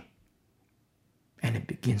thing. And it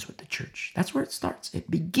begins with the church. That's where it starts. It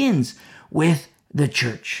begins with the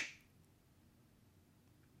church.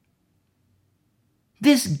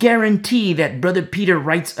 This guarantee that Brother Peter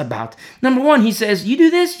writes about. Number 1, he says, you do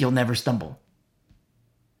this, you'll never stumble.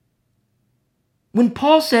 When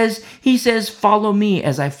Paul says, he says, follow me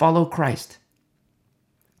as I follow Christ.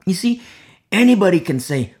 You see, anybody can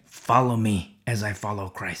say, follow me as I follow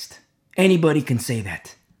Christ. Anybody can say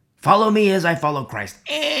that. Follow me as I follow Christ.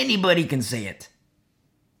 Anybody can say it.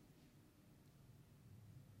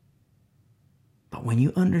 But when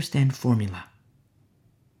you understand formula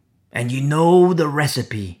and you know the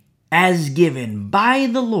recipe as given by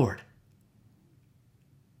the Lord,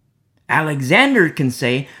 Alexander can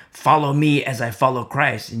say, follow me as I follow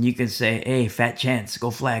Christ. And you can say, hey, fat chance,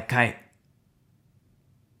 go fly a kite.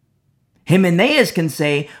 Hymenaeus can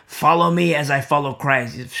say, follow me as I follow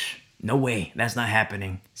Christ. No way, that's not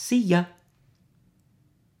happening. See ya.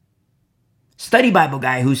 Study Bible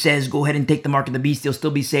guy who says, go ahead and take the mark of the beast, you'll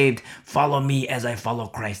still be saved. Follow me as I follow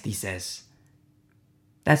Christ, he says.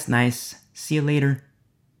 That's nice. See you later.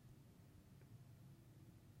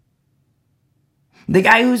 The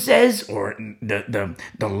guy who says, or the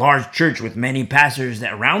large church with many pastors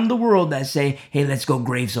that around the world that say, hey, let's go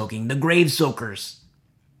grave soaking. The grave soakers.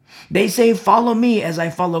 They say, follow me as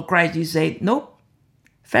I follow Christ. You say, nope,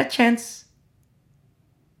 fat chance.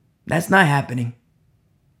 That's not happening.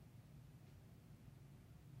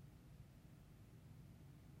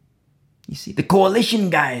 You see, the coalition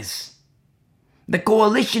guys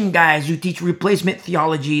who teach replacement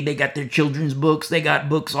theology, they got their children's books, they got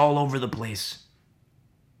books all over the place.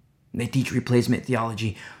 They teach replacement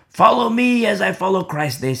theology. Follow me as I follow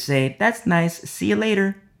Christ, they say. That's nice. See you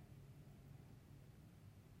later.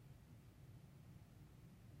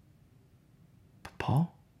 But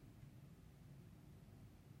Paul,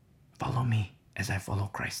 follow me as I follow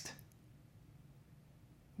Christ.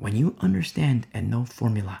 When you understand and know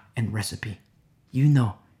formula and recipe, you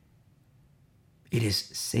know it is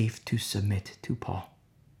safe to submit to Paul.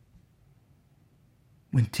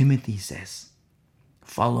 When Timothy says,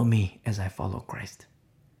 follow me as I follow Christ.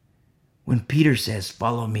 When Peter says,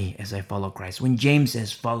 follow me as I follow Christ. When James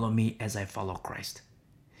says, follow me as I follow Christ.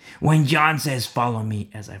 When John says, follow me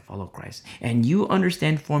as I follow Christ. And you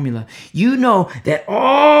understand formula, you know that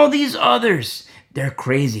all these others, they're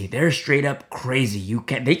crazy. They're straight up crazy.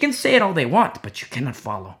 They can say it all they want, but you cannot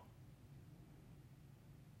follow.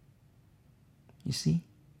 You see?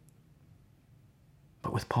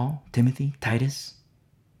 But with Paul, Timothy, Titus,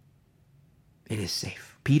 it is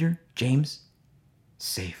safe. Peter, James,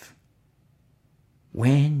 safe.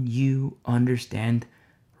 When you understand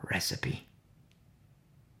recipe.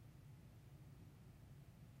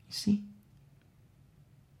 You see?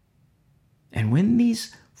 And when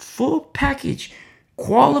these full package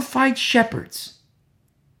qualified shepherds,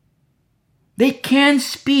 they can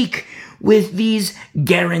speak with these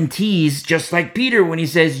guarantees, just like Peter when he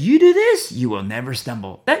says, you do this, you will never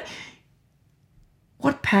stumble.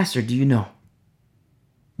 What pastor do you know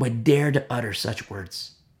would dare to utter such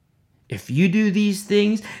words? If you do these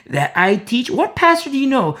things that I teach, what pastor do you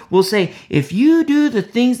know will say, if you do the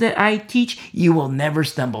things that I teach, you will never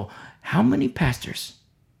stumble? How many pastors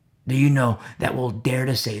do you know that will dare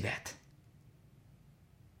to say that?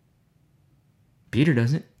 Peter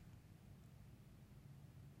doesn't.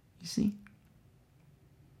 You see?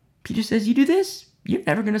 Peter says, you do this, you're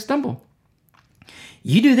never going to stumble.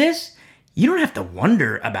 You do this, you don't have to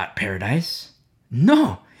wonder about paradise.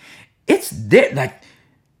 No, it's there.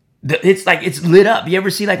 It's lit up. You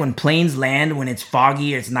ever see when planes land when it's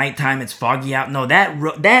foggy or it's nighttime, it's foggy out? No,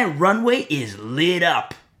 that runway is lit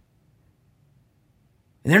up.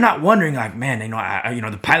 And they're not wondering man,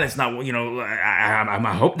 the pilot's not,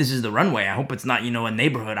 I hope this is the runway. I hope it's not, a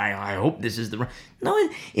neighborhood. I hope this is the No,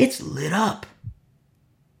 it's lit up.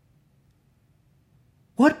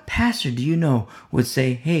 What pastor do you know would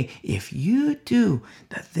say, hey, if you do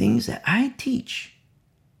the things that I teach,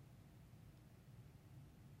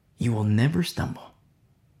 you will never stumble?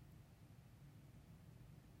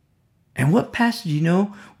 And what pastor do you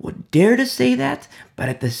know would dare to say that, but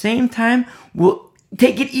at the same time will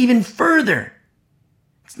take it even further?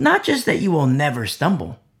 It's not just that you will never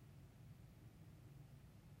stumble,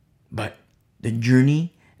 but the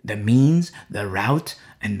journey, the means, the route,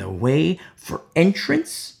 and the way for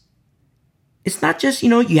entrance. It's not just,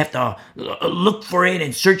 you have to look for it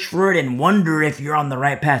and search for it and wonder if you're on the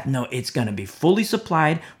right path. No, it's going to be fully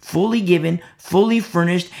supplied, fully given, fully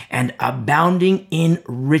furnished, and abounding in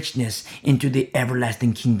richness into the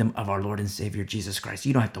everlasting kingdom of our Lord and Savior, Jesus Christ.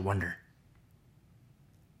 You don't have to wonder.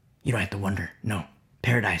 You don't have to wonder. No,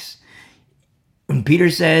 paradise. When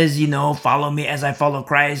Peter says, follow me as I follow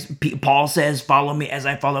Christ, Paul says, follow me as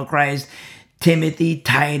I follow Christ, Timothy,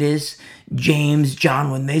 Titus, James,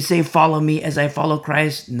 John, when they say, follow me as I follow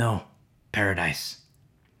Christ, no, paradise.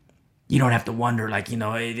 You don't have to wonder,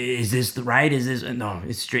 is this the right? Is this? No,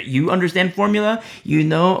 it's straight. You understand formula.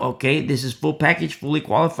 Okay, this is full package, fully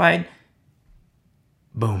qualified.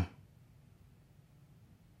 Boom.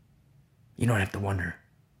 You don't have to wonder.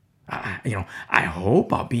 I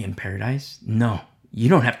hope I'll be in paradise. No, you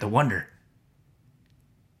don't have to wonder.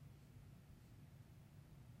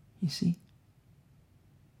 You see?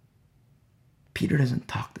 Peter doesn't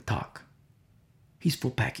talk the talk. He's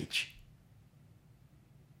full package.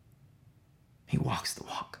 He walks the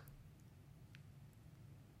walk.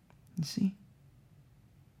 You see?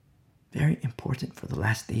 Very important for the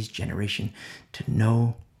last days generation to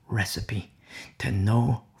know recipe, to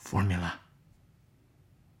know formula.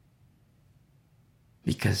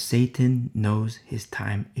 Because Satan knows his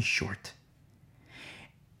time is short.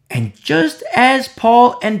 And just as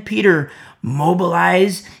Paul and Peter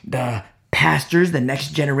mobilize the pastors, the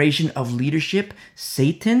next generation of leadership,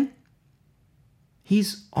 Satan,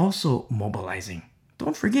 he's also mobilizing.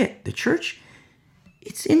 Don't forget, the church,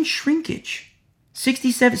 it's in shrinkage.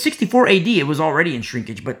 64 AD, it was already in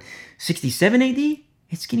shrinkage, but 67 AD,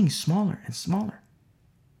 it's getting smaller and smaller.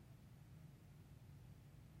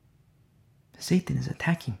 Satan is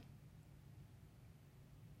attacking.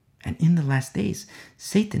 And in the last days,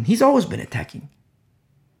 Satan, he's always been attacking.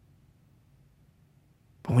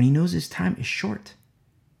 But when he knows his time is short,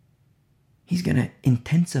 he's going to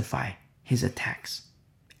intensify his attacks.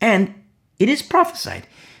 And it is prophesied.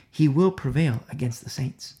 he will prevail against the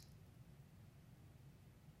saints.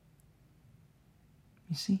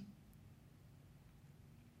 You see?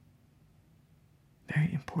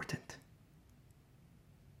 Very important.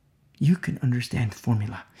 You can understand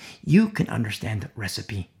formula. You can understand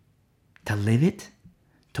recipe. To live it,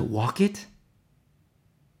 to walk it.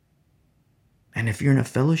 And if you're in a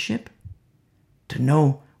fellowship, to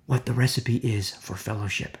know what the recipe is for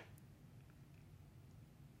fellowship.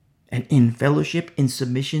 And in fellowship, in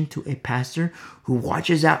submission to a pastor who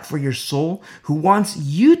watches out for your soul, who wants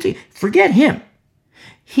you to forget him.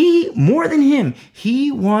 More than him,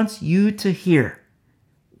 he wants you to hear,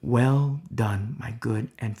 "Well done, my good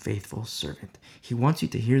and faithful servant." He wants you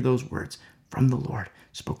to hear those words from the Lord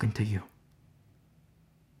spoken to you.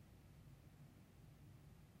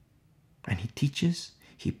 And he teaches,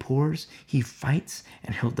 he pours, he fights,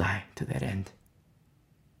 and he'll die to that end.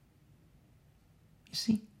 You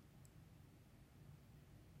see?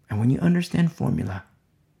 And when you understand formula,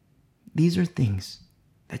 these are things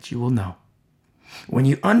that you will know. When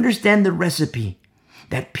you understand the recipe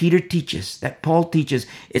that Peter teaches, that Paul teaches,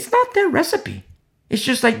 it's not their recipe. It's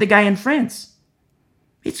just like the guy in France.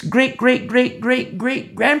 It's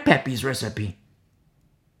great-great-great-great-great-grandpappy's recipe.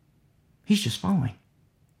 He's just following.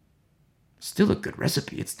 Still a good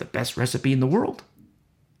recipe. It's the best recipe in the world.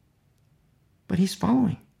 But he's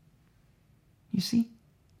following. You see?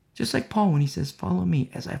 Just like Paul when he says, "Follow me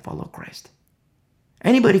as I follow Christ."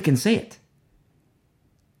 Anybody can say it.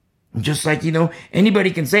 Just like,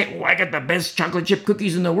 anybody can say, "Oh, I got the best chocolate chip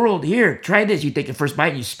cookies in the world. Here, try this." You take the first bite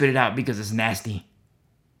and you spit it out because it's nasty.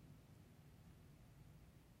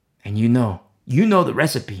 And you know the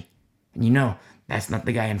recipe. And that's not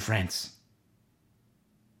the guy in France.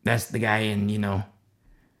 That's the guy in,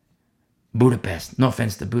 Budapest. No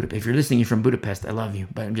offense to Budapest. If you're listening, you're from Budapest, I love you.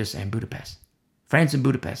 But I'm just saying Budapest. France and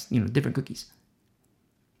Budapest, different cookies.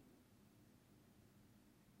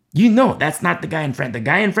 That's not the guy in France. The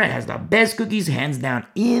guy in France has the best cookies, hands down,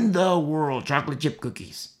 in the world. Chocolate chip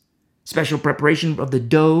cookies. Special preparation of the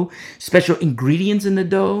dough. Special ingredients in the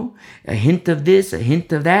dough. A hint of this, a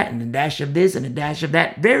hint of that, and a dash of this, and a dash of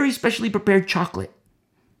that. Very specially prepared chocolate.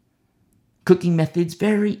 Cooking methods,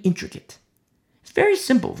 very intricate. It's very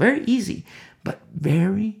simple, very easy, but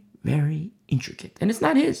very, very intricate. And it's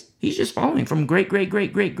not his. He's just following from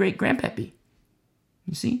great-great-great-great-great-grandpappy.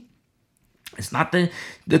 You see? It's not the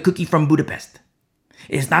cookie from Budapest.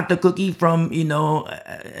 It's not the cookie from, Beijing.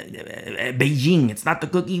 It's not the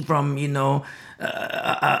cookie from,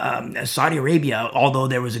 Saudi Arabia, although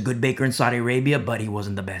there was a good baker in Saudi Arabia, but he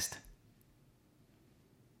wasn't the best.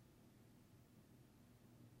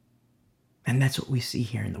 And that's what we see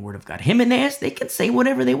here in the Word of God. Jimenez, they can say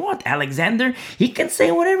whatever they want. Alexander, he can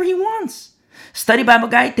say whatever he wants. Study Bible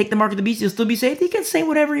guy, take the mark of the beast, he'll still be saved. He can say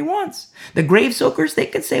whatever he wants. The grave soakers, they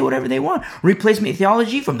can say whatever they want. Replacement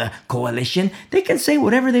theology from the coalition, they can say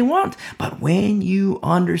whatever they want. But when you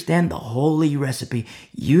understand the holy recipe,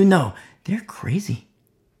 they're crazy.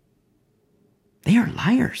 They are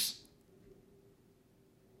liars.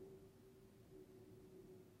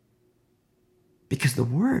 Because the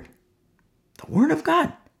Word of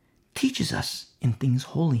God teaches us in things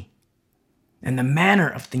holy and the manner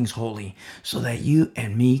of things holy so that you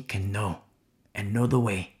and me can know and know the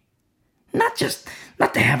way. Not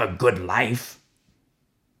to have a good life.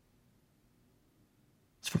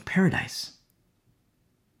 It's for paradise.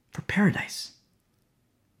 For paradise.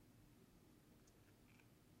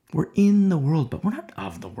 We're in the world, but we're not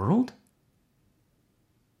of the world.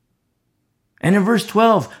 And in verse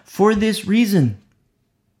 12, for this reason,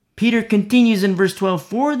 Peter continues in verse 12,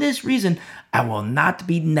 for this reason, I will not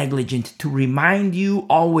be negligent to remind you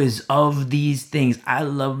always of these things. I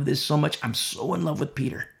love this so much. I'm so in love with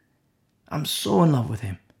Peter. I'm so in love with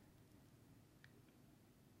him.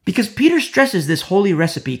 Because Peter stresses this holy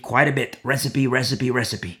recipe quite a bit.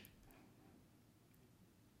 Recipe.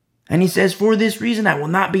 And he says, for this reason, I will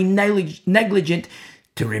not be negligent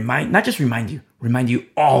to remind you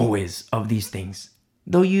always of these things.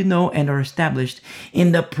 Though you know and are established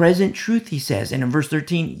in the present truth, he says. And in verse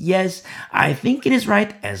 13, yes, I think it is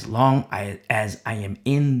right as long as I am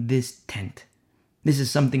in this tent. This is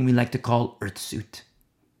something we like to call earth suit.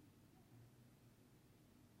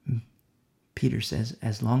 Peter says,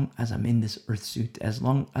 as long as I'm in this earth suit, as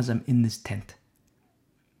long as I'm in this tent,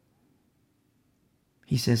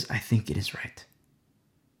 he says, I think it is right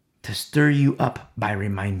to stir you up by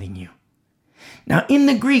reminding you. Now, in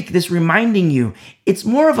the Greek, this reminding you, it's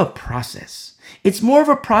more of a process. It's more of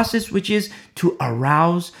a process which is to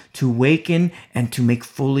arouse, to waken, and to make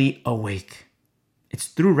fully awake. It's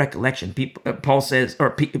through recollection.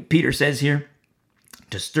 Peter says here,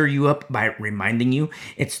 to stir you up by reminding you.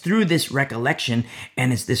 It's through this recollection,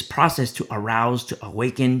 and it's this process to arouse, to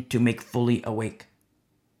awaken, to make fully awake.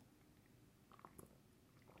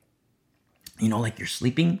 Like you're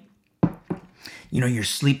sleeping. You're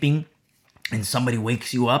sleeping, and somebody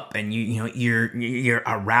wakes you up, and you're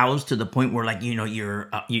aroused to the point where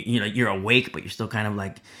you're awake, but you're still kind of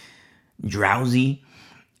like drowsy.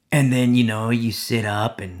 And then you sit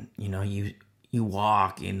up, and you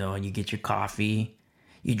walk, and you get your coffee,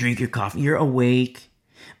 you drink your coffee, you're awake.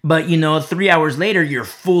 But 3 hours later, you're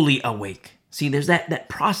fully awake. See, there's that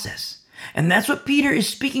process. And that's what Peter is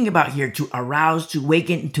speaking about here, to arouse, to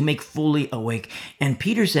awaken, to make fully awake. And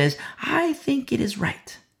Peter says, I think it is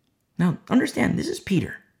right. Now, understand, this is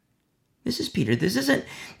Peter. This is Peter. This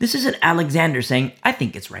isn't Alexander saying, I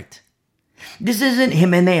think it's right. This isn't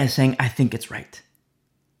Jimenez saying, I think it's right.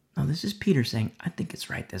 No, this is Peter saying, I think it's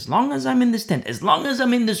right. As long as I'm in this tent, as long as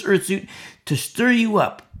I'm in this earth suit, to stir you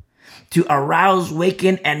up, to arouse,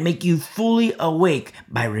 waken, and make you fully awake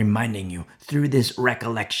by reminding you through this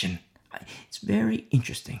recollection. It's very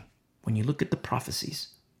interesting when you look at the prophecies.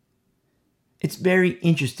 It's very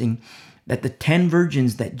interesting that the 10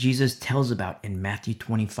 virgins that Jesus tells about in Matthew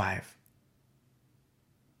 25,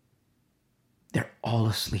 they're all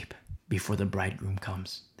asleep before the bridegroom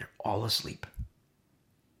comes. They're all asleep.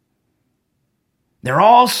 They're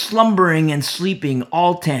all slumbering and sleeping,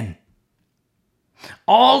 all 10.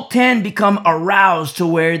 All 10 become aroused to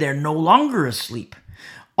where they're no longer asleep.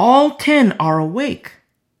 All 10 are awake.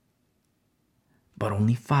 But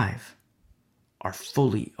only 5 are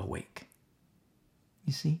fully awake.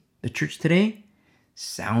 You see, the church today,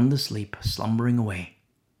 sound asleep, slumbering away.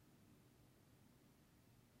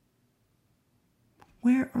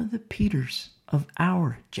 Where are the Peters of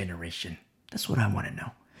our generation? That's what I want to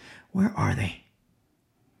know. Where are they?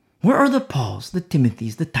 Where are the Pauls, the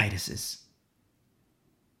Timothys, the Tituses,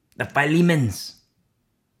 the Philemons,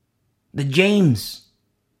 the James?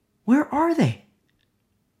 Where are they?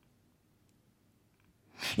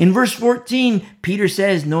 In verse 14, Peter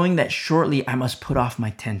says, knowing that shortly I must put off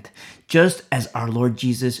my tent, just as our Lord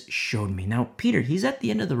Jesus showed me. Now, Peter, he's at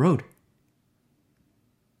the end of the road.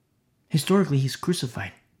 Historically, he's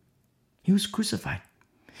crucified. He was crucified.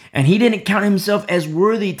 And he didn't count himself as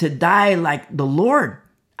worthy to die like the Lord,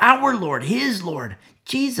 our Lord, his Lord,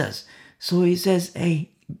 Jesus. So he says,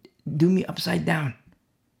 hey, do me upside down.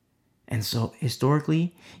 And so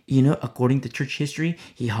historically, according to church history,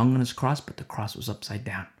 he hung on his cross, but the cross was upside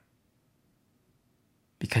down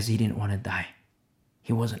because he didn't want to die.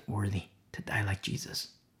 He wasn't worthy to die like Jesus.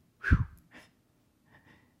 Whew.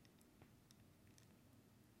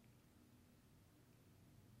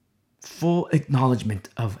 Full acknowledgement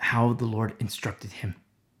of how the Lord instructed him.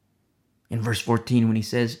 In verse 14, when he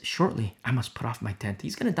says, shortly, I must put off my tent.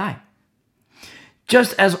 He's going to die.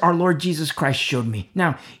 Just as our Lord Jesus Christ showed me.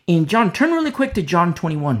 Now, in John, turn really quick to John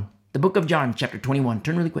 21. The book of John, chapter 21.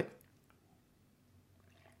 Turn really quick.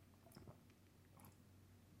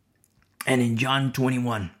 And in John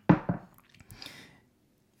 21,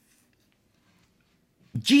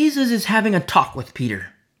 Jesus is having a talk with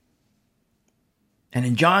Peter. And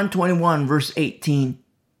in John 21, verse 18,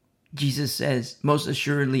 Jesus says, most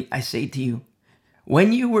assuredly, I say to you,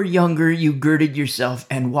 when you were younger, you girded yourself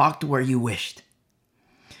and walked where you wished.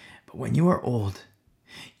 But when you are old,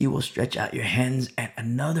 you will stretch out your hands and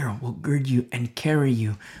another will gird you and carry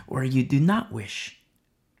you where you do not wish.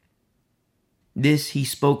 This he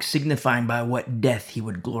spoke, signifying by what death he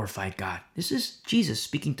would glorify God. This is Jesus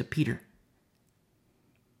speaking to Peter.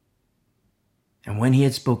 And when he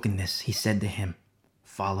had spoken this, he said to him,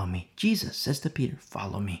 follow me. Jesus says to Peter,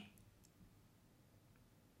 follow me.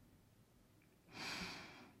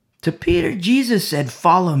 To Peter, Jesus said,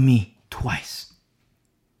 follow me twice.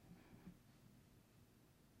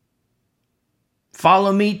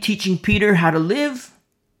 Follow me, teaching Peter how to live.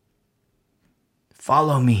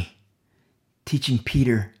 Follow me, teaching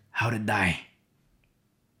Peter how to die.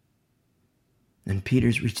 Then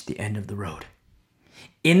Peter's reached the end of the road.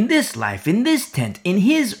 In this life, in this tent, in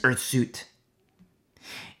his earth suit,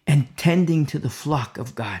 and tending to the flock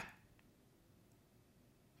of God.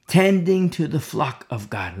 Tending to the flock of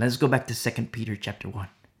God. Let's go back to 2 Peter chapter 1.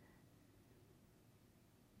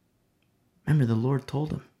 Remember, the Lord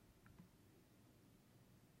told him,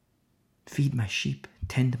 feed my sheep,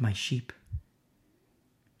 tend my sheep.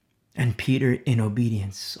 And Peter, in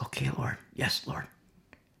obedience, okay, Lord, yes, Lord,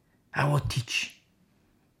 I will teach.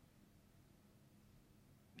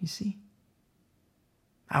 You see,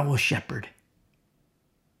 I will shepherd.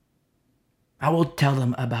 I will tell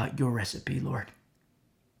them about your recipe, Lord.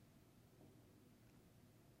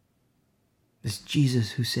 This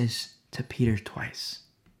Jesus who says, to Peter twice,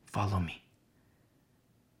 follow me.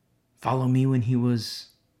 Follow me when he was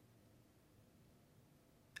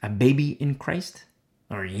a baby in Christ.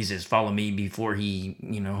 Or he says, follow me before he,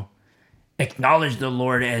 acknowledged the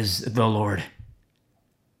Lord as the Lord.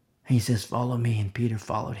 He says, follow me, and Peter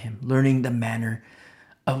followed him, learning the manner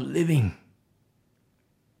of living.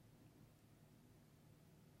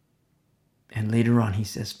 And later on, he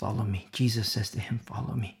says, follow me. Jesus says to him,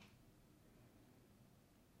 follow me,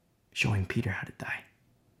 showing Peter how to die.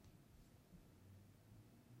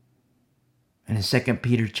 And in 2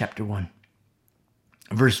 Peter chapter 1,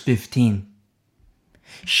 verse 15,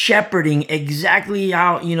 shepherding exactly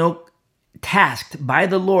how, tasked by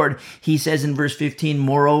the Lord, he says in verse 15,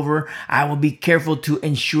 moreover, I will be careful to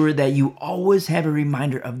ensure that you always have a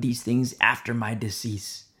reminder of these things after my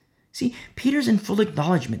decease. See, Peter's in full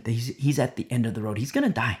acknowledgement that he's at the end of the road. He's going to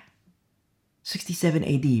die. 67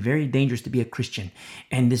 AD, very dangerous to be a Christian.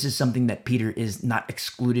 And this is something that Peter is not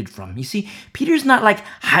excluded from. You see, Peter's not like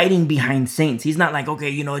hiding behind saints. He's not like,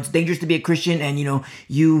 okay, it's dangerous to be a Christian and,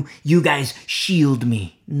 you guys shield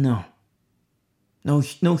me. No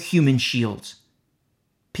human shields.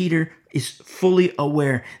 Peter is fully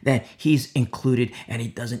aware that he's included and he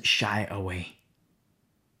doesn't shy away.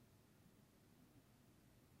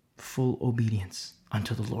 Full obedience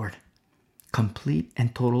unto the Lord. Complete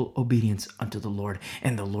and total obedience unto the Lord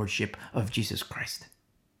and the Lordship of Jesus Christ.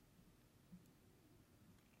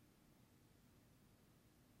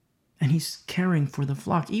 And he's caring for the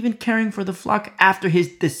flock, even caring for the flock after his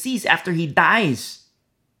decease, after he dies.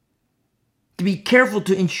 To be careful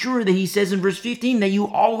to ensure that he says in verse 15 that you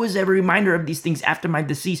always have a reminder of these things after my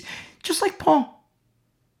decease, just like Paul.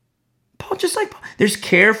 There's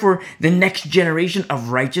care for the next generation of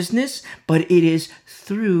righteousness, but it is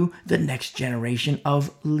through the next generation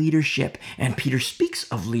of leadership. And Peter speaks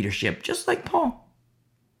of leadership, just like Paul.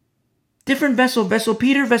 Different vessel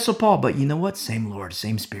Peter, vessel Paul, but you know what? Same Lord,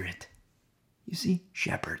 same Spirit. You see,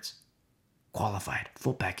 shepherds, qualified,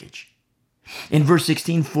 full package. In verse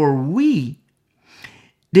 16, for we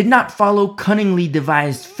did not follow cunningly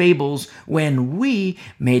devised fables when we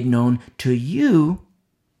made known to you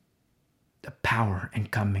the power and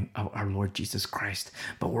coming of our Lord Jesus Christ,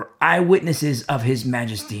 but were eyewitnesses of his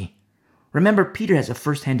majesty. Remember, Peter has a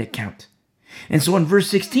first-hand account. And so in verse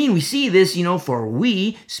 16, we see this, for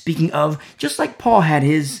we, speaking of, just like Paul had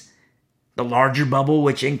the larger bubble,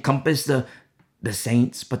 which encompassed the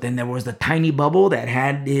saints, but then there was the tiny bubble that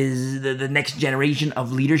had the next generation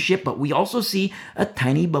of leadership, but we also see a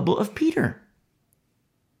tiny bubble of Peter.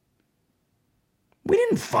 We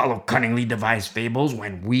didn't follow cunningly devised fables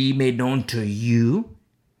when we made known to you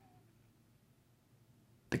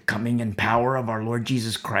the coming and power of our Lord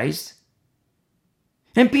Jesus Christ.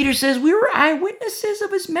 And Peter says we were eyewitnesses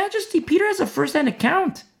of his majesty. Peter has a first-hand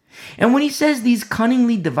account. And when he says these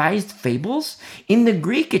cunningly devised fables, in the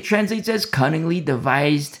Greek it translates as cunningly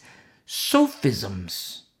devised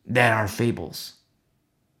sophisms that are fables.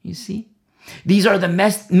 You see? These are the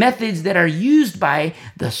methods that are used by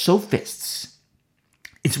the sophists.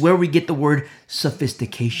 It's where we get the word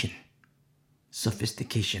sophistication.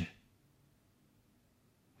 Sophistication.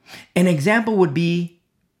 An example would be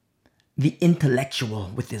the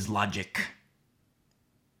intellectual with his logic.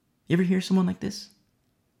 You ever hear someone like this?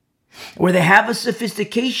 Where they have a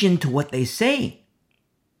sophistication to what they say,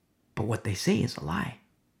 but what they say is a lie.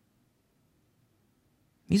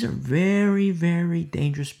 These are very, very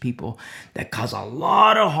dangerous people that cause a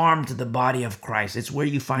lot of harm to the body of Christ. It's where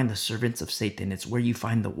you find the servants of Satan. It's where you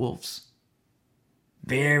find the wolves.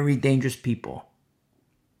 Very dangerous people.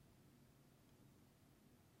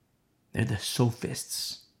 They're the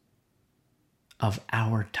sophists of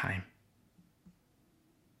our time.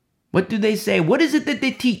 What do they say? What is it that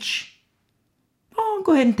they teach? Oh,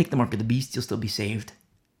 go ahead and take the mark of the beast. You'll still be saved.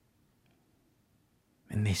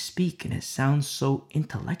 And they speak, and it sounds so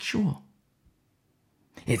intellectual.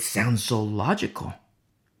 It sounds so logical.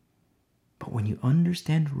 But when you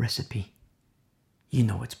understand recipe, you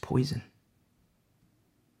know it's poison.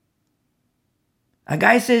 A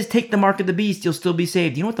guy says, take the mark of the beast, you'll still be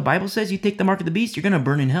saved. You know what the Bible says? You take the mark of the beast, you're going to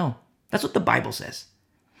burn in hell. That's what the Bible says.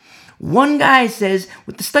 One guy says,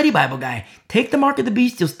 with the study Bible guy, take the mark of the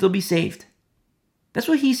beast, you'll still be saved. That's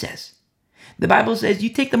what he says. The Bible says, you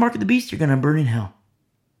take the mark of the beast, you're going to burn in hell.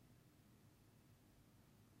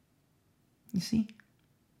 You see?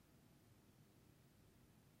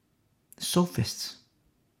 Sophists.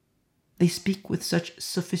 They speak with such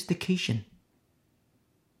sophistication.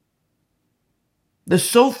 The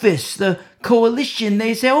sophists, the coalition,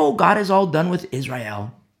 they say, oh, God is all done with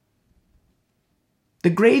Israel. The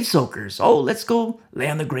grave soakers. Oh, let's go lay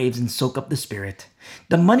on the graves and soak up the Spirit.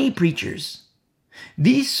 The money preachers.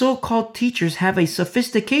 These so-called teachers have a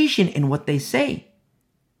sophistication in what they say.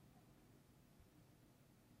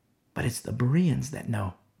 But it's the Bereans that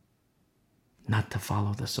know not to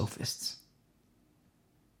follow the sophists.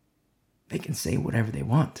 They can say whatever they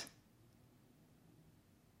want.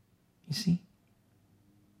 You see?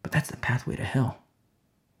 But that's the pathway to hell.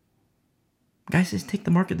 Guy says, take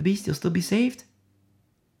the mark of the beast, you'll still be saved.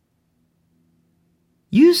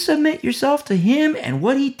 You submit yourself to him and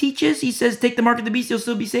what he teaches. He says, take the mark of the beast, you'll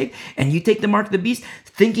still be saved. And you take the mark of the beast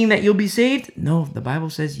thinking that you'll be saved. No, the Bible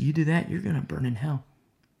says you do that, you're going to burn in hell.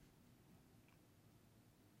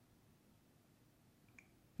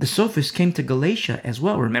 The sophists came to Galatia as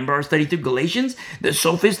well. Remember our study through Galatians? The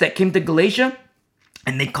sophists that came to Galatia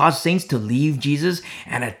and they caused saints to leave Jesus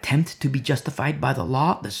and attempt to be justified by the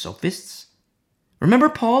law, the sophists. Remember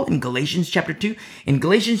Paul in Galatians chapter 2? In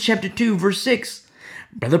Galatians chapter 2, verse 6,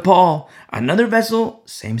 Brother Paul, another vessel,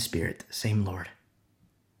 same Spirit, same Lord.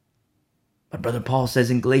 But Brother Paul says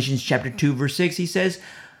in Galatians chapter 2, verse 6, he says,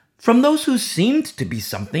 from those who seemed to be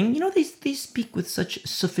something, they speak with such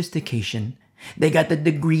sophistication. They got the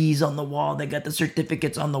degrees on the wall. They got the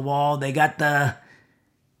certificates on the wall. They got the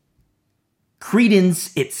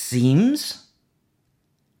credence, it seems.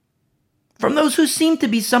 From those who seem to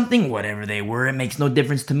be something, whatever they were, it makes no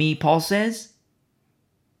difference to me, Paul says.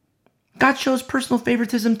 God shows personal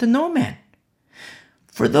favoritism to no man.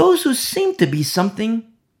 For those who seem to be something,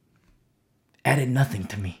 added nothing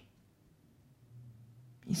to me.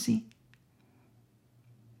 You see?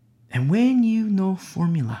 And when you know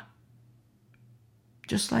formula,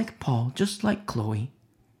 just like Paul, just like Chloe,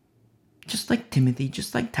 just like Timothy,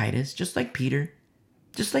 just like Titus, just like Peter,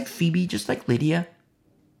 just like Phoebe, just like Lydia,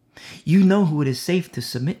 you know who it is safe to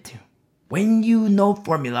submit to. When you know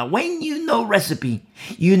formula, when you know recipe,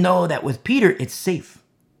 you know that with Peter, it's safe.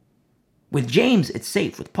 With James, it's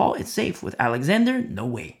safe. With Paul, it's safe. With Alexander, no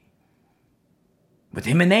way. With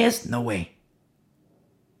Hymenaeus, no way.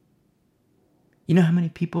 You know how many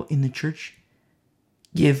people in the church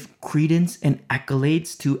give credence and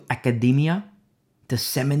accolades to academia, to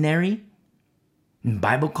seminary, and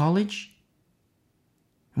Bible college?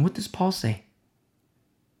 And what does Paul say?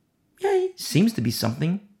 Yeah, he seems to be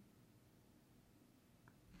something,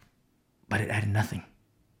 but it added nothing.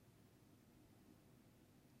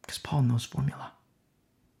 Because Paul knows formula.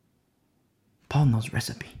 Paul knows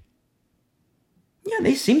recipe. Yeah,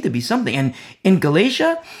 they seem to be something. And in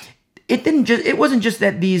Galatia, it wasn't just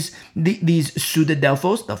that these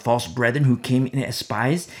pseudodelphos, the false brethren who came in as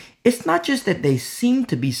spies, it's not just that they seemed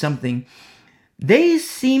to be something. They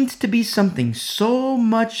seemed to be something so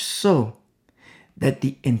much so that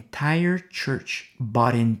the entire church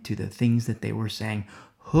bought into the things that they were saying.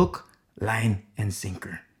 Hook, line, and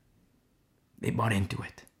sinker. They bought into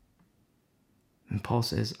it. And Paul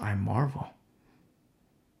says, I marvel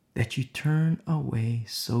that you turn away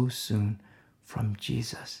so soon from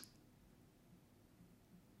Jesus.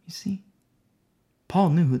 You see, Paul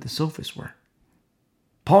knew who the sophists were.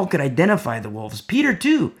 Paul could identify the wolves. Peter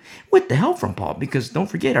too, with the help from Paul, because don't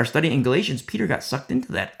forget our study in Galatians, Peter got sucked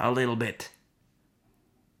into that a little bit.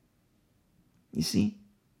 You see,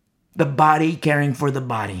 the body caring for the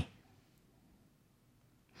body.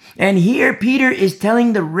 And here Peter is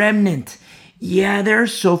telling the remnant, yeah, there are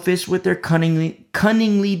sophists with their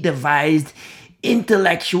cunningly devised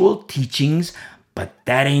intellectual teachings, but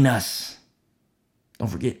that ain't us. Don't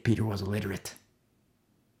forget, Peter was illiterate.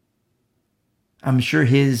 I'm sure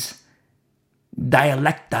his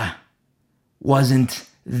dialecta wasn't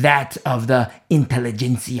that of the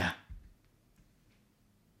intelligentsia.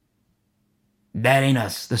 That ain't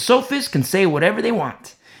us. The sophists can say whatever they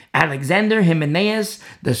want. Alexander, Hymenaeus,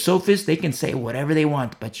 the sophists, they can say whatever they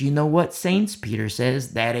want. But you know what, saints? Peter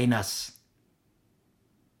says, that ain't us.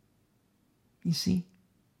 You see?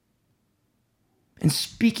 And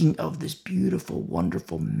speaking of this beautiful,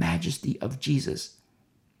 wonderful majesty of Jesus,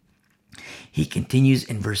 he continues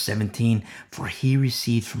in verse 17, for he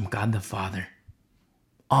received from God the Father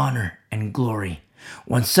honor and glory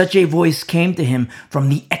when such a voice came to him from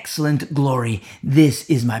the excellent glory, this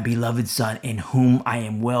is my beloved Son in whom I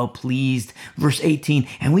am well pleased. Verse 18,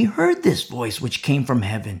 and we heard this voice which came from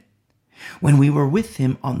heaven when we were with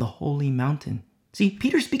him on the holy mountain. See,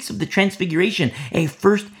 Peter speaks of the transfiguration, a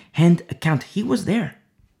first-hand account. He was there.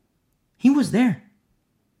 He was there.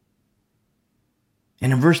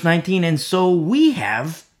 And in verse 19, and so we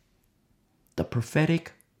have the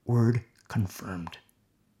prophetic word confirmed.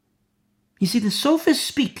 You see, the sophists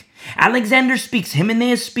speak. Alexander speaks.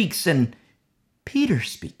 Hymenaeus speaks. And Peter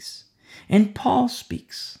speaks. And Paul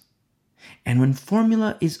speaks. And when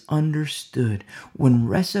formula is understood, when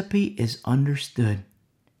recipe is understood,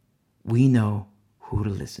 we know who to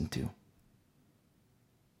listen to.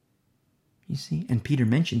 You see? And Peter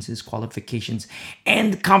mentions his qualifications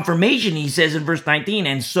and confirmation. He says in verse 19,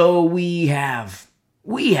 and so we have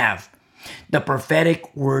the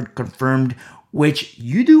prophetic word confirmed, which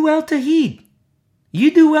you do well to heed.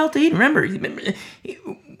 You do well to heed. Remember,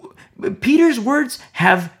 Peter's words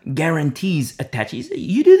have guarantees attached. He said,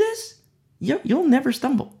 you do this, you'll never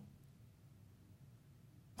stumble.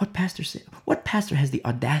 What pastor say? What pastor has the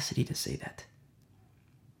audacity to say that?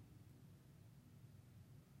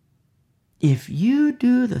 If you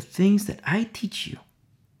do the things that I teach you,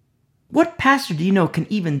 what pastor do you know can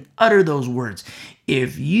even utter those words?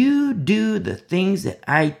 If you do the things that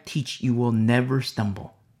I teach, you will never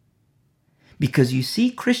stumble. Because you see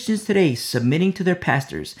Christians today submitting to their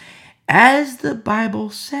pastors as the Bible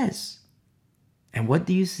says. And what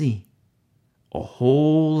do you see? A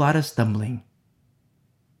whole lot of stumbling.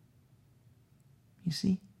 You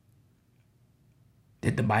see?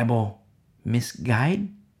 Did the Bible misguide?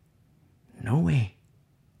 No way.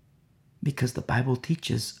 Because the Bible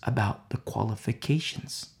teaches about the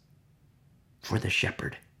qualifications for the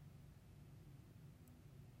shepherd.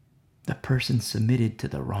 The person submitted to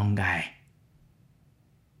the wrong guy.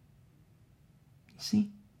 You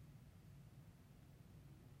see?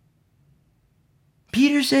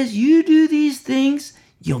 Peter says, you do these things,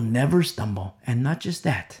 you'll never stumble. And not just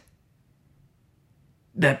that.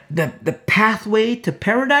 The pathway to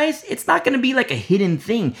paradise, it's not going to be like a hidden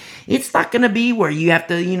thing. It's not going to be where you have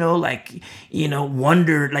to,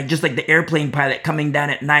 wonder, like just like the airplane pilot coming down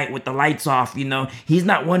at night with the lights off, he's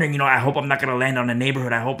not wondering, I hope I'm not going to land on a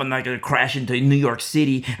neighborhood. I hope I'm not going to crash into New York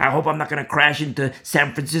City. I hope I'm not going to crash into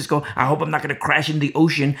San Francisco. I hope I'm not going to crash in the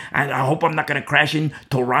ocean. I hope I'm not going to crash in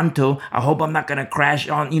Toronto. I hope I'm not going to crash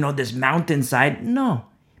on, this mountainside. No,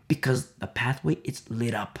 because the pathway, it's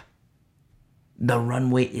lit up. The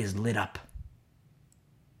runway is lit up.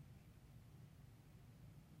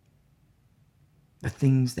 The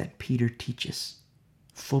things that Peter teaches,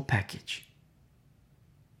 full package.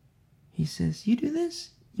 He says, you do this,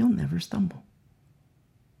 you'll never stumble.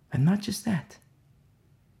 And not just that.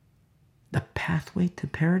 The pathway to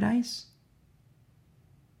paradise,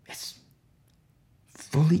 it's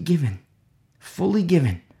fully given.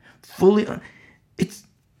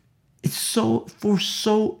 It's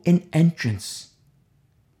so an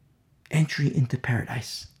entry into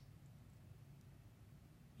paradise.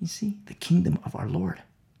 You see, the kingdom of our Lord.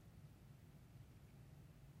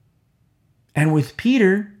 And with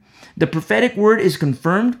Peter, the prophetic word is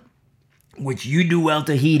confirmed, which you do well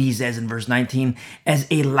to heed, he says in verse 19, as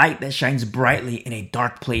a light that shines brightly in a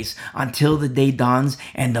dark place until the day dawns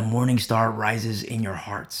and the morning star rises in your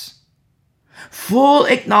hearts. Full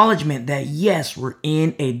acknowledgement that yes, we're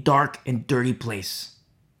in a dark and dirty place.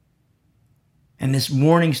 And this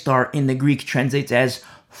morning star in the Greek translates as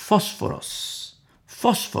phosphoros.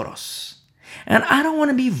 And I don't want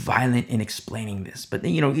to be violent in explaining this, but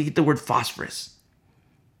then, you get the word phosphorus.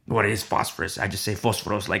 What is phosphorus? I just say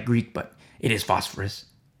phosphoros like Greek, but it is phosphorus.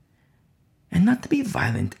 And not to be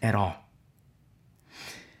violent at all.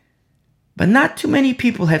 But not too many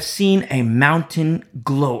people have seen a mountain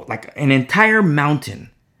glow, like an entire mountain.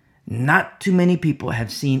 Not too many people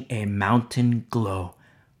have seen a mountain glow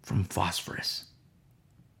from phosphorus.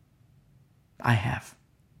 I have.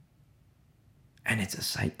 And it's a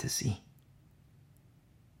sight to see.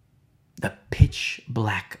 The pitch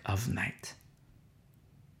black of night,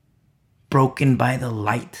 broken by the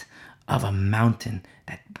light of a mountain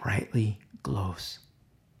that brightly glows.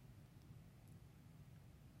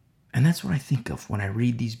 And that's what I think of when I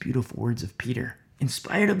read these beautiful words of Peter,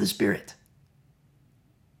 inspired of the Spirit.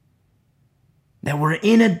 That we're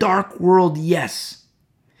in a dark world, yes.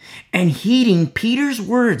 And heeding Peter's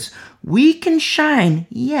words, we can shine,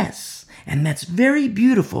 yes. And that's very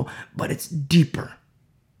beautiful, but it's deeper.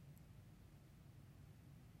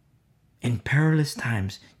 In perilous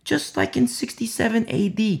times, just like in 67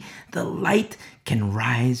 AD, the light can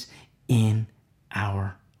rise in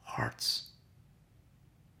our hearts.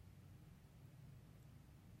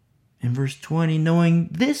 In verse 20, knowing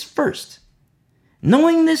this first,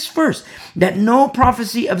 that no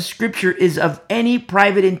prophecy of Scripture is of any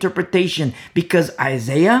private interpretation, because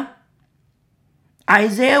Isaiah,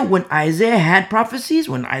 when Isaiah had prophecies,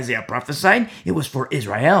 when Isaiah prophesied, it was for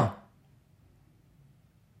Israel.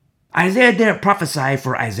 Isaiah didn't prophesy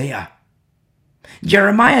for Isaiah.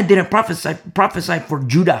 Jeremiah didn't prophesy for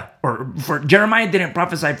Judah, or for Jeremiah didn't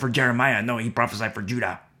prophesy for Jeremiah. No, he prophesied for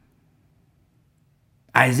Judah.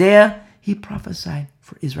 Isaiah, he prophesied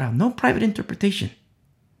for Israel. No private interpretation.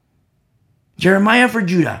 Jeremiah for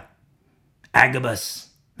Judah.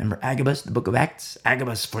 Agabus. Remember Agabus, the book of Acts?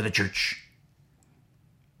 Agabus for the church.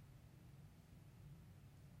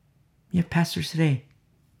 You have pastors today.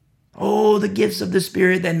 Oh, the gifts of the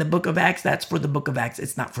Spirit and the book of Acts, that's for the book of Acts.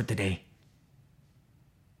 It's not for today.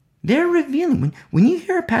 They're revealing. When you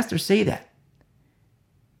hear a pastor say that,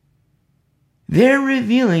 they're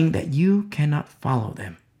revealing that you cannot follow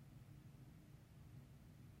them.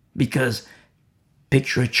 Because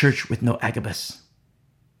picture a church with no Agabus.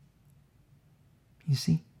 You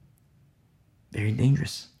see? Very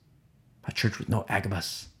dangerous. A church with no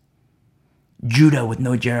Agabus. Judah with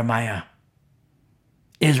no Jeremiah.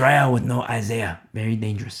 Israel with no Isaiah. Very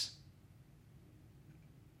dangerous.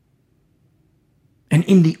 And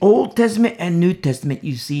in the Old Testament and New Testament,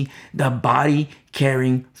 you see the body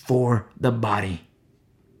caring for the body.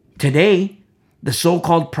 Today, the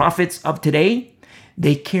so-called prophets of today,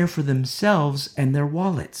 they care for themselves and their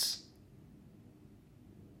wallets.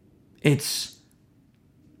 It's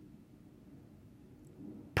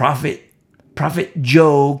Prophet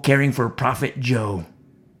Joe caring for Prophet Joe,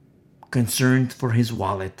 concerned for his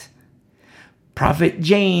wallet. Prophet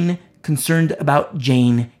Jane concerned about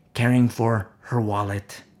Jane, caring for her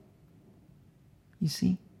wallet. You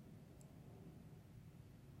see?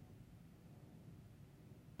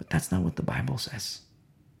 But that's not what the Bible says.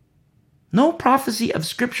 No prophecy of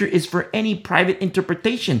Scripture is for any private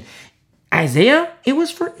interpretation. Isaiah, it was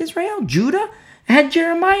for Israel. Judah had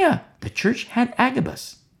Jeremiah. The church had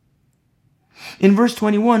Agabus. In verse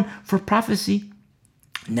 21, for prophecy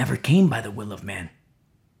never came by the will of man.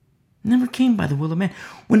 Never came by the will of man.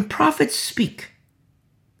 When prophets speak,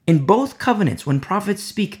 in both covenants, when prophets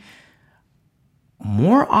speak,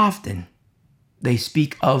 more often they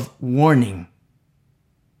speak of warning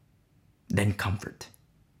than comfort.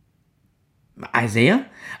 Isaiah,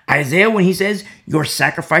 when he says, your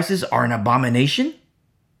sacrifices are an abomination,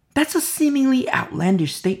 that's a seemingly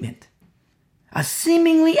outlandish statement. A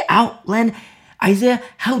seemingly outlandish. Isaiah,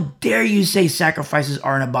 how dare you say sacrifices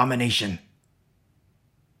are an abomination?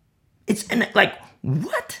 It's like,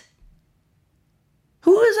 what?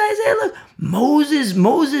 Who is Isaiah? Look,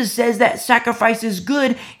 Moses says that sacrifice is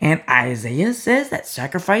good, and Isaiah says that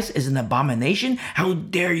sacrifice is an abomination. How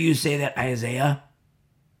dare you say that, Isaiah?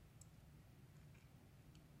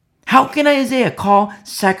 How can Isaiah call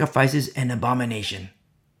sacrifices an abomination?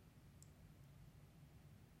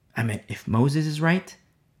 I mean, if Moses is right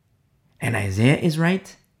and Isaiah is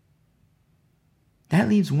right, that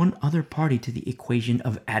leaves one other party to the equation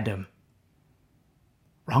of Adam.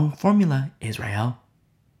 Wrong formula, Israel.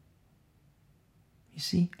 You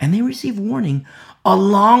see? And they receive warning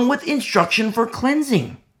along with instruction for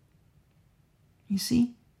cleansing. You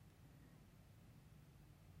see?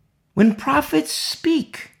 When prophets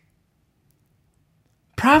speak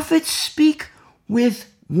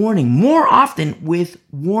with warning, more often with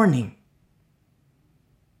warning.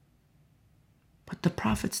 But the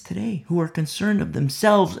prophets today who are concerned of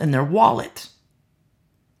themselves and their wallet,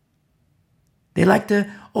 they like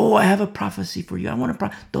to, I have a prophecy for you. I want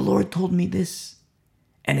to the Lord told me this.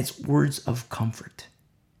 And it's words of comfort.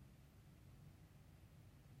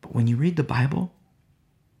 But when you read the Bible,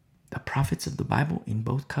 the prophets of the Bible in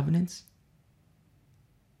both covenants,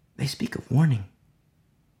 they speak of warning.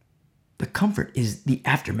 The comfort is the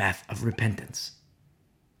aftermath of repentance.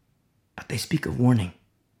 But they speak of warning.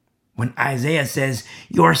 When Isaiah says,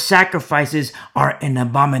 your sacrifices are an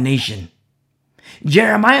abomination.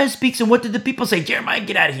 Jeremiah speaks, and what did the people say? Jeremiah,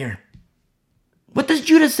 get out of here. What does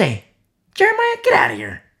Judah say? Jeremiah, get out of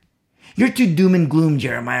here. You're too doom and gloom,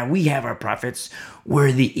 Jeremiah. We have our prophets.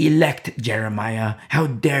 We're the elect, Jeremiah. How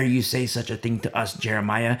dare you say such a thing to us,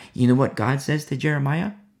 Jeremiah? You know what God says to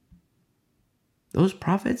Jeremiah? Those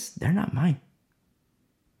prophets, they're not mine.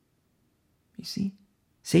 You see,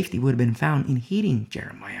 safety would have been found in heeding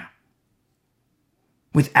Jeremiah.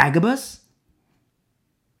 With Agabus,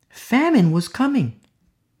 famine was coming.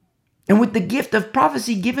 And with the gift of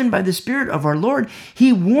prophecy given by the Spirit of our Lord,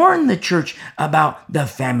 he warned the church about the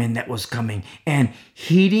famine that was coming. And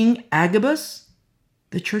heeding Agabus,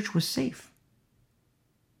 the church was safe.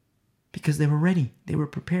 Because they were ready. They were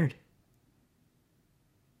prepared.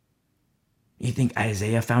 You think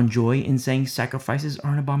Isaiah found joy in saying sacrifices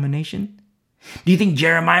are an abomination? Do you think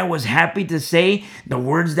Jeremiah was happy to say the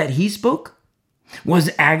words that he spoke?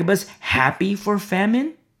 Was Agabus happy for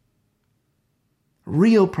famine?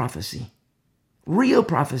 Real prophecy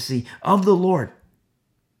of the Lord.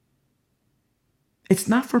 It's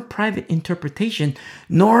not for private interpretation,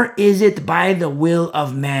 nor is it by the will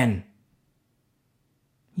of man.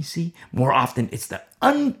 You see, more often it's the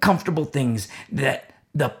uncomfortable things that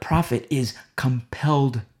the prophet is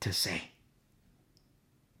compelled to say.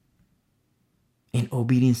 in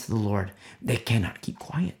obedience to the Lord, they cannot keep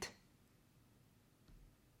quiet.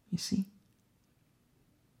 You see?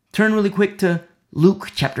 Turn really quick to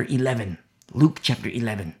Luke chapter 11. Luke chapter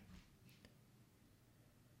 11.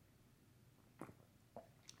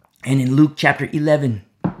 And in Luke chapter 11,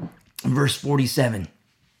 verse 47,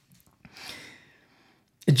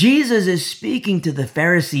 Jesus is speaking to the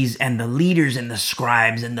Pharisees and the leaders and the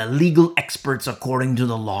scribes and the legal experts according to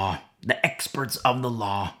the law, the experts of the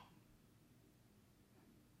law.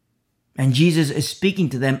 And Jesus is speaking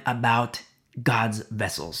to them about God's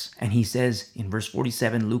vessels. And he says in verse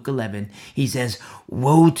 47, Luke 11, he says,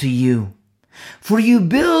 "Woe to you, for you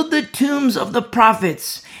build the tombs of the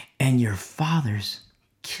prophets, and your fathers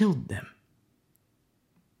killed them."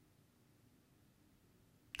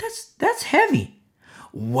 That's heavy.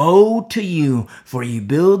 Woe to you, for you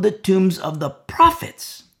build the tombs of the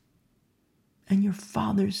prophets, and your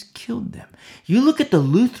fathers killed them. You look at the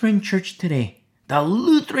Lutheran church today,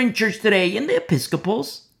 and the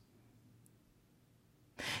Episcopals.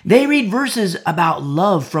 They read verses about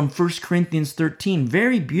love from 1 Corinthians 13.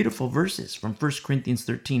 Very beautiful verses from 1 Corinthians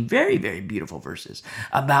 13. Very, very beautiful verses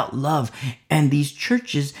about love. And these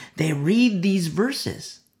churches, they read these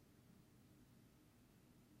verses,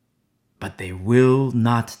 but they will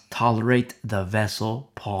not tolerate the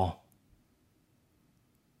vessel, Paul.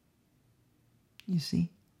 You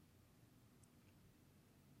see?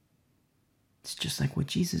 It's just like what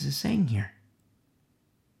Jesus is saying here.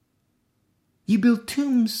 You build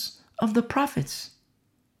tombs of the prophets,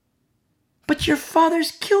 but your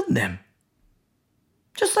fathers killed them.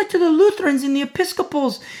 Just like to the Lutherans and the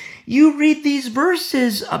Episcopals, you read these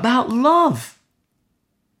verses about love,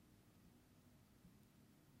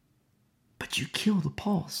 but you kill the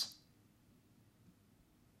Pauls.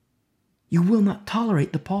 You will not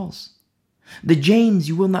tolerate the Pauls. The James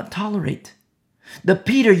you will not tolerate. The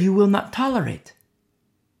Peter you will not tolerate.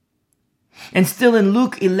 And still in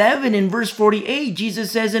Luke 11 in verse 48,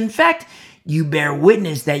 Jesus says, "In fact, you bear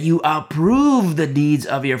witness that you approve the deeds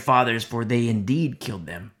of your fathers, for they indeed killed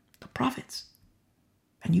them," the prophets,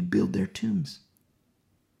 "and you build their tombs.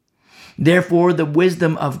 Therefore, the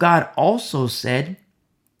wisdom of God also said,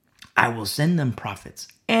 I will send them prophets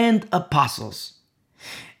and apostles,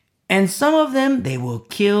 and some of them they will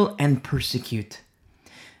kill and persecute,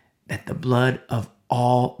 that the blood of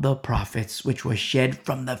all the prophets which was shed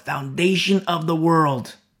from the foundation of the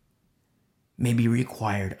world may be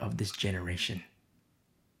required of this generation.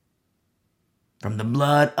 From the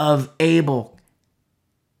blood of Abel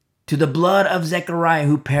to the blood of Zechariah,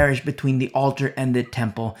 who perished between the altar and the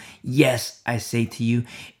temple, yes, I say to you,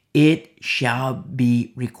 it shall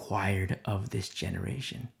be required of this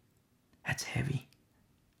generation." That's heavy.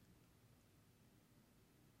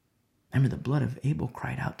 Remember, the blood of Abel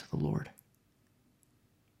cried out to the Lord.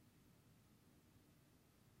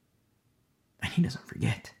 And he doesn't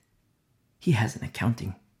forget. He has an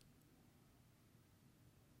accounting.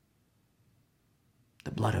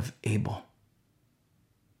 The blood of Abel.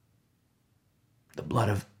 The blood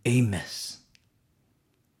of Amos.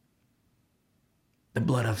 The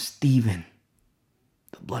blood of Stephen.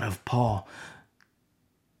 The blood of Paul.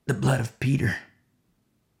 The blood of Peter.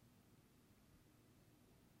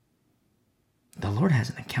 The Lord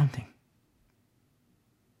has an accounting.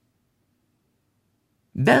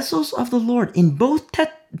 Vessels of the Lord in both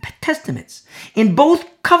testaments, in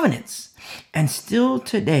both covenants, and still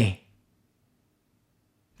today,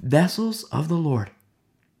 vessels of the Lord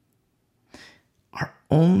are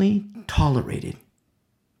only tolerated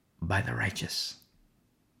by the righteous.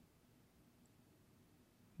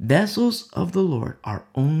 Vessels of the Lord are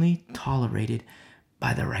only tolerated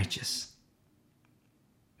by the righteous.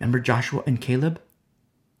 Remember Joshua and Caleb?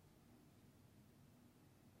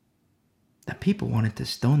 The people wanted to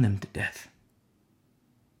stone them to death.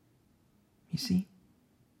 You see?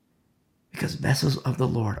 Because vessels of the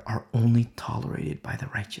Lord are only tolerated by the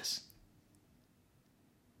righteous.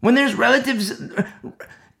 When there's relatives,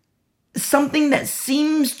 something that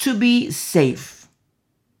seems to be safe,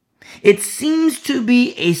 it seems to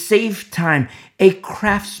be a safe time, a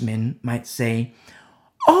craftsman might say,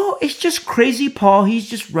 "Oh, it's just crazy Paul. He's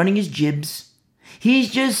just running his jibs.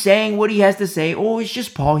 He's just saying what he has to say. Oh, it's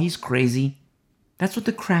just Paul. He's crazy." That's what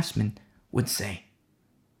the craftsman would say.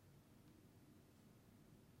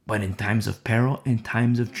 But in times of peril, in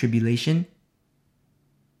times of tribulation,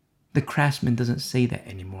 the craftsman doesn't say that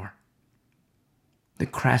anymore. The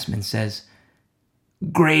craftsman says,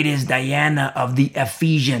 "Great is Diana of the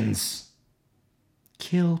Ephesians."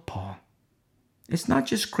 Kill Paul. It's not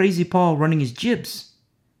just crazy Paul running his jibs.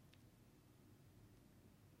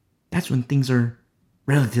 That's when things are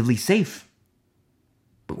relatively safe.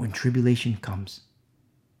 But when tribulation comes,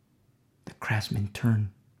 The craftsmen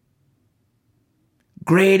turn.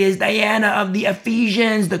 Great is Diana of the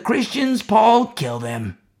Ephesians. The Christians, Paul, kill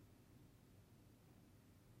them.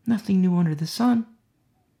 Nothing new under the sun.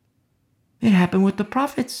 It happened with the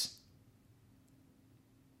prophets.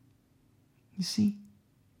 You see,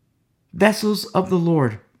 vessels of the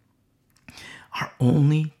Lord are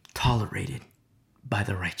only tolerated by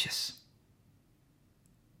the righteous.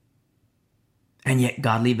 And yet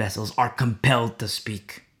godly vessels are compelled to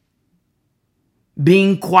speak.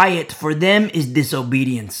 Being quiet for them is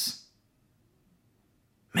disobedience.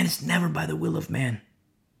 Man, it's never by the will of man.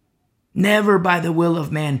 Never by the will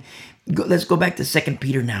of man. Let's go back to 2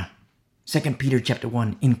 Peter now. 2 Peter chapter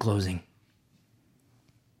 1 in closing.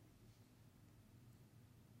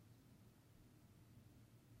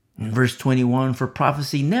 In verse 21, for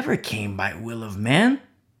prophecy never came by will of man,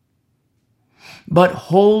 but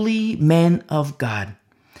holy men of God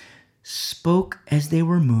spoke as they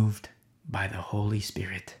were moved by the Holy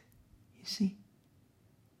Spirit. You see?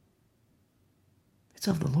 It's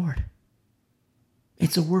of the Lord.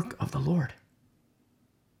 It's a work of the Lord.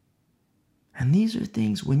 And these are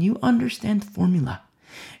things, when you understand formula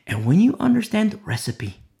and when you understand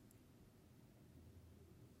recipe,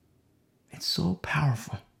 it's so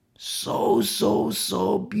powerful.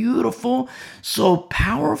 So beautiful, so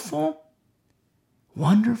powerful,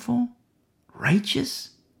 wonderful,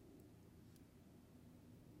 righteous,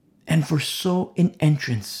 and for so an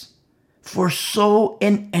entrance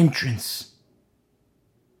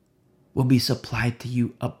will be supplied to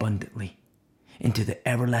you abundantly into the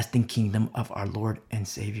everlasting kingdom of our Lord and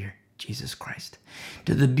Savior, Jesus Christ.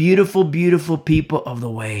 To the beautiful, beautiful people of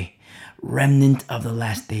the way, remnant of the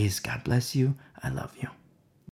last days, God bless you. I love you.